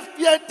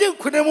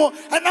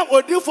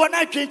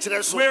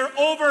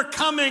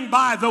overcoming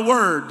by the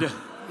word.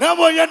 Now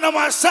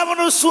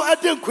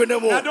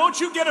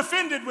don't you get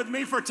offended with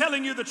me for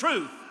telling you the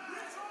truth.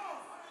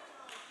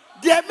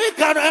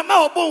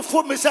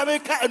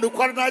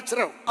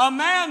 A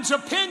man's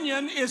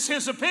opinion is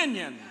his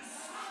opinion.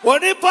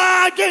 And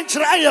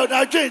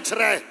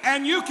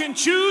you can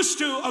choose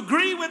to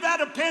agree with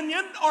that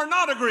opinion or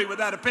not agree with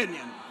that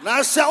opinion.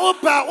 But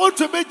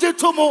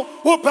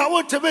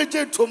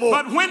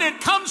when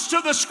it comes to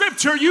the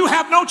scripture, you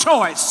have no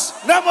choice.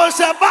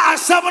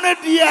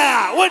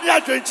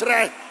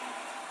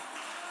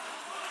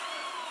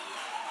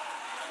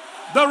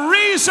 The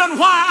reason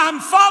why I'm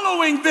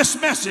following this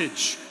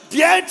message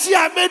is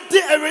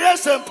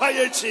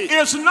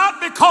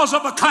not because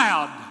of a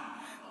cloud.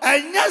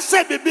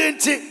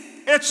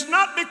 It's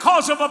not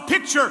because of a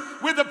picture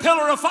with a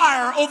pillar of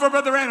fire over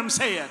Brother Branham's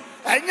head.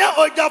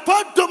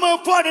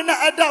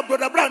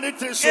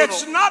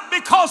 It's not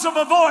because of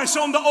a voice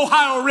on the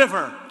Ohio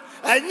River.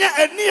 It's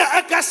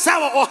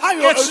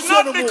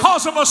not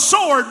because of a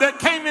sword that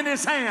came in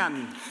his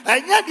hand.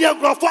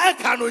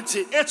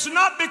 It's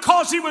not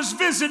because he was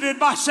visited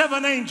by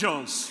 7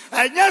 angels.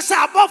 I'm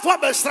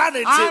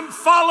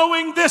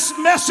following this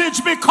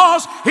message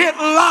because it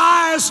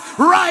lies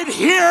right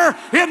here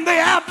in the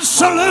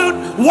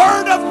absolute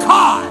Word of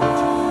God.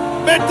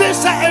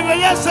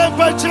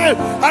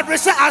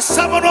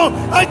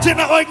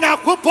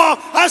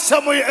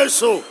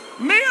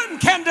 Men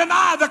can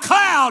deny the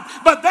cloud,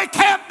 but they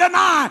can't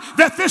deny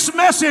that this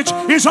message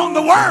is on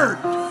the Word.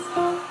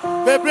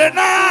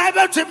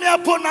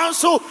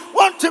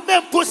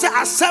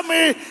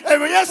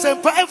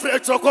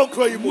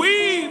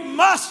 We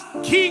must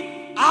keep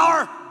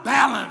our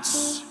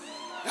balance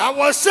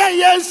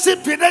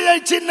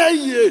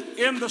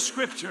in the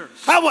Scriptures.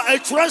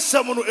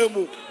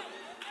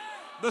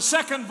 The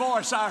second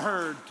voice I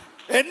heard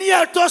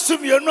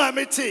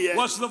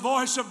was the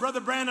voice of Brother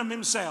Branham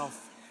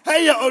himself.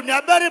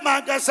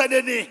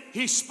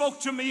 He spoke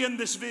to me in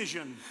this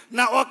vision.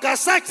 Again,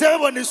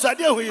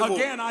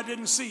 I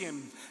didn't see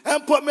him.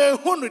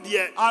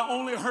 I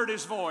only heard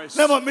his voice.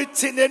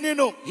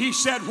 He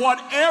said,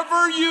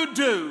 whatever you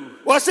do,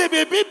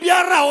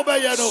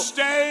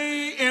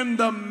 stay in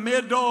the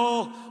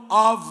middle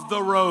of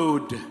the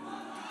road.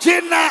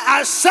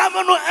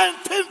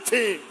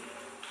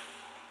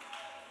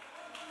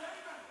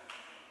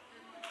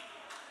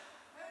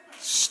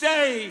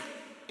 Stay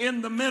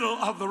in the middle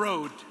of the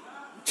road.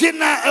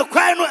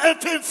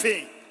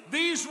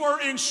 These were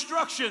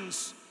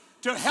instructions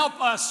to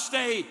help us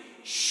stay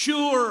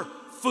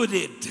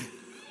sure-footed.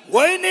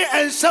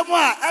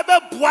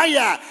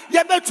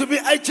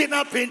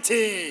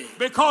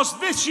 Because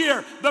this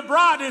year, the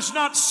bride is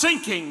not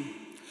sinking.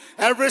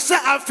 The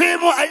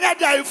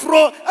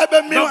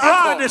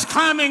bride is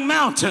climbing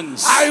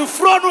mountains.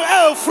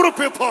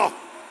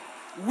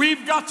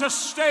 We've got to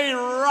stay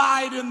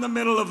right in the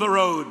middle of the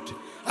road.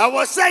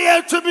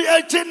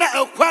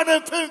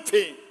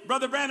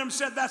 Brother Branham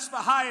said that's the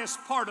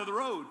highest part of the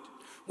road.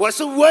 When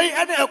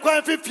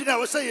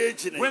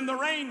the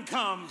rain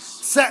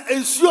comes,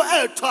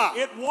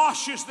 it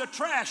washes the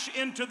trash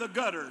into the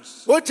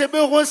gutters. But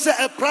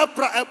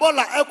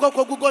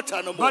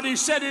he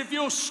said if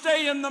you'll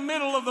stay in the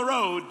middle of the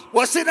road,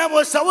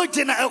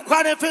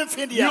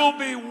 you'll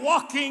be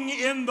walking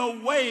in the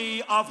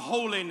way of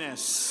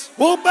holiness.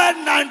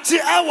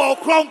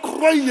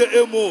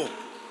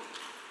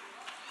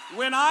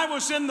 When I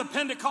was in the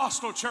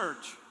Pentecostal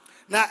church,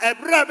 they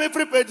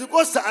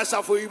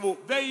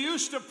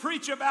used to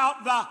preach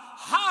about the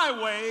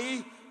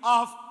highway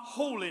of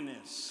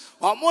holiness.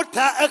 But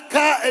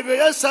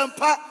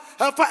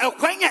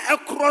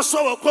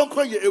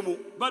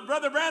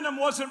Brother Branham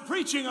wasn't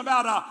preaching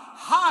about a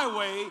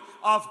highway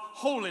of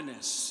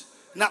holiness.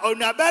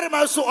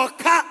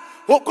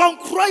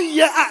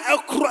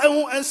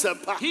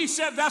 He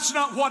said that's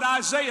not what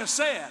Isaiah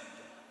said.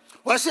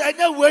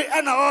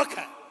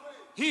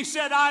 He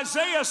said,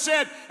 Isaiah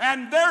said,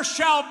 and there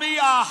shall be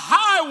a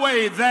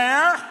highway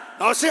there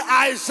and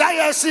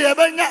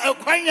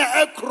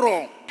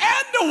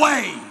a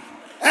way.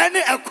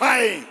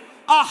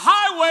 A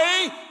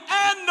highway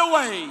and a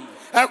way.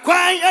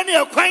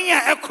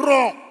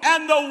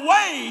 And the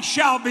way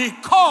shall be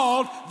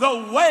called the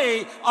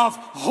way of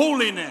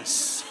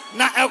holiness.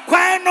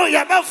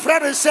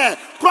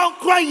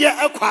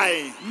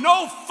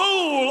 No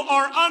fool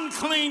or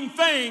unclean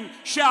thing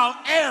shall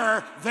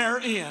err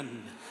therein.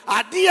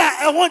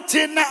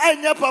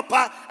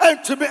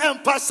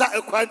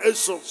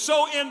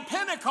 So in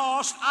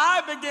Pentecost,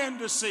 I began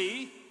to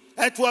see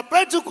that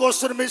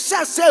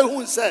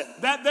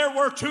there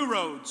were 2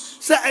 roads.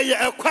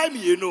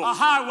 A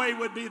highway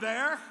would be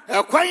there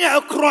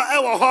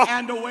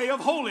and a way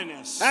of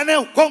holiness.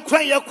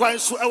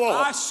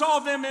 I saw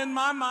them in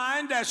my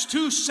mind as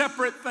 2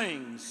 separate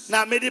things.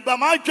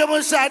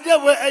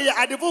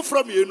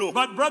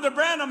 But Brother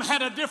Branham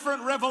had a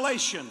different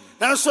revelation.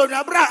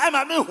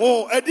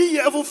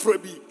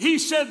 He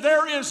said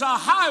there is a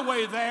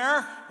highway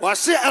there, and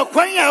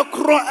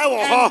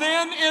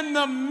then in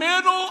the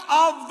middle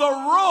of the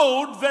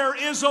road there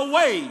is a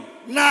way.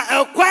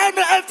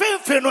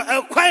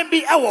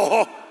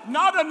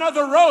 Not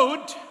another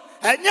road,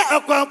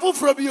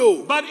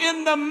 but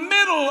in the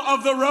middle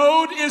of the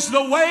road is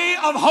the way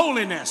of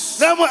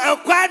holiness. I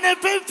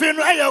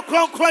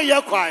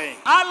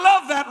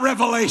love that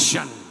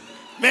revelation.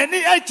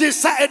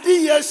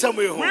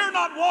 We're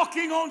not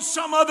walking on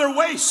some other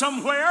way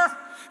somewhere.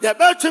 We're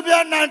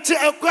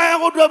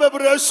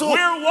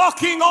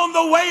walking on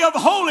the way of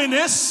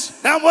holiness,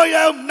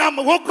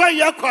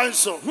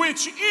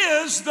 which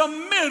is the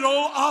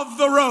middle of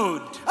the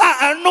road.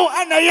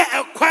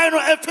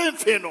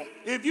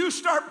 If you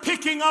start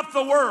picking up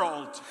the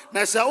world,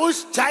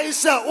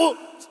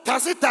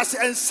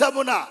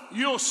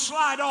 you'll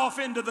slide off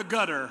into the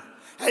gutter.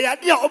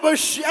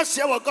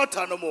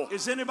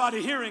 Is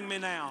anybody hearing me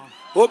now?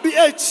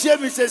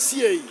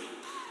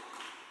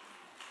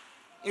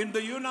 In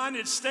the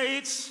United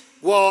States,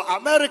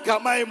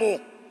 the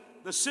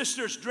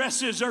sisters'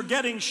 dresses are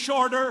getting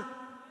shorter.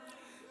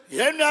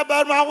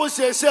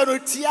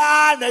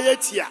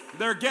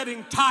 They're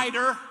getting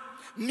tighter.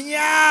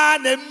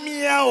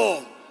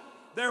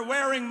 They're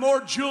wearing more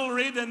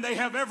jewelry than they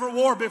have ever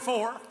wore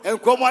before.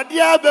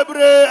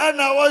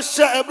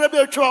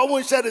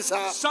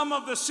 Some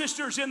of the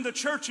sisters in the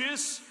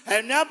churches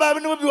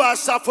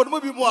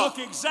look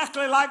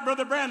exactly like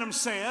Brother Branham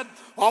said.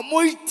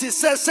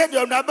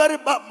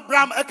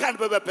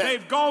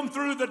 They've gone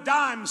through the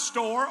dime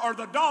store or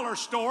the dollar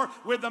store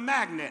with a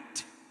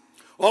magnet.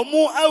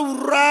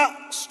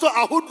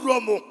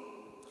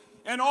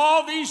 And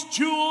all these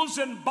jewels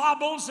and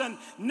baubles and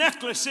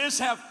necklaces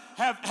have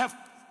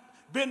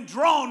been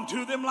drawn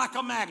to them like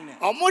a magnet.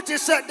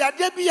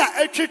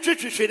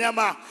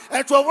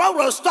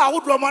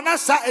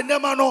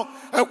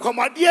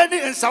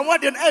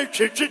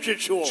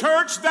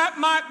 Church, that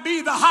might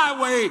be the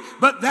highway,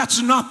 but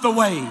that's not the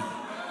way.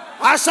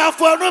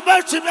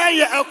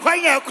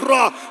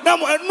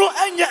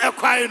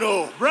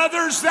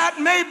 Brothers, that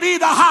may be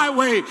the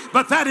highway,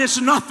 but that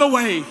is not the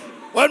way.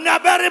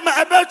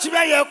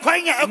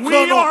 We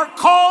are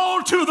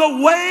called to the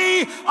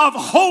way of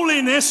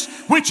holiness,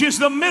 which is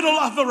the middle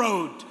of the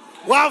road.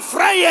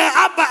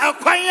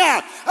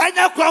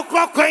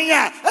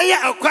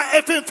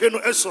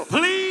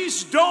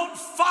 Please don't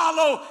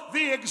follow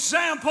the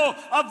example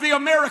of the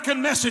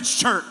American Message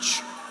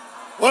Church.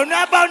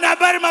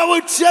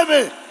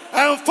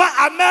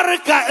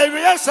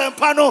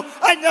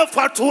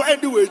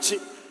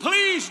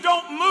 Please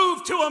don't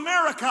move to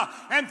America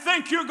and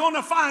think you're going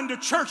to find a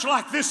church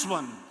like this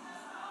one.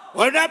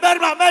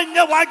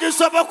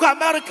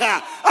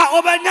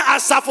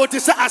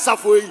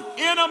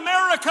 In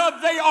America,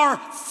 they are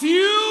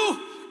few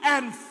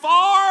and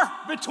far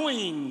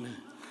between.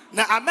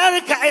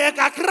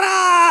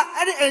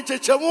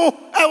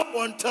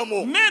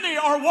 Many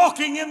are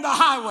walking in the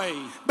highway,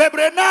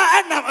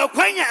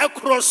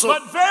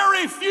 but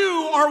very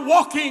few are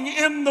walking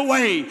in the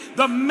way,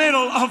 the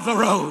middle of the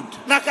road.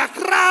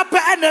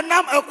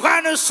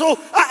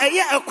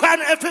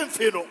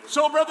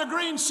 So Brother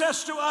Green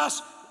says to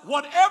us,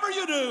 whatever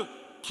you do,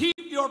 keep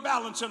your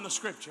balance in the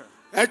scripture.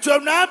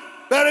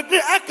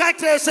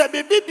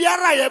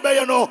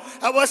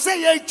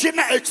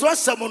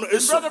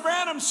 Brother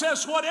Branham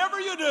says, whatever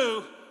you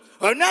do,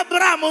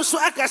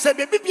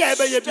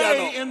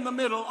 stay in the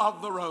middle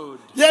of the road.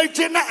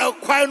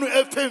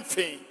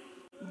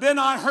 Then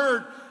I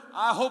heard,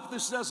 I hope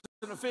this doesn't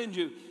offend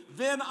you.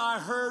 Then I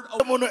heard,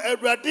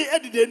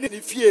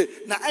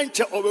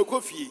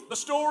 the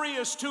story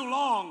is too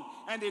long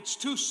and it's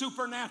too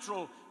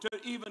supernatural to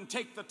even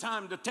take the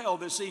time to tell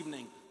this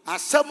evening.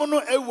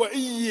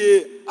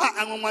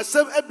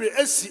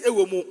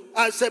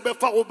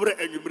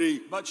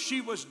 But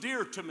she was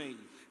dear to me.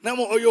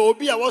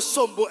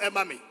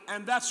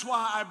 And that's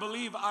why I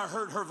believe I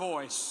heard her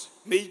voice.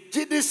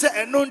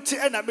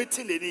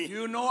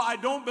 You know, I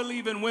don't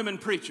believe in women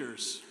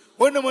preachers.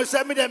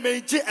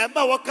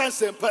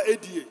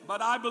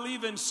 But I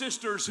believe in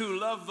sisters who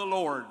love the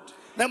Lord.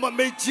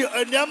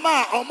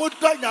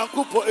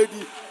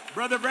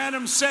 Brother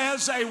Branham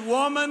says a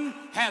woman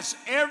has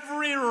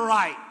every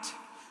right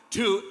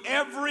to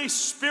every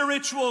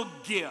spiritual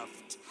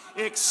gift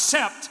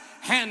except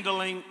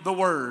handling the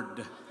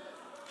word.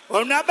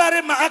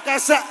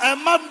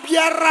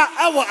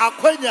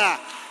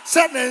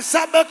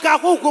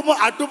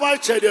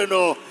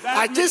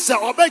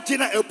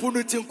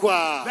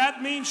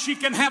 That means she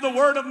can have the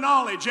word of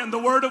knowledge and the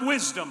word of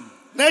wisdom.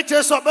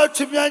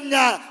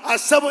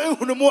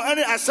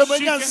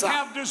 She can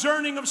have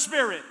discerning of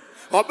spirit,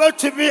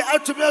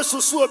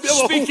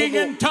 speaking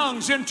in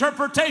tongues,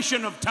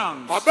 interpretation of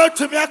tongues.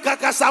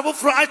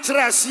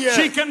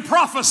 She can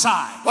prophesy.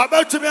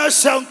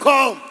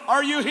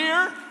 Are you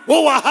here?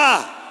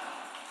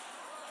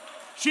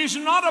 She's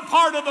not a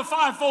part of the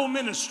fivefold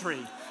ministry,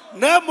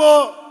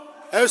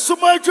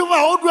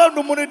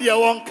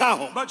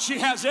 but she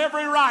has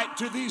every right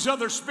to these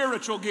other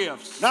spiritual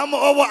gifts.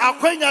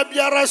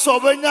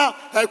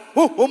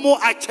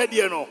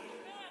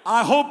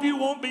 I hope you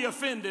won't be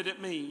offended at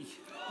me.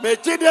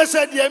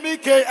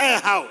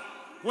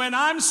 When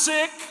I'm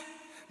sick,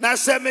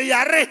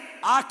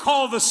 I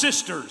call the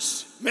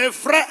sisters.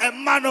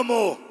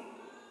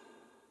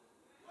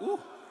 Ooh.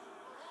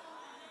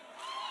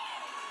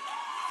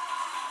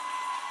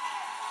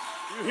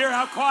 You hear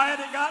how quiet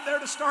it got there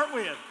to start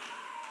with?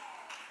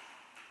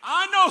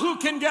 I know who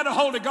can get a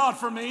hold of God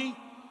for me.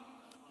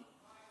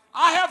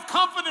 I have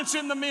confidence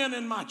in the men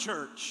in my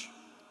church.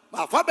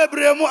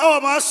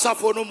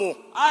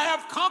 I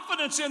have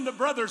confidence in the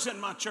brothers in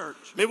my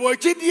church. But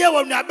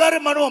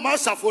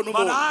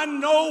I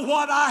know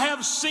what I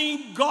have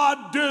seen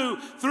God do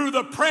through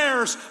the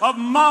prayers of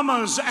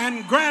mamas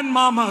and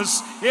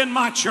grandmamas in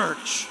my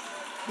church.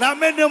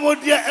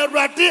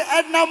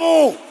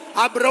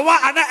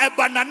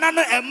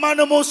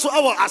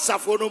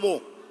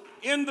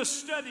 In the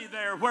study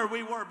there where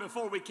we were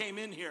before we came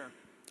in here,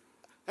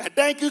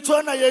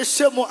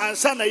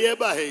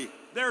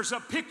 there's a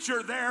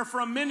picture there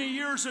from many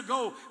years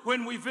ago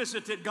when we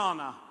visited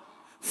Ghana.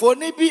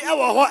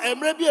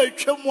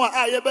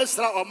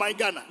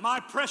 My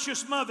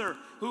precious mother,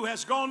 who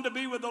has gone to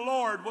be with the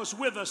Lord, was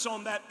with us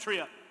on that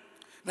trip.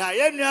 And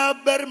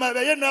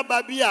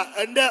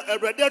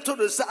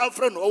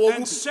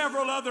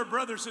several other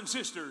brothers and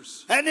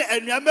sisters.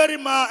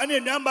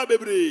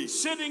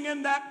 Sitting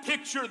in that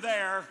picture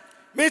there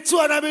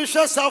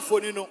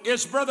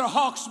is Brother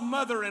Hawk's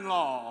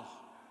mother-in-law.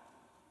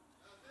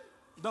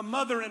 The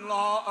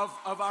mother-in-law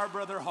of our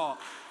Brother Hawk.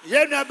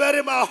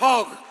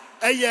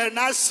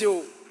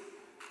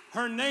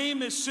 Her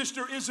name is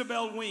Sister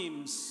Isabel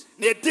Weems.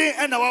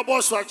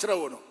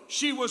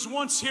 She was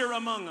once here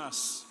among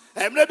us.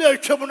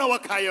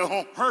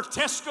 Her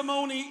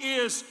testimony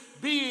is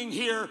being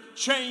here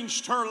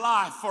changed her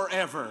life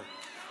forever.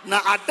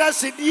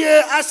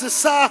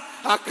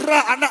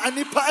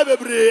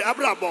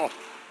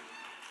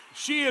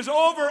 She is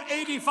over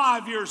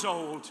 85 years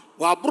old.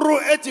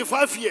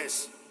 85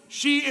 years.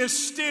 She is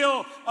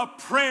still a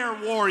prayer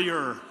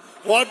warrior.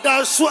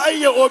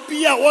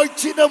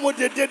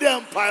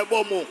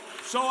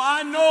 So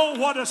I know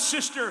what a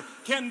sister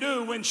can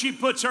do when she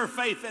puts her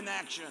faith in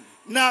action.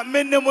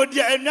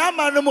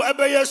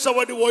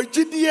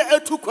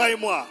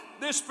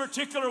 This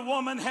particular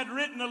woman had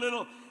written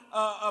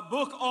a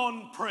book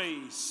on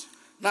praise.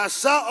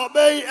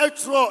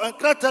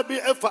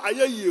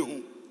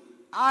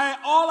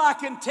 All I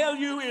can tell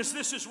you is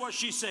this is what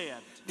she said.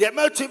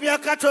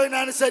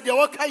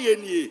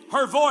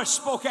 Her voice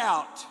spoke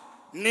out.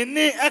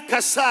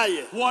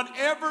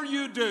 Whatever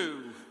you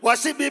do,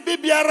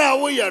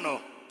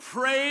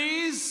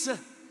 praise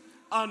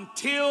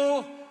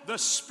until the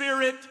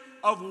spirit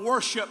of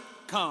worship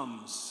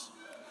comes.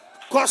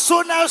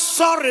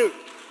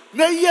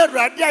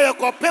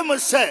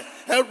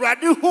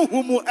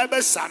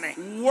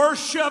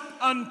 Worship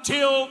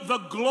until the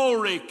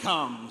glory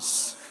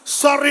comes.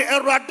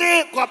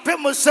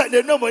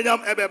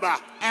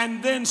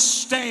 And then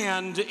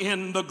stand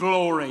in the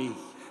glory.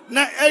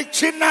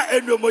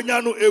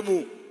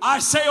 I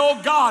say,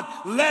 oh God,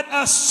 let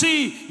us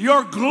see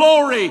your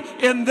glory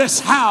in this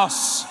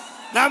house.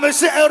 I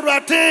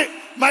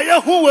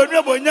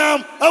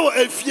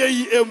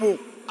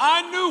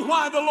knew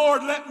why the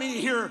Lord let me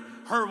hear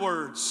her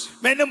words.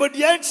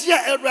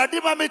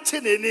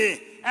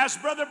 As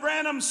Brother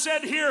Branham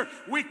said here,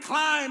 we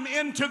climb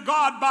into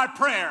God by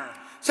prayer.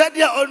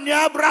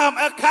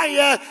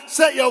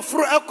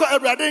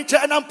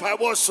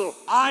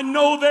 I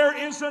know there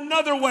is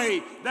another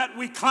way that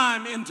we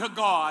climb into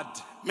God.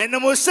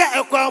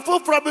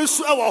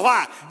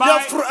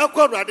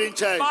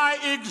 By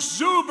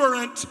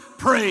exuberant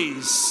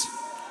praise.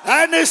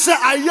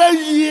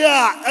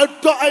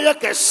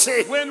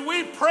 When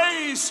we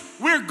praise,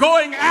 we're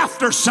going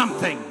after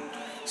something.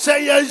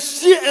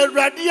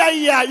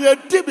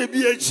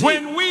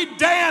 When we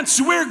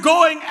dance, we're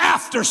going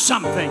after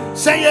something.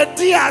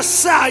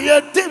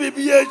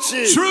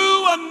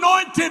 True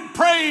anointed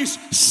praise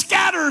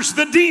scatters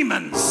the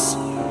demons.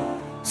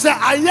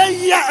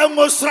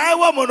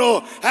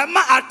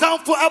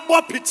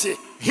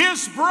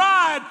 His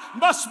bride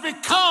must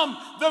become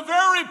the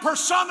very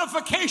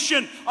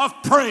personification of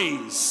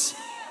praise.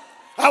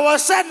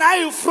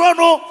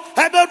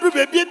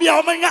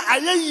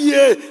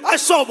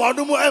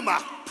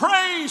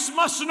 Praise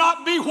must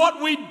not be what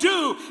we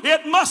do,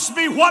 it must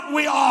be what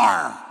we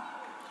are.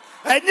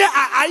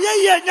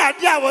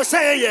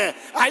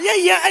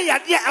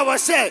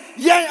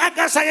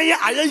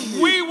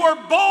 We were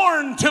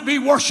born to be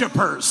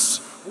worshipers.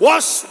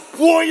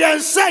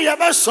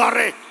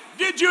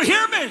 Did you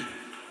hear me?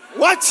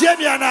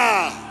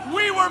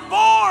 We were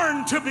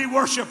born to be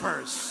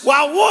worshipers.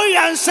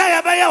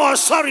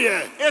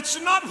 It's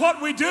not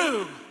what we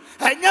do,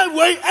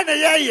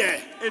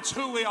 it's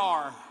who we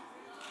are.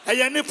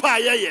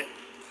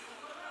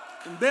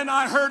 And then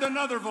I heard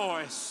another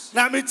voice.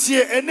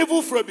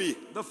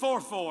 The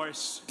fourth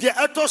voice.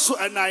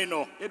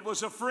 It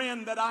was a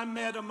friend that I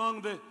met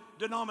among the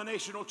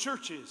denominational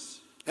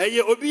churches. I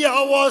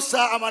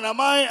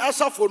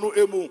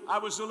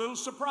was a little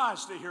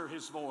surprised to hear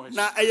his voice.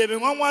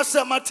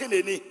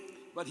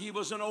 But he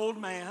was an old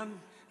man,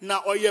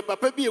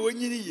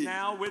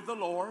 now with the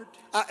Lord.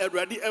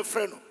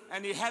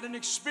 And he had an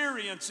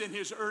experience in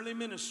his early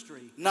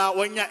ministry.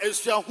 And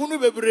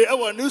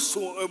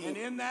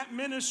in that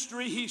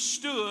ministry, he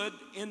stood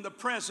in the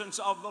presence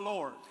of the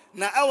Lord.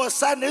 In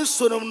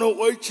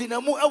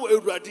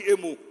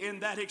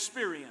that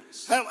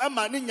experience.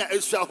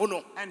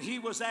 And he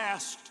was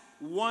asked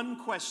one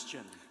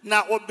question.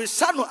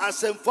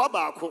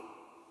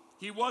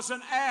 He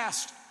wasn't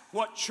asked,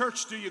 what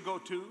church do you go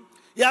to?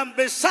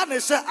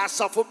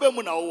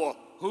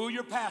 Who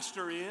your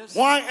pastor is?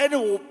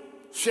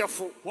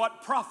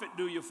 What prophet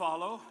do you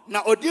follow?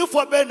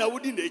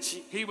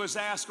 He was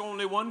asked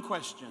only one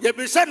question.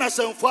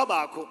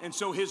 And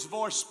so his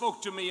voice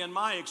spoke to me in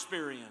my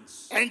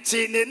experience. And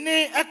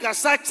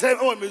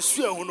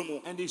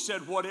he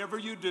said, whatever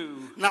you do,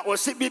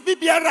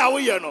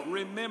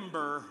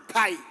 remember,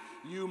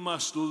 you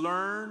must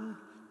learn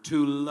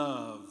to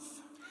love.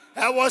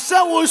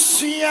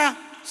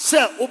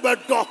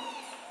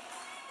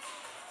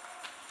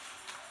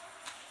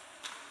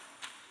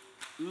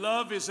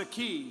 Love is a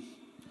key.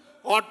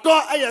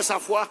 Ɔdɔ ɛyɛ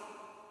safoa.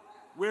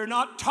 We're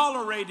not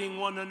tolerating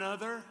one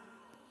another.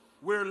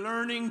 We're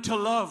learning to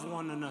love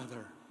one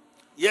another.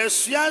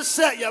 Yɛsua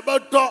sɛ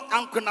yɛbɛdɔ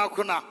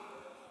ankonakona.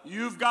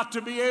 You've got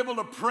to be able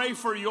to pray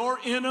for your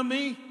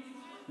enemy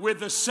with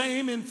the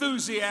same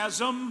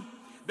enthusiasm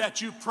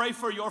that you pray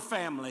for your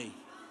family.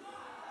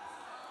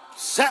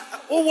 Sɛ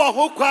wowɔ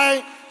ho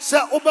kwan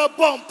sɛ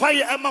wobɛbɔ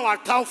mpaeɛ ɛma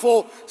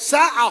w'atamfo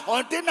saa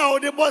ahɔnten na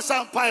wode bɔ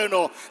saa mpaeɛ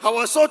no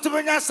ɛwɔ sɛ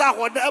wotumi nya saa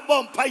ahɔnten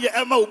ɛbɔ mpaeɛ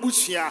ɛma wo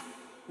busua.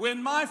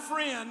 When my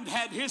friend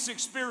had his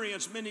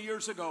experience many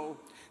years ago,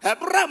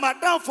 ɛberɛ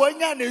madamfo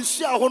nya ne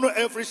nsua ho no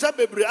ɛmfirihyɛ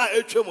bebree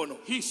a ɛtwa mu no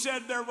he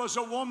said there was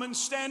a woman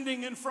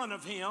standing in front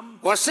of him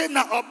wɔse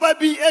na ɔba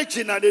bi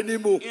agyina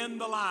n'anim in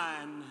the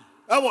line.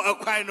 ɛwɔ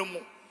ɛkwan no mu.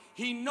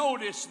 He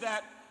noticed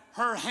that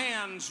her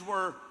hands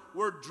were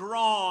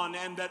drawn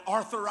and that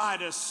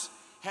arthritis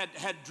had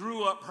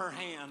drew up her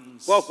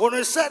hands. wɔhunu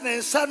sɛ ne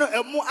nsa no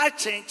ɛmu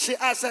akyenkye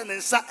a sɛ ne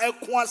nsa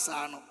ɛko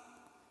asaa no.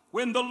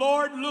 When the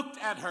Lord looked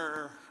at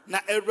her, Na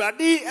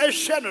Awurade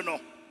ɛhwɛ no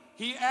no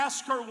he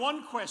asked her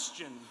one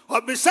question.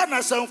 ɔbisa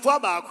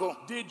n'asɛmfoɔ baako,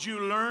 Did you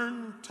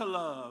learn to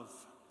love?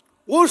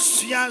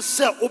 wosua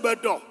sɛ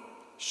wobɛdɔ?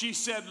 She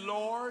said,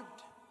 Lord,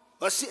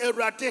 Ɔse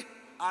Awurade,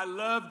 I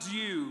loved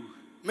you.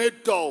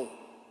 medɔ wo.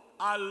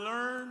 I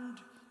learned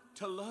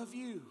to love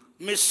you.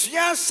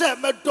 Mesua sɛ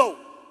medɔ wo.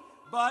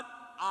 But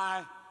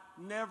I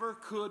never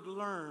could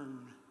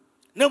learn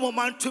Na mmom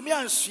mantumi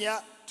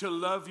ansua to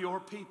love your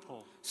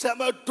people. sɛ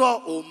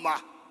medɔ wo ma.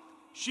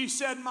 She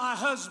said, my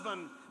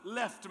husband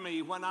left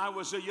me when I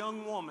was a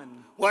young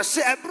woman,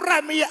 Wɔse ɛberɛ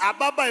a meyɛ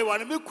ababaawa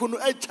no me kunu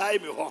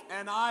agyae me hɔ.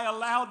 and I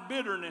allowed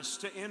bitterness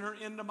to enter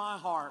into my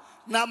heart.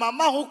 Na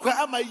mama ho kwan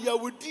ama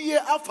yawudie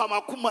afa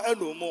m'akoma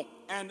ɛno mu.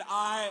 And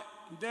I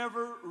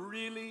never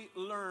really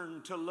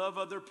learned to love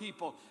other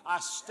people. I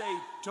stayed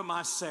to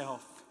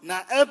myself.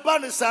 Na ɛba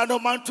ne saa no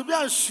mantumi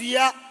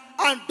ansua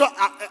andɔ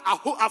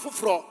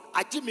afoforɔ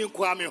agye me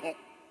nkoa me ho.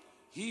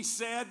 He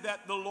said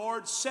that the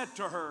Lord said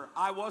to her,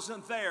 I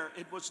wasn't there.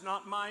 It was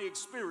not my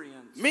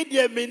experience. Me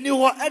deɛ menni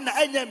hɔ ɛna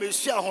ɛnyɛ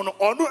mesua ho no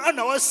ɔno ɛna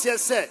wɔseɛ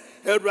sɛ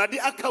Awurade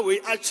aka wei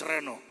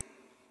akyerɛ no.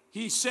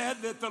 He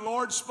said that the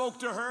Lord spoke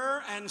to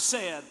her and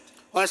said,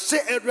 Ɔse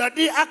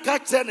Awurade aka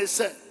kyerɛ ne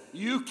sɛ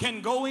you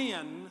can go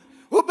in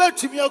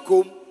wobɛtumi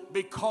akɔm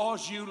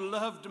because you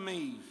loved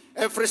me,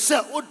 ɛfiri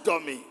sɛ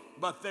wodɔ me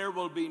but there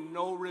will be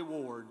no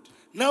reward.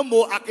 na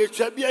mo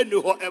akatua bi anni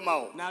hɔ ɛma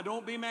wo. Now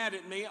don't be mad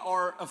at me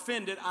or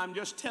offended. I'm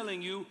just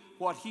telling you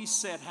what he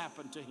said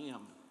happened to him.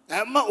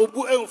 Ɛma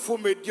obu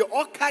ɛmfo me deɛ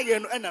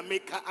ɔkaeɛ no ɛna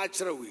meka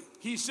akyerɛ wei.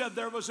 He said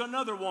there was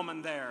another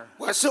woman there.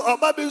 Wɔse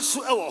ɔba bi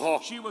nso ɛwɔ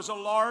hɔ. She was a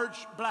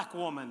large black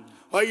woman.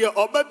 Ɔyɛ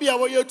ɔba bi a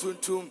wɔyɛ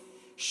tuntum.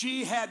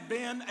 She had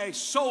been a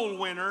soul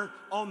winner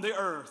on the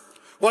earth.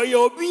 Wɔyɛ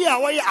obi a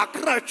wɔyɛ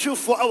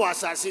akratwefo ɛwɔ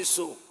asase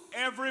so.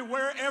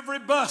 Everywhere, every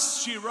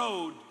bus she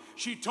rode,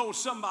 she told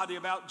somebody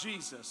about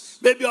Jesus.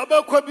 Baby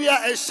ɔbɛkɔ bi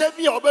a ɛhyɛ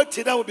bi a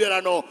ɔbɛti na wo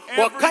biara no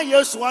wɔka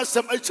Yesu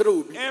asɛm akyerɛ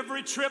obi.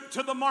 Every trip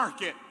to the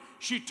market,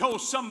 she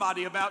told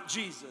somebody about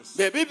Jesus.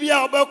 Baby bi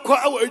a ɔbɛkɔ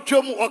ɛwɔ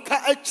adwa mu ɔka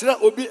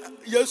akyerɛ obi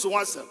Yesu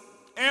asɛm.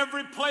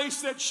 Every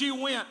place that she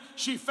went,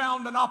 she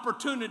found an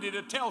opportunity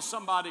to tell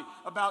somebody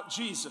about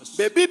Jesus.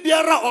 Baby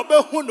biara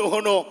ɔbɛhu no ho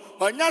no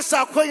ɔnya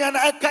sa akwanya na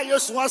ɛka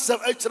Yesu asɛm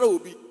akyerɛ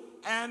obi.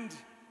 And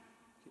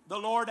the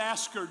Lord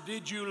asked her,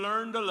 did you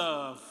learn to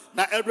love?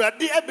 Na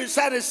Awurade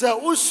ebisa ne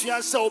sɛ wosua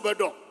sɛ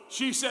wobɛdɔ.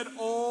 She said,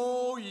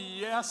 oh,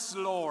 yes,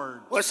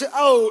 Lord. Wɔse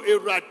ao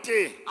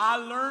Awurade I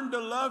learned to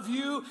love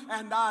you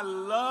and I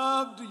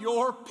loved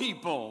your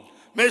people.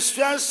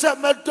 mesua sɛ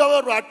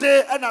medɔ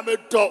Awurade ɛna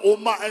medɔ wo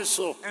ma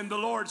nso. And the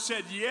Lord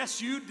said,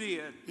 yes, you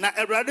did. Na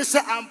Awurade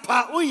sɛ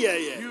ampa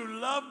woyɛyɛ. You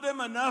loved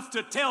them enough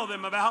to tell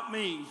them about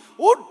me.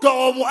 Wodɔ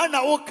wɔn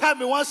ɛna woka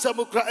me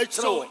wansɛm kora akyerɛ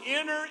So wɔn.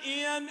 enter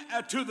in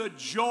to the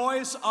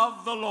joys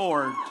of the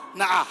Lord.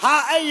 Na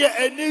aha ɛyɛ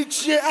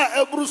anigye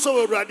a ɛburu so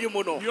wɔ Awurade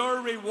mu no.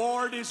 Your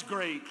reward is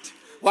great.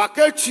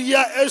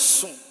 Wakatua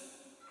esu.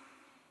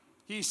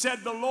 He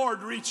said the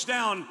Lord reached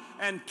down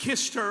and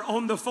kissed her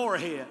on the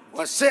forehead.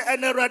 Wɔse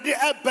ɛna Awurade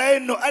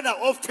ɛbɛn no ɛna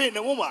ɔfe ne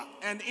moma.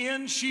 And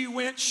in she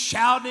went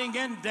shouting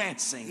and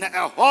dancing. Na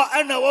ɛhɔ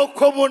ɛna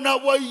wɔkɔ mu na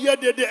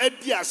wɔyɛ dede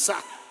adi asa.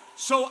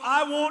 So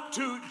I want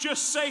to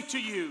just say to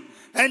you,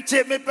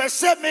 Ɛnti mepɛ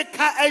sɛ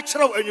meka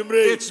ɛkyerɛ wo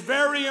anwummere. it's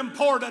very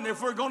important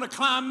if we're going to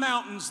climb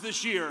mountains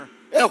this year.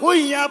 Ɛho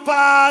hia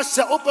paa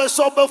sɛ wopɛ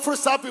sɛ wobɛforo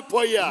saa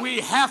bepɔ yi a. We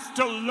have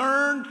to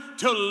learn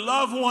to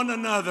love one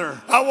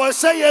another Awɔ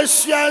sɛ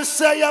yɛsua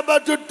sɛ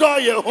yɛbɛdodɔ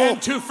yɛn ho.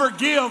 and to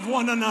forgive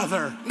one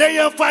another. Na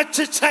yɛmfa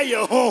kyekyɛ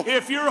yɛn ho.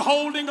 If you're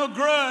holding a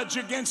grudge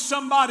against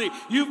somebody,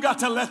 you've got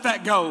to let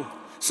that go.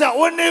 Sɛ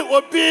wo ne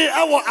obi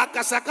ɛwɔ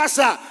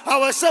akasakasa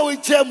awɔ sɛ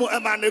wogya mu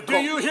ɛma ne Do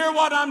kɔ. you hear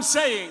what I'm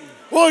saying?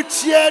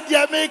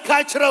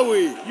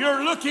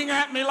 You're looking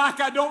at me like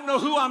I don't know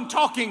who I'm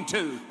talking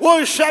to.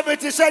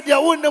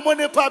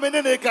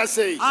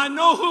 I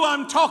know who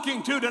I'm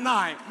talking to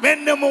tonight.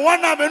 I'm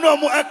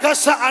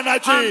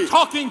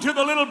talking to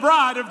the little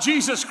bride of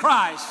Jesus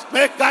Christ.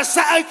 The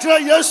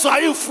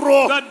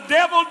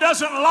devil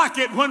doesn't like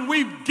it when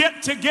we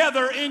get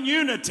together in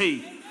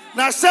unity.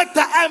 The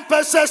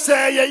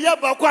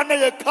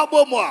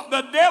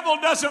devil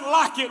doesn't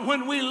like it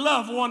when we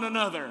love one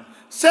another.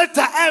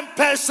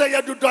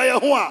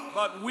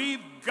 But we've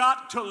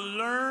got to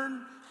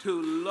learn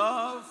to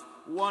love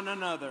one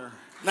another.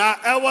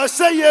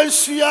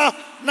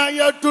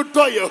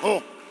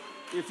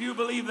 If you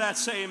believe that,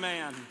 say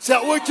amen.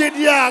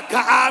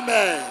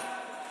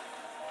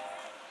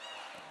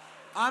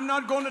 I'm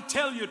not going to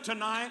tell you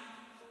tonight,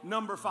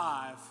 number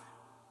 5.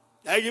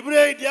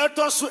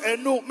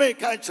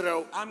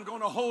 I'm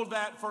going to hold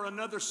that for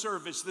another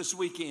service this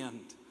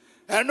weekend.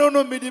 I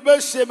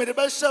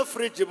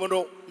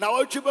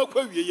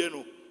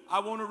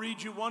want to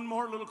read you one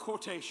more little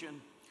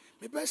quotation.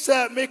 And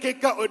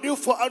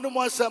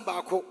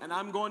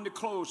I'm going to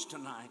close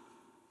tonight.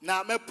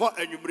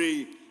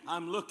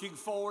 I'm looking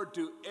forward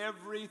to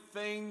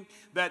everything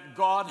that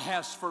God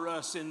has for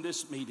us in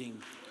this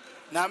meeting.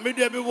 In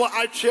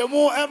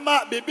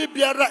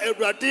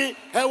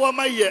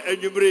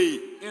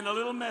a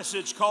little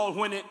message called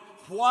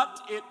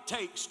What It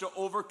Takes to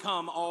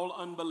Overcome All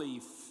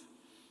Unbelief.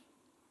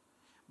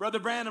 Brother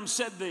Branham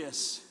said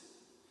this: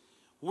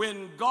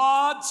 when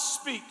God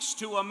speaks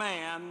to a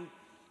man,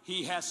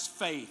 he has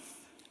faith.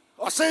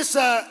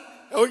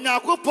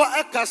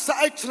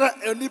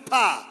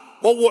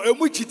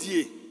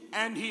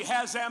 And he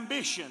has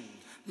ambition.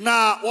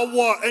 And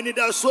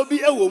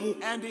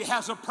he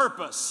has a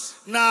purpose.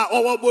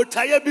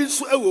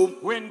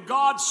 When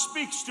God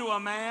speaks to a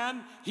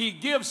man, he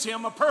gives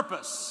him a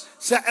purpose.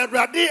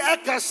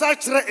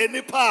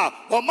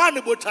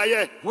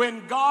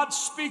 When God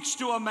speaks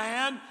to a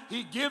man,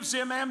 he gives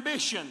him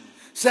ambition.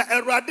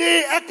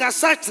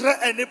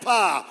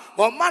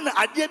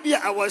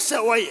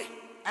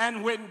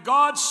 And when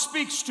God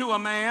speaks to a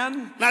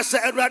man,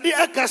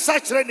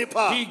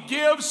 he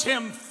gives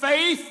him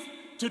faith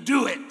to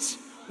do it.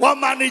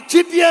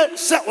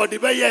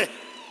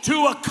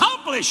 To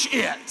accomplish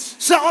it.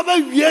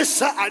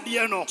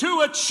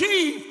 To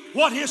achieve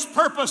what his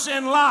purpose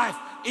in life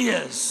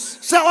is.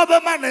 So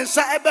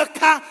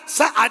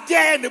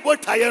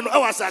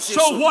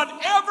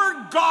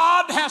whatever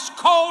God has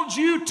called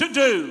you to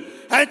do,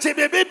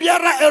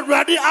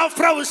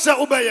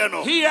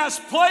 he has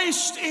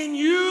placed in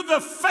you the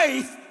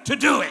faith to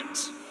do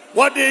it.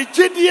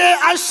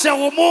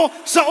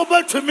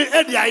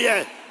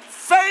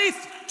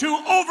 Faith to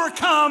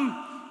overcome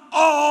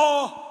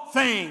all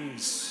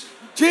things.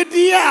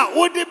 I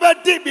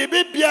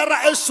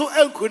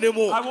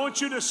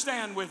want you to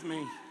stand with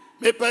me.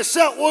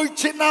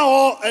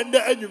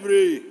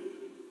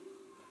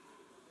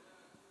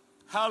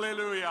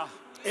 Hallelujah.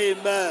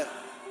 Amen.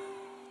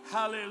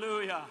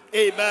 Hallelujah.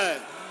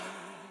 Amen.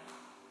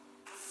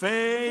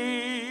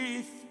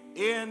 Faith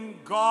in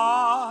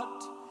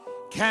God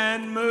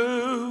can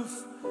move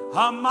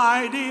a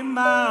mighty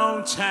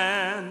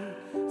mountain.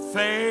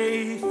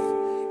 Faith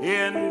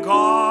in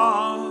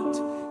God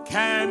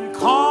can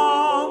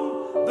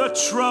calm the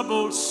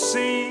troubled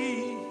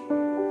sea.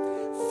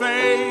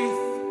 Faith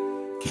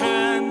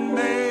can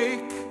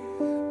make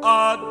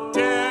a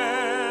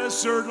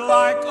desert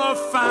like a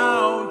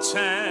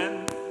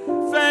fountain.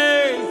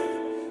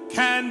 Faith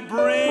can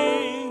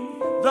bring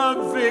the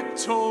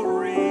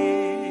victory.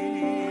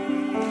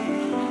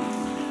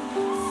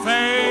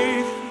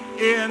 Faith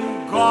in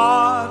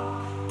God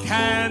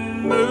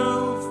can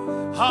move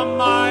a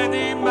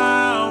mighty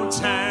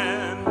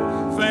mountain.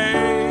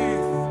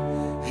 Faith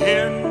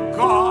in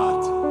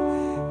God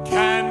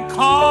can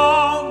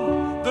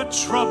calm the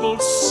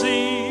troubled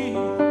sea.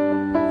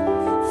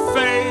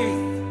 Faith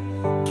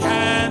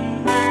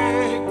can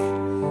make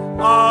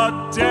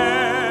a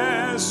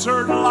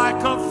desert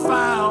like a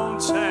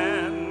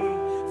fountain.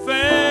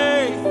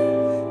 Faith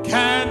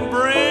can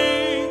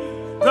bring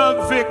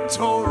the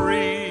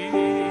victory.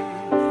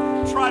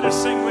 Try to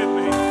sing with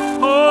me.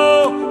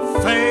 Oh,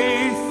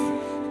 faith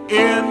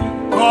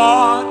in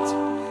God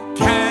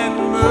can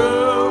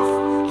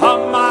move a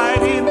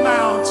mighty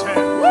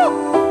mountain.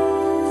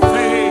 Woo!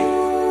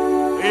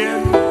 Faith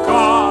in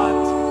God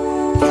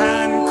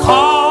can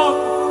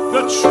calm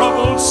the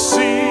troubled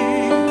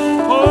sea.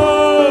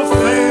 Oh,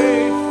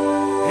 faith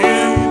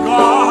in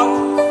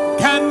God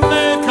can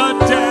make a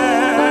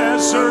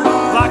desert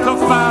like a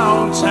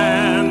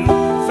fountain.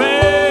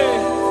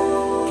 Faith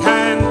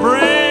can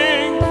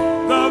bring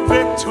the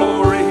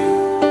victory.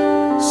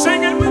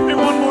 Sing it with me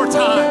one more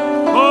time.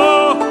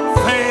 Oh,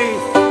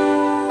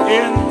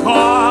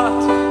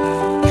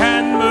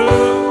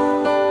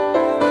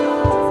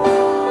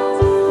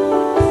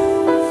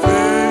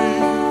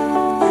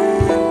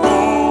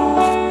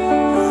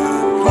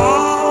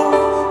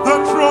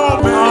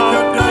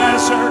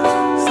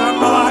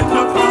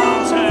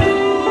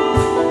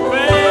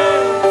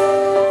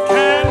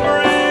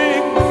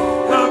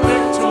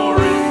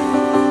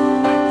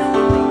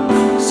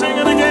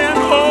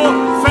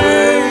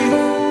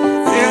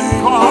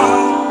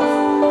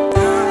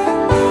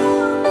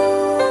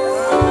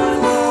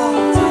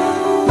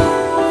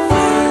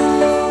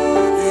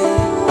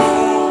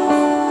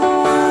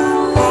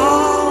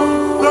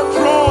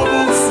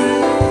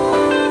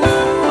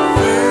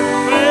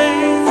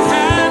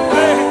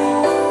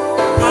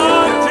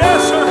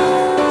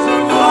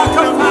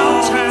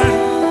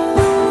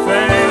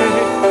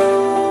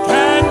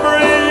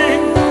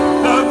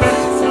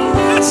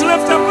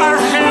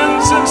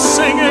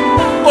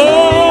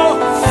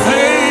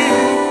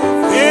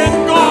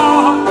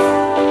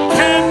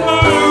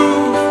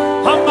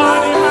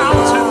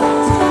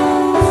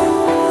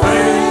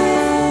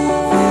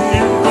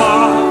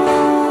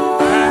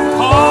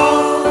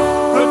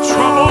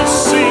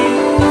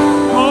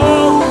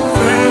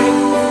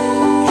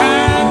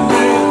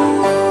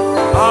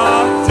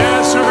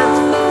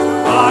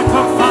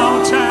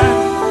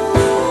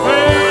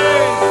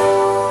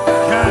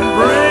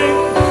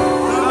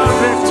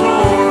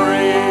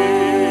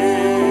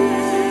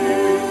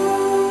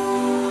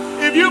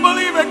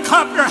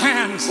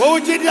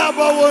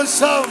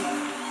 Bonsam.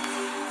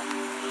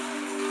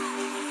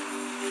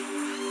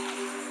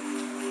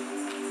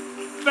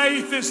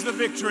 Faith is the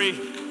victory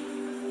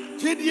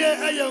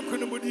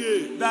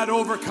that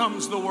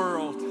overcomes the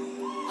world.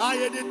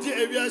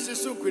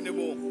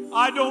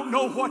 I don't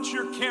know what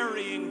you're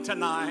carrying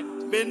tonight,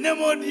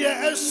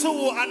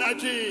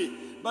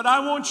 but I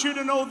want you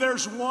to know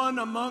there's one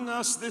among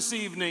us this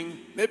evening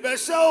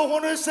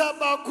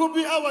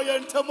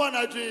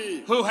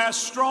who has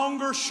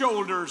stronger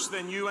shoulders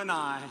than you and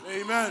I.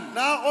 Amen.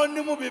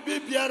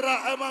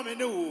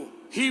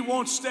 He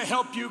wants to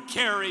help you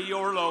carry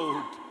your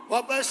load.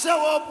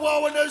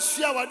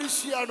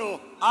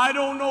 I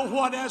don't know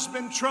what has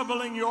been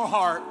troubling your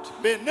heart,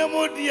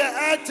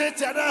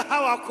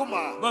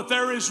 but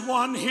there is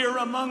one here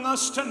among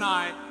us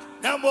tonight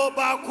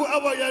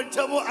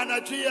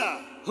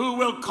who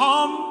will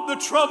calm the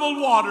troubled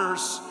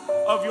waters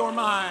of your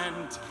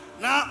mind.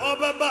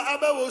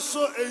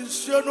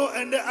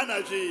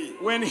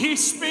 When he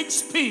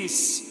speaks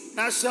peace,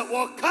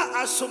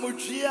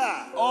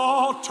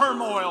 all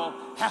turmoil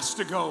has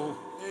to go.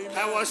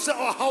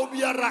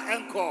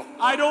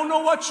 I don't know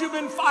what you've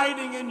been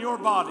fighting in your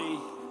body,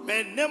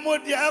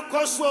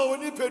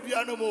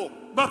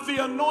 but the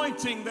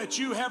anointing that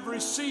you have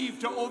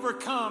received to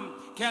overcome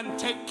can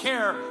take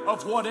care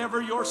of whatever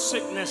your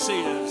sickness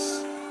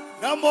is.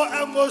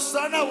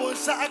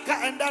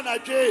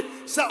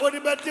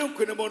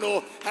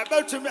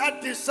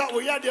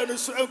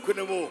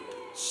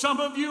 Some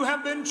of you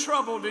have been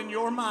troubled in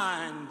your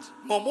mind.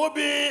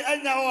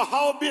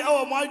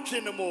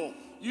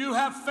 You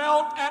have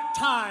felt at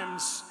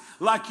times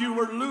like you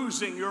were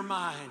losing your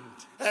mind.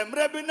 I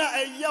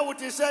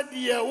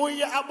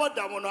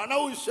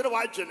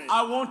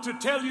want to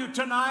tell you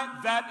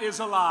tonight that is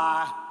a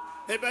lie.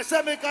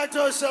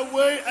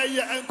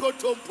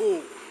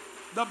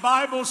 The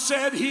Bible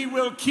said he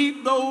will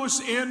keep those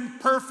in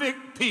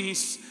perfect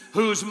peace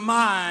whose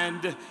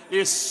mind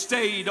is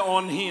stayed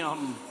on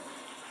him.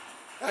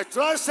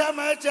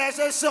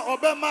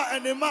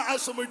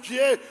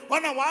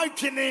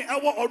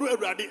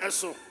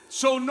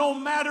 So no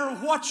matter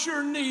what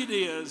your need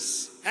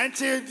is,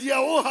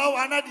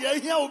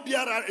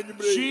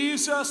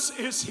 Jesus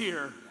is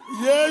here.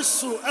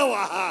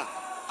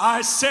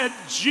 I said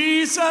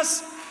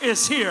Jesus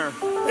is here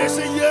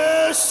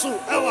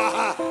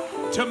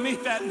to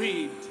meet that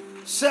need.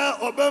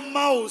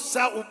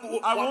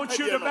 I want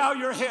you to bow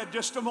your head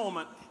just a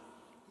moment.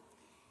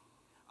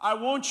 I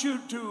want you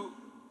to,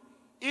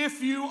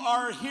 if you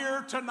are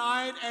here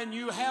tonight and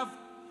you have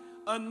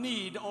a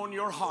need on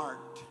your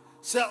heart,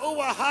 I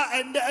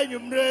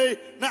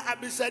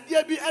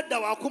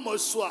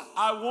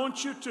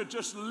want you to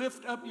just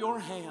lift up your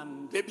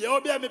hand.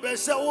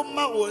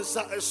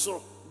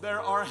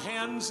 There are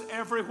hands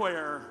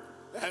everywhere.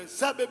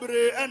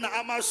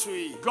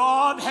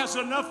 God has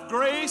enough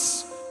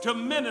grace to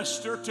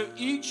minister to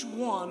each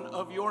one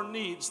of your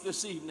needs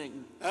this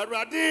evening.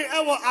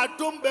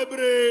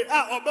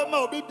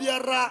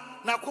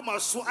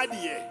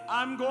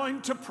 I'm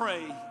going to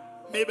pray.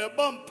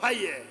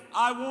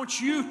 I want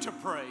you to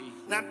pray.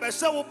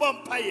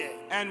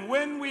 And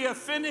when we have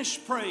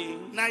finished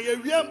praying,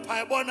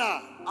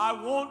 I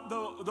want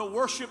the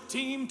worship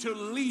team to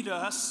lead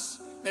us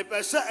in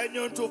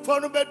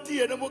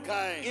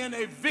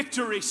a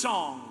victory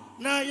song.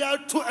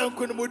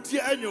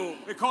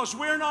 Because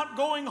we're not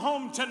going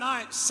home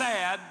tonight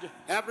sad.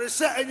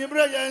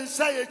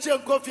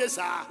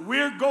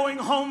 We're going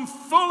home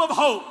full of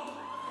hope.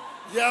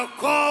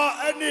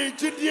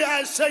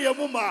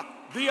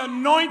 The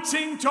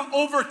anointing to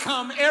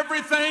overcome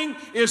everything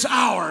is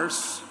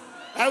ours.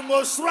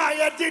 This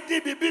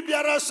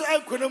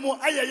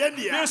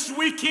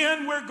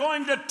weekend we're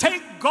going to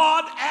take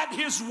God at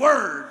his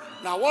word.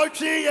 And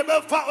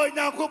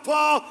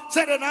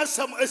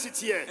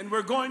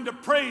we're going to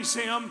praise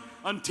him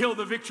until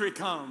the victory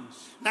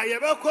comes.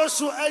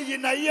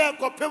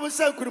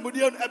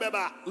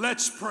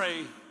 Let's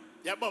pray.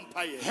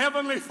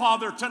 Heavenly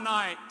Father,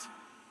 tonight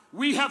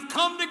we have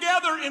come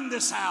together in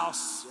this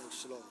house.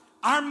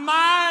 Our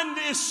mind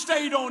is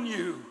stayed on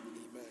you.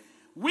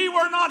 We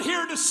were not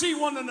here to see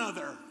one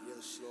another.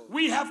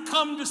 We have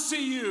come to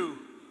see you.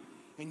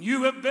 And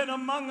you have been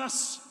among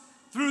us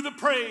through the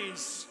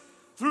praise,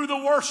 through the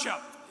worship,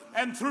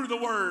 and through the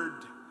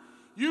word.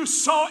 You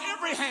saw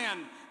every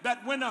hand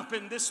that went up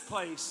in this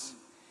place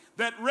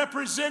that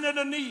represented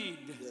a need.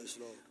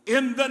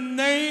 In the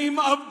name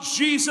of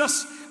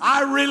Jesus,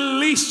 I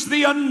release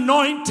the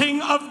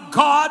anointing of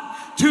God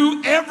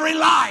to every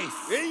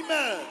life.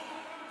 Amen.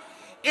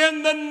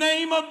 In the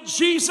name of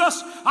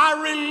Jesus, I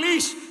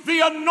release the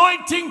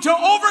anointing to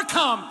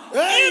overcome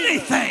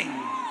anything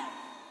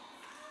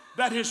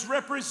that is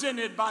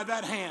represented by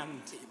that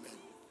hand.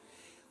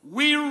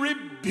 We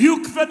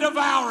rebuke the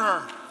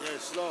devourer.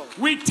 Yes, Lord.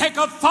 We take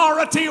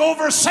authority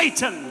over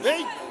Satan.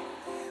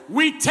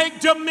 We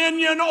take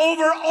dominion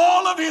over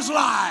all of his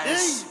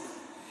lies.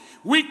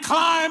 We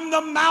climb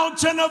the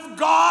mountain of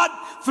God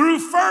through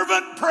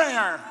fervent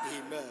prayer.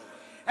 Amen.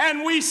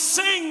 And we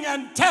sing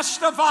and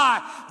testify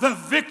the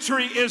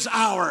victory is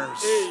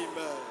ours.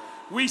 Amen.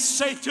 we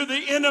say to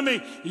the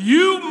enemy,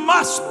 you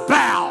must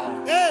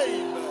bow.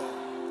 Amen.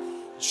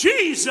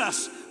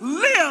 Jesus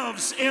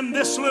lives in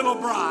this little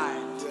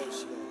bride.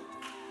 Yes, Lord.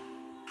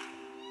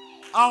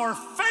 Our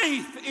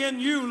faith in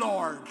you,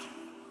 Lord,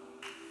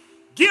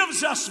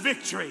 gives us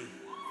victory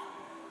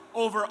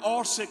over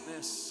all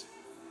sickness,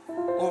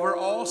 over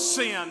all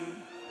sin,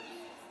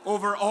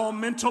 over all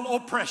mental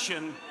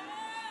oppression.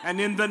 And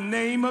in the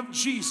name of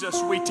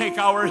Jesus, we take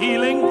our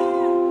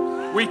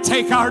healing, we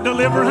take our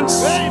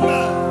deliverance.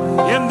 Amen.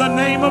 In the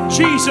name of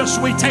Jesus,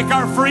 we take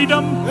our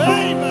freedom.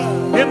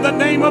 Amen. In the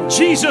name of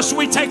Jesus,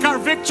 we take our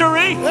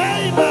victory.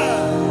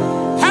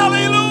 Amen.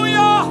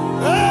 Hallelujah.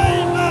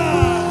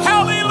 Amen.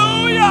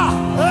 Hallelujah.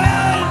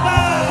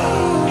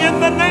 Amen. In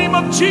the name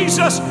of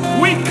Jesus,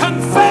 we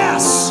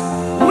confess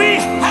we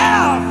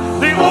have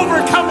the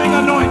overcoming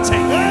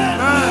anointing. Amen.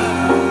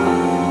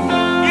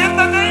 In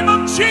the name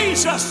of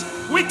Jesus,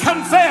 we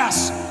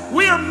confess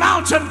we are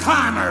mountain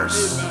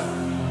climbers.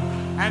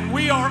 Amen. And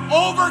we are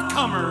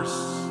overcomers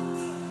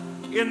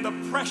in the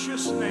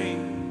precious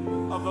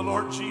name of the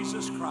Lord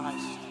Jesus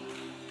Christ.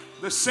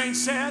 The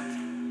saints said,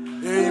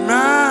 Amen.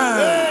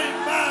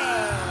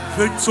 Amen.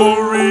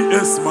 Victory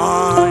is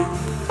mine.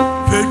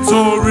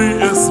 Victory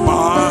is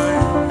mine.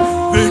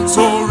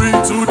 Victory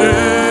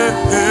today.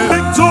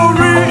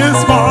 Victory is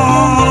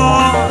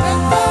mine.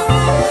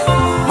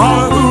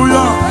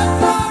 Hallelujah.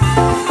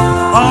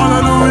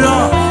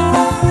 Hallelujah.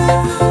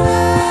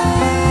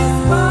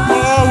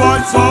 Oh,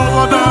 I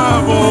saw the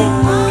devil.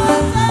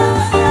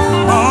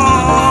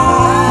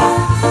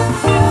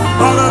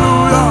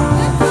 Hallelujah.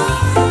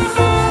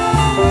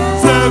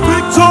 Say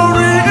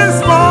victory is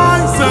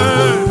mine. Say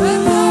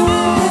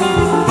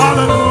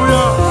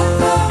hallelujah.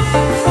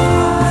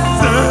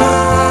 Say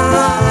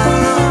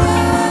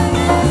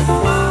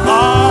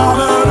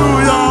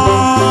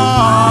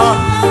hallelujah.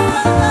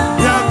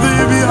 Get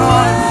thee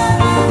behind.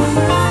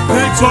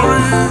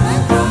 Victory,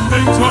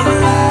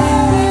 victory,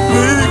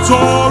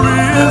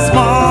 victory is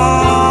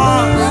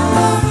mine.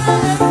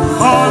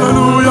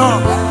 Hallelujah.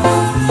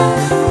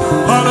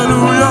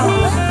 Hallelujah.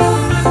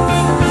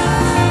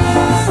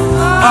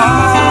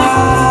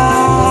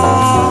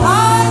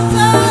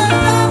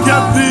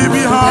 Get thee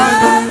behind.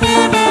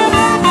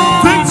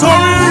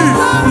 Victory.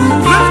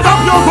 Lift up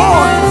your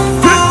voice.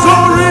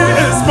 Victory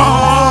is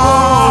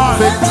mine.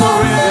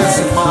 Victory is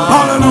mine.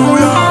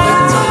 Hallelujah.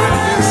 Victory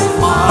is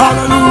mine.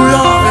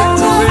 Hallelujah.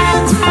 Victory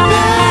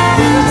today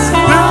is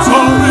mine.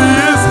 Victory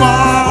is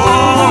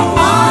mine.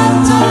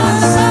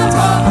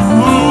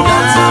 Oh,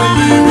 get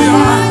thee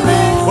behind.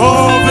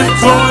 Oh,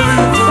 victory.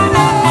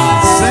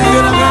 Sing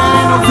it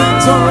again.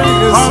 Victory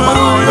is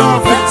Hallelujah.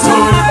 mine.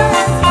 Victory.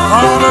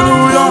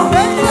 Hallelujah.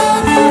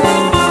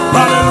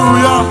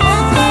 Hallelujah.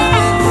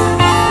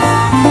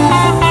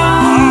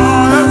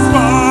 It's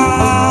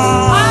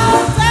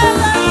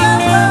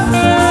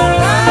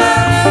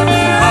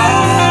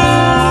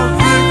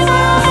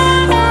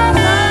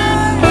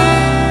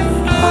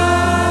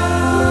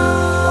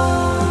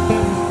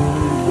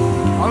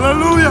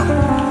Hallelujah.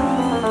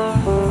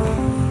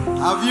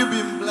 Have you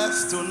been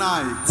blessed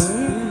tonight?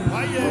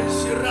 Why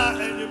is Shira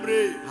and you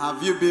breathe?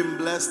 Have you been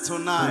blessed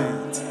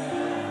tonight?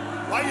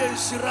 Why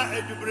is Shira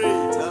and you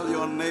breathe? Tell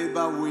your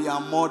neighbor we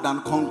are more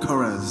than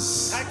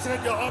conquerors.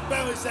 Actually, your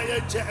open will say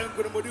a chair and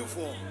couldn't do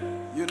for.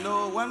 You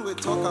know, when we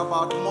talk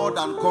about more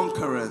than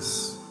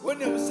conquerors, When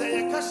you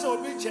say a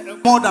castle beach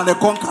and more than a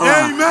conqueror,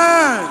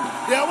 Amen.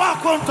 there were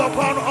contact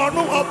or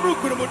no or brook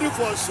couldn't do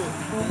for so.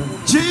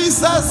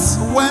 Jesus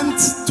went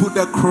to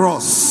the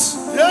cross.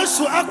 Yes,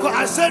 so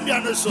I send you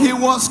on so. He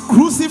was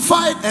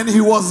crucified and he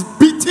was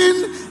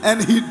beaten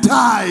and he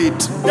died.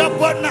 The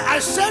partner I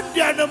send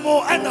you no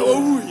more and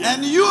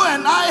And you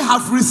and I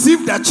have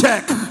received a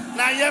check.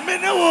 now you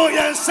mean no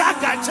you sack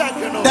a check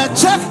no. The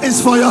check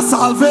is for your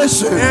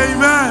salvation.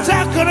 Amen.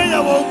 Check on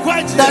you won't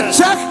quite The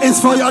check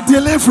is for your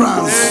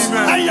deliverance.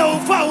 Amen. I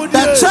am found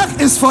The check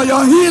is for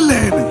your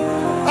healing.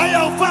 I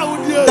am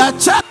found you. The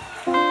check.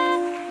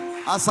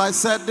 As I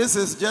said, this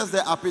is just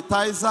the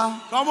appetizer.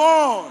 Come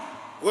on.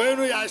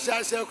 When we are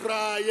say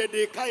cry ye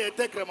de kai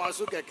take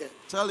masu keke.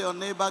 Tell your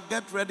neighbor,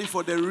 get ready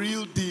for the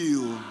real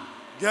deal.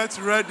 Get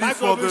ready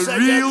for the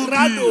real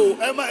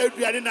deal. Emma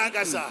eduane na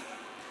ngasa.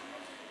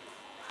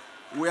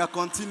 We are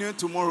continuing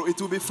tomorrow. It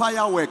will be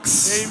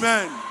fireworks.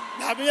 Amen.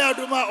 Na me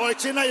aduma o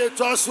china ye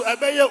tosu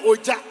ebeye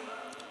oja.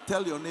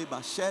 Tell your neighbor,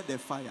 share the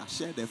fire,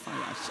 share the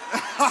fire.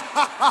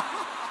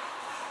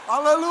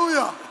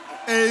 Hallelujah.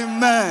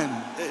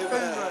 Amen.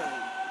 Amen.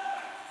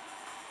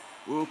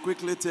 We'll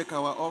quickly take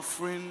our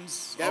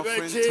offerings, Yeah,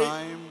 offering Reggie.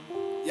 time.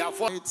 Ya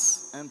for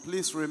And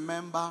please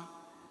remember,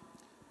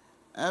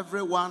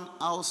 everyone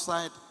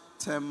outside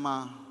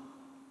Tema,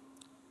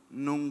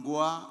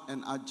 Nungwa,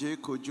 and Ajay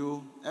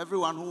Kojo,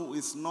 everyone who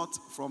is not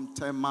from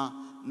Tema,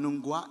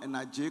 Nungwa, and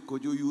Ajay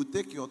Kojo, you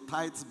take your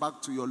tithes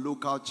back to your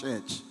local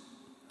church.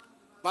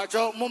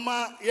 Bacho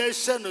mama ye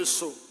shenu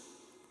so.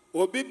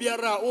 Obi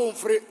biara o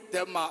mfri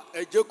tema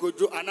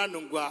ejekojo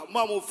ananungwa.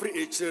 Mo mo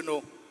free echire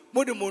no.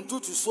 Mo de montu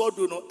to so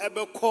do no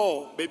ebe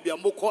call baby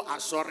amoko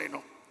asore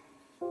no.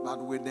 But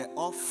with the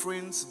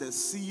offerings, the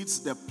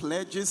seeds, the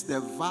pledges, the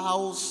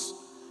vows,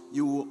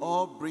 you will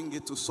all bring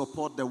it to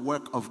support the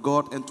work of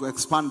God and to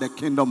expand the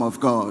kingdom of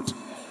God.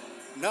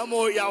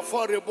 Namo ya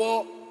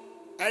forebo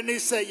eni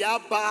se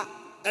yaba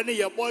eni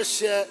yebo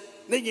hye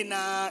ne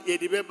nyina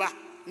yedibeba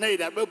na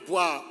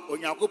yedabebua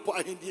onyakopo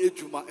ahindi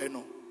ejuma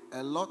eno.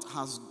 A lot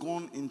has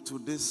gone into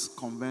this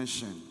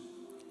convention.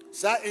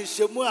 Sa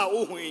enhemu a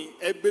ohui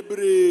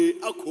ebebre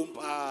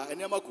akompa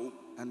enemakom.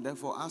 And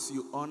therefore, as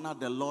you honor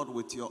the Lord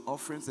with your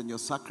offerings and your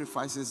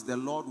sacrifices, the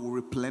Lord will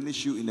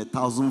replenish you in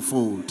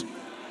 1,000-fold.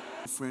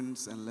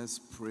 Friends, and let's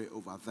pray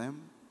over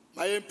them.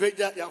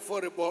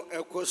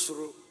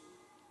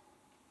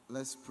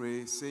 Let's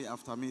pray. Say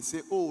after me.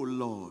 Say, oh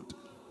Lord,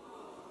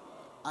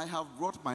 I have brought my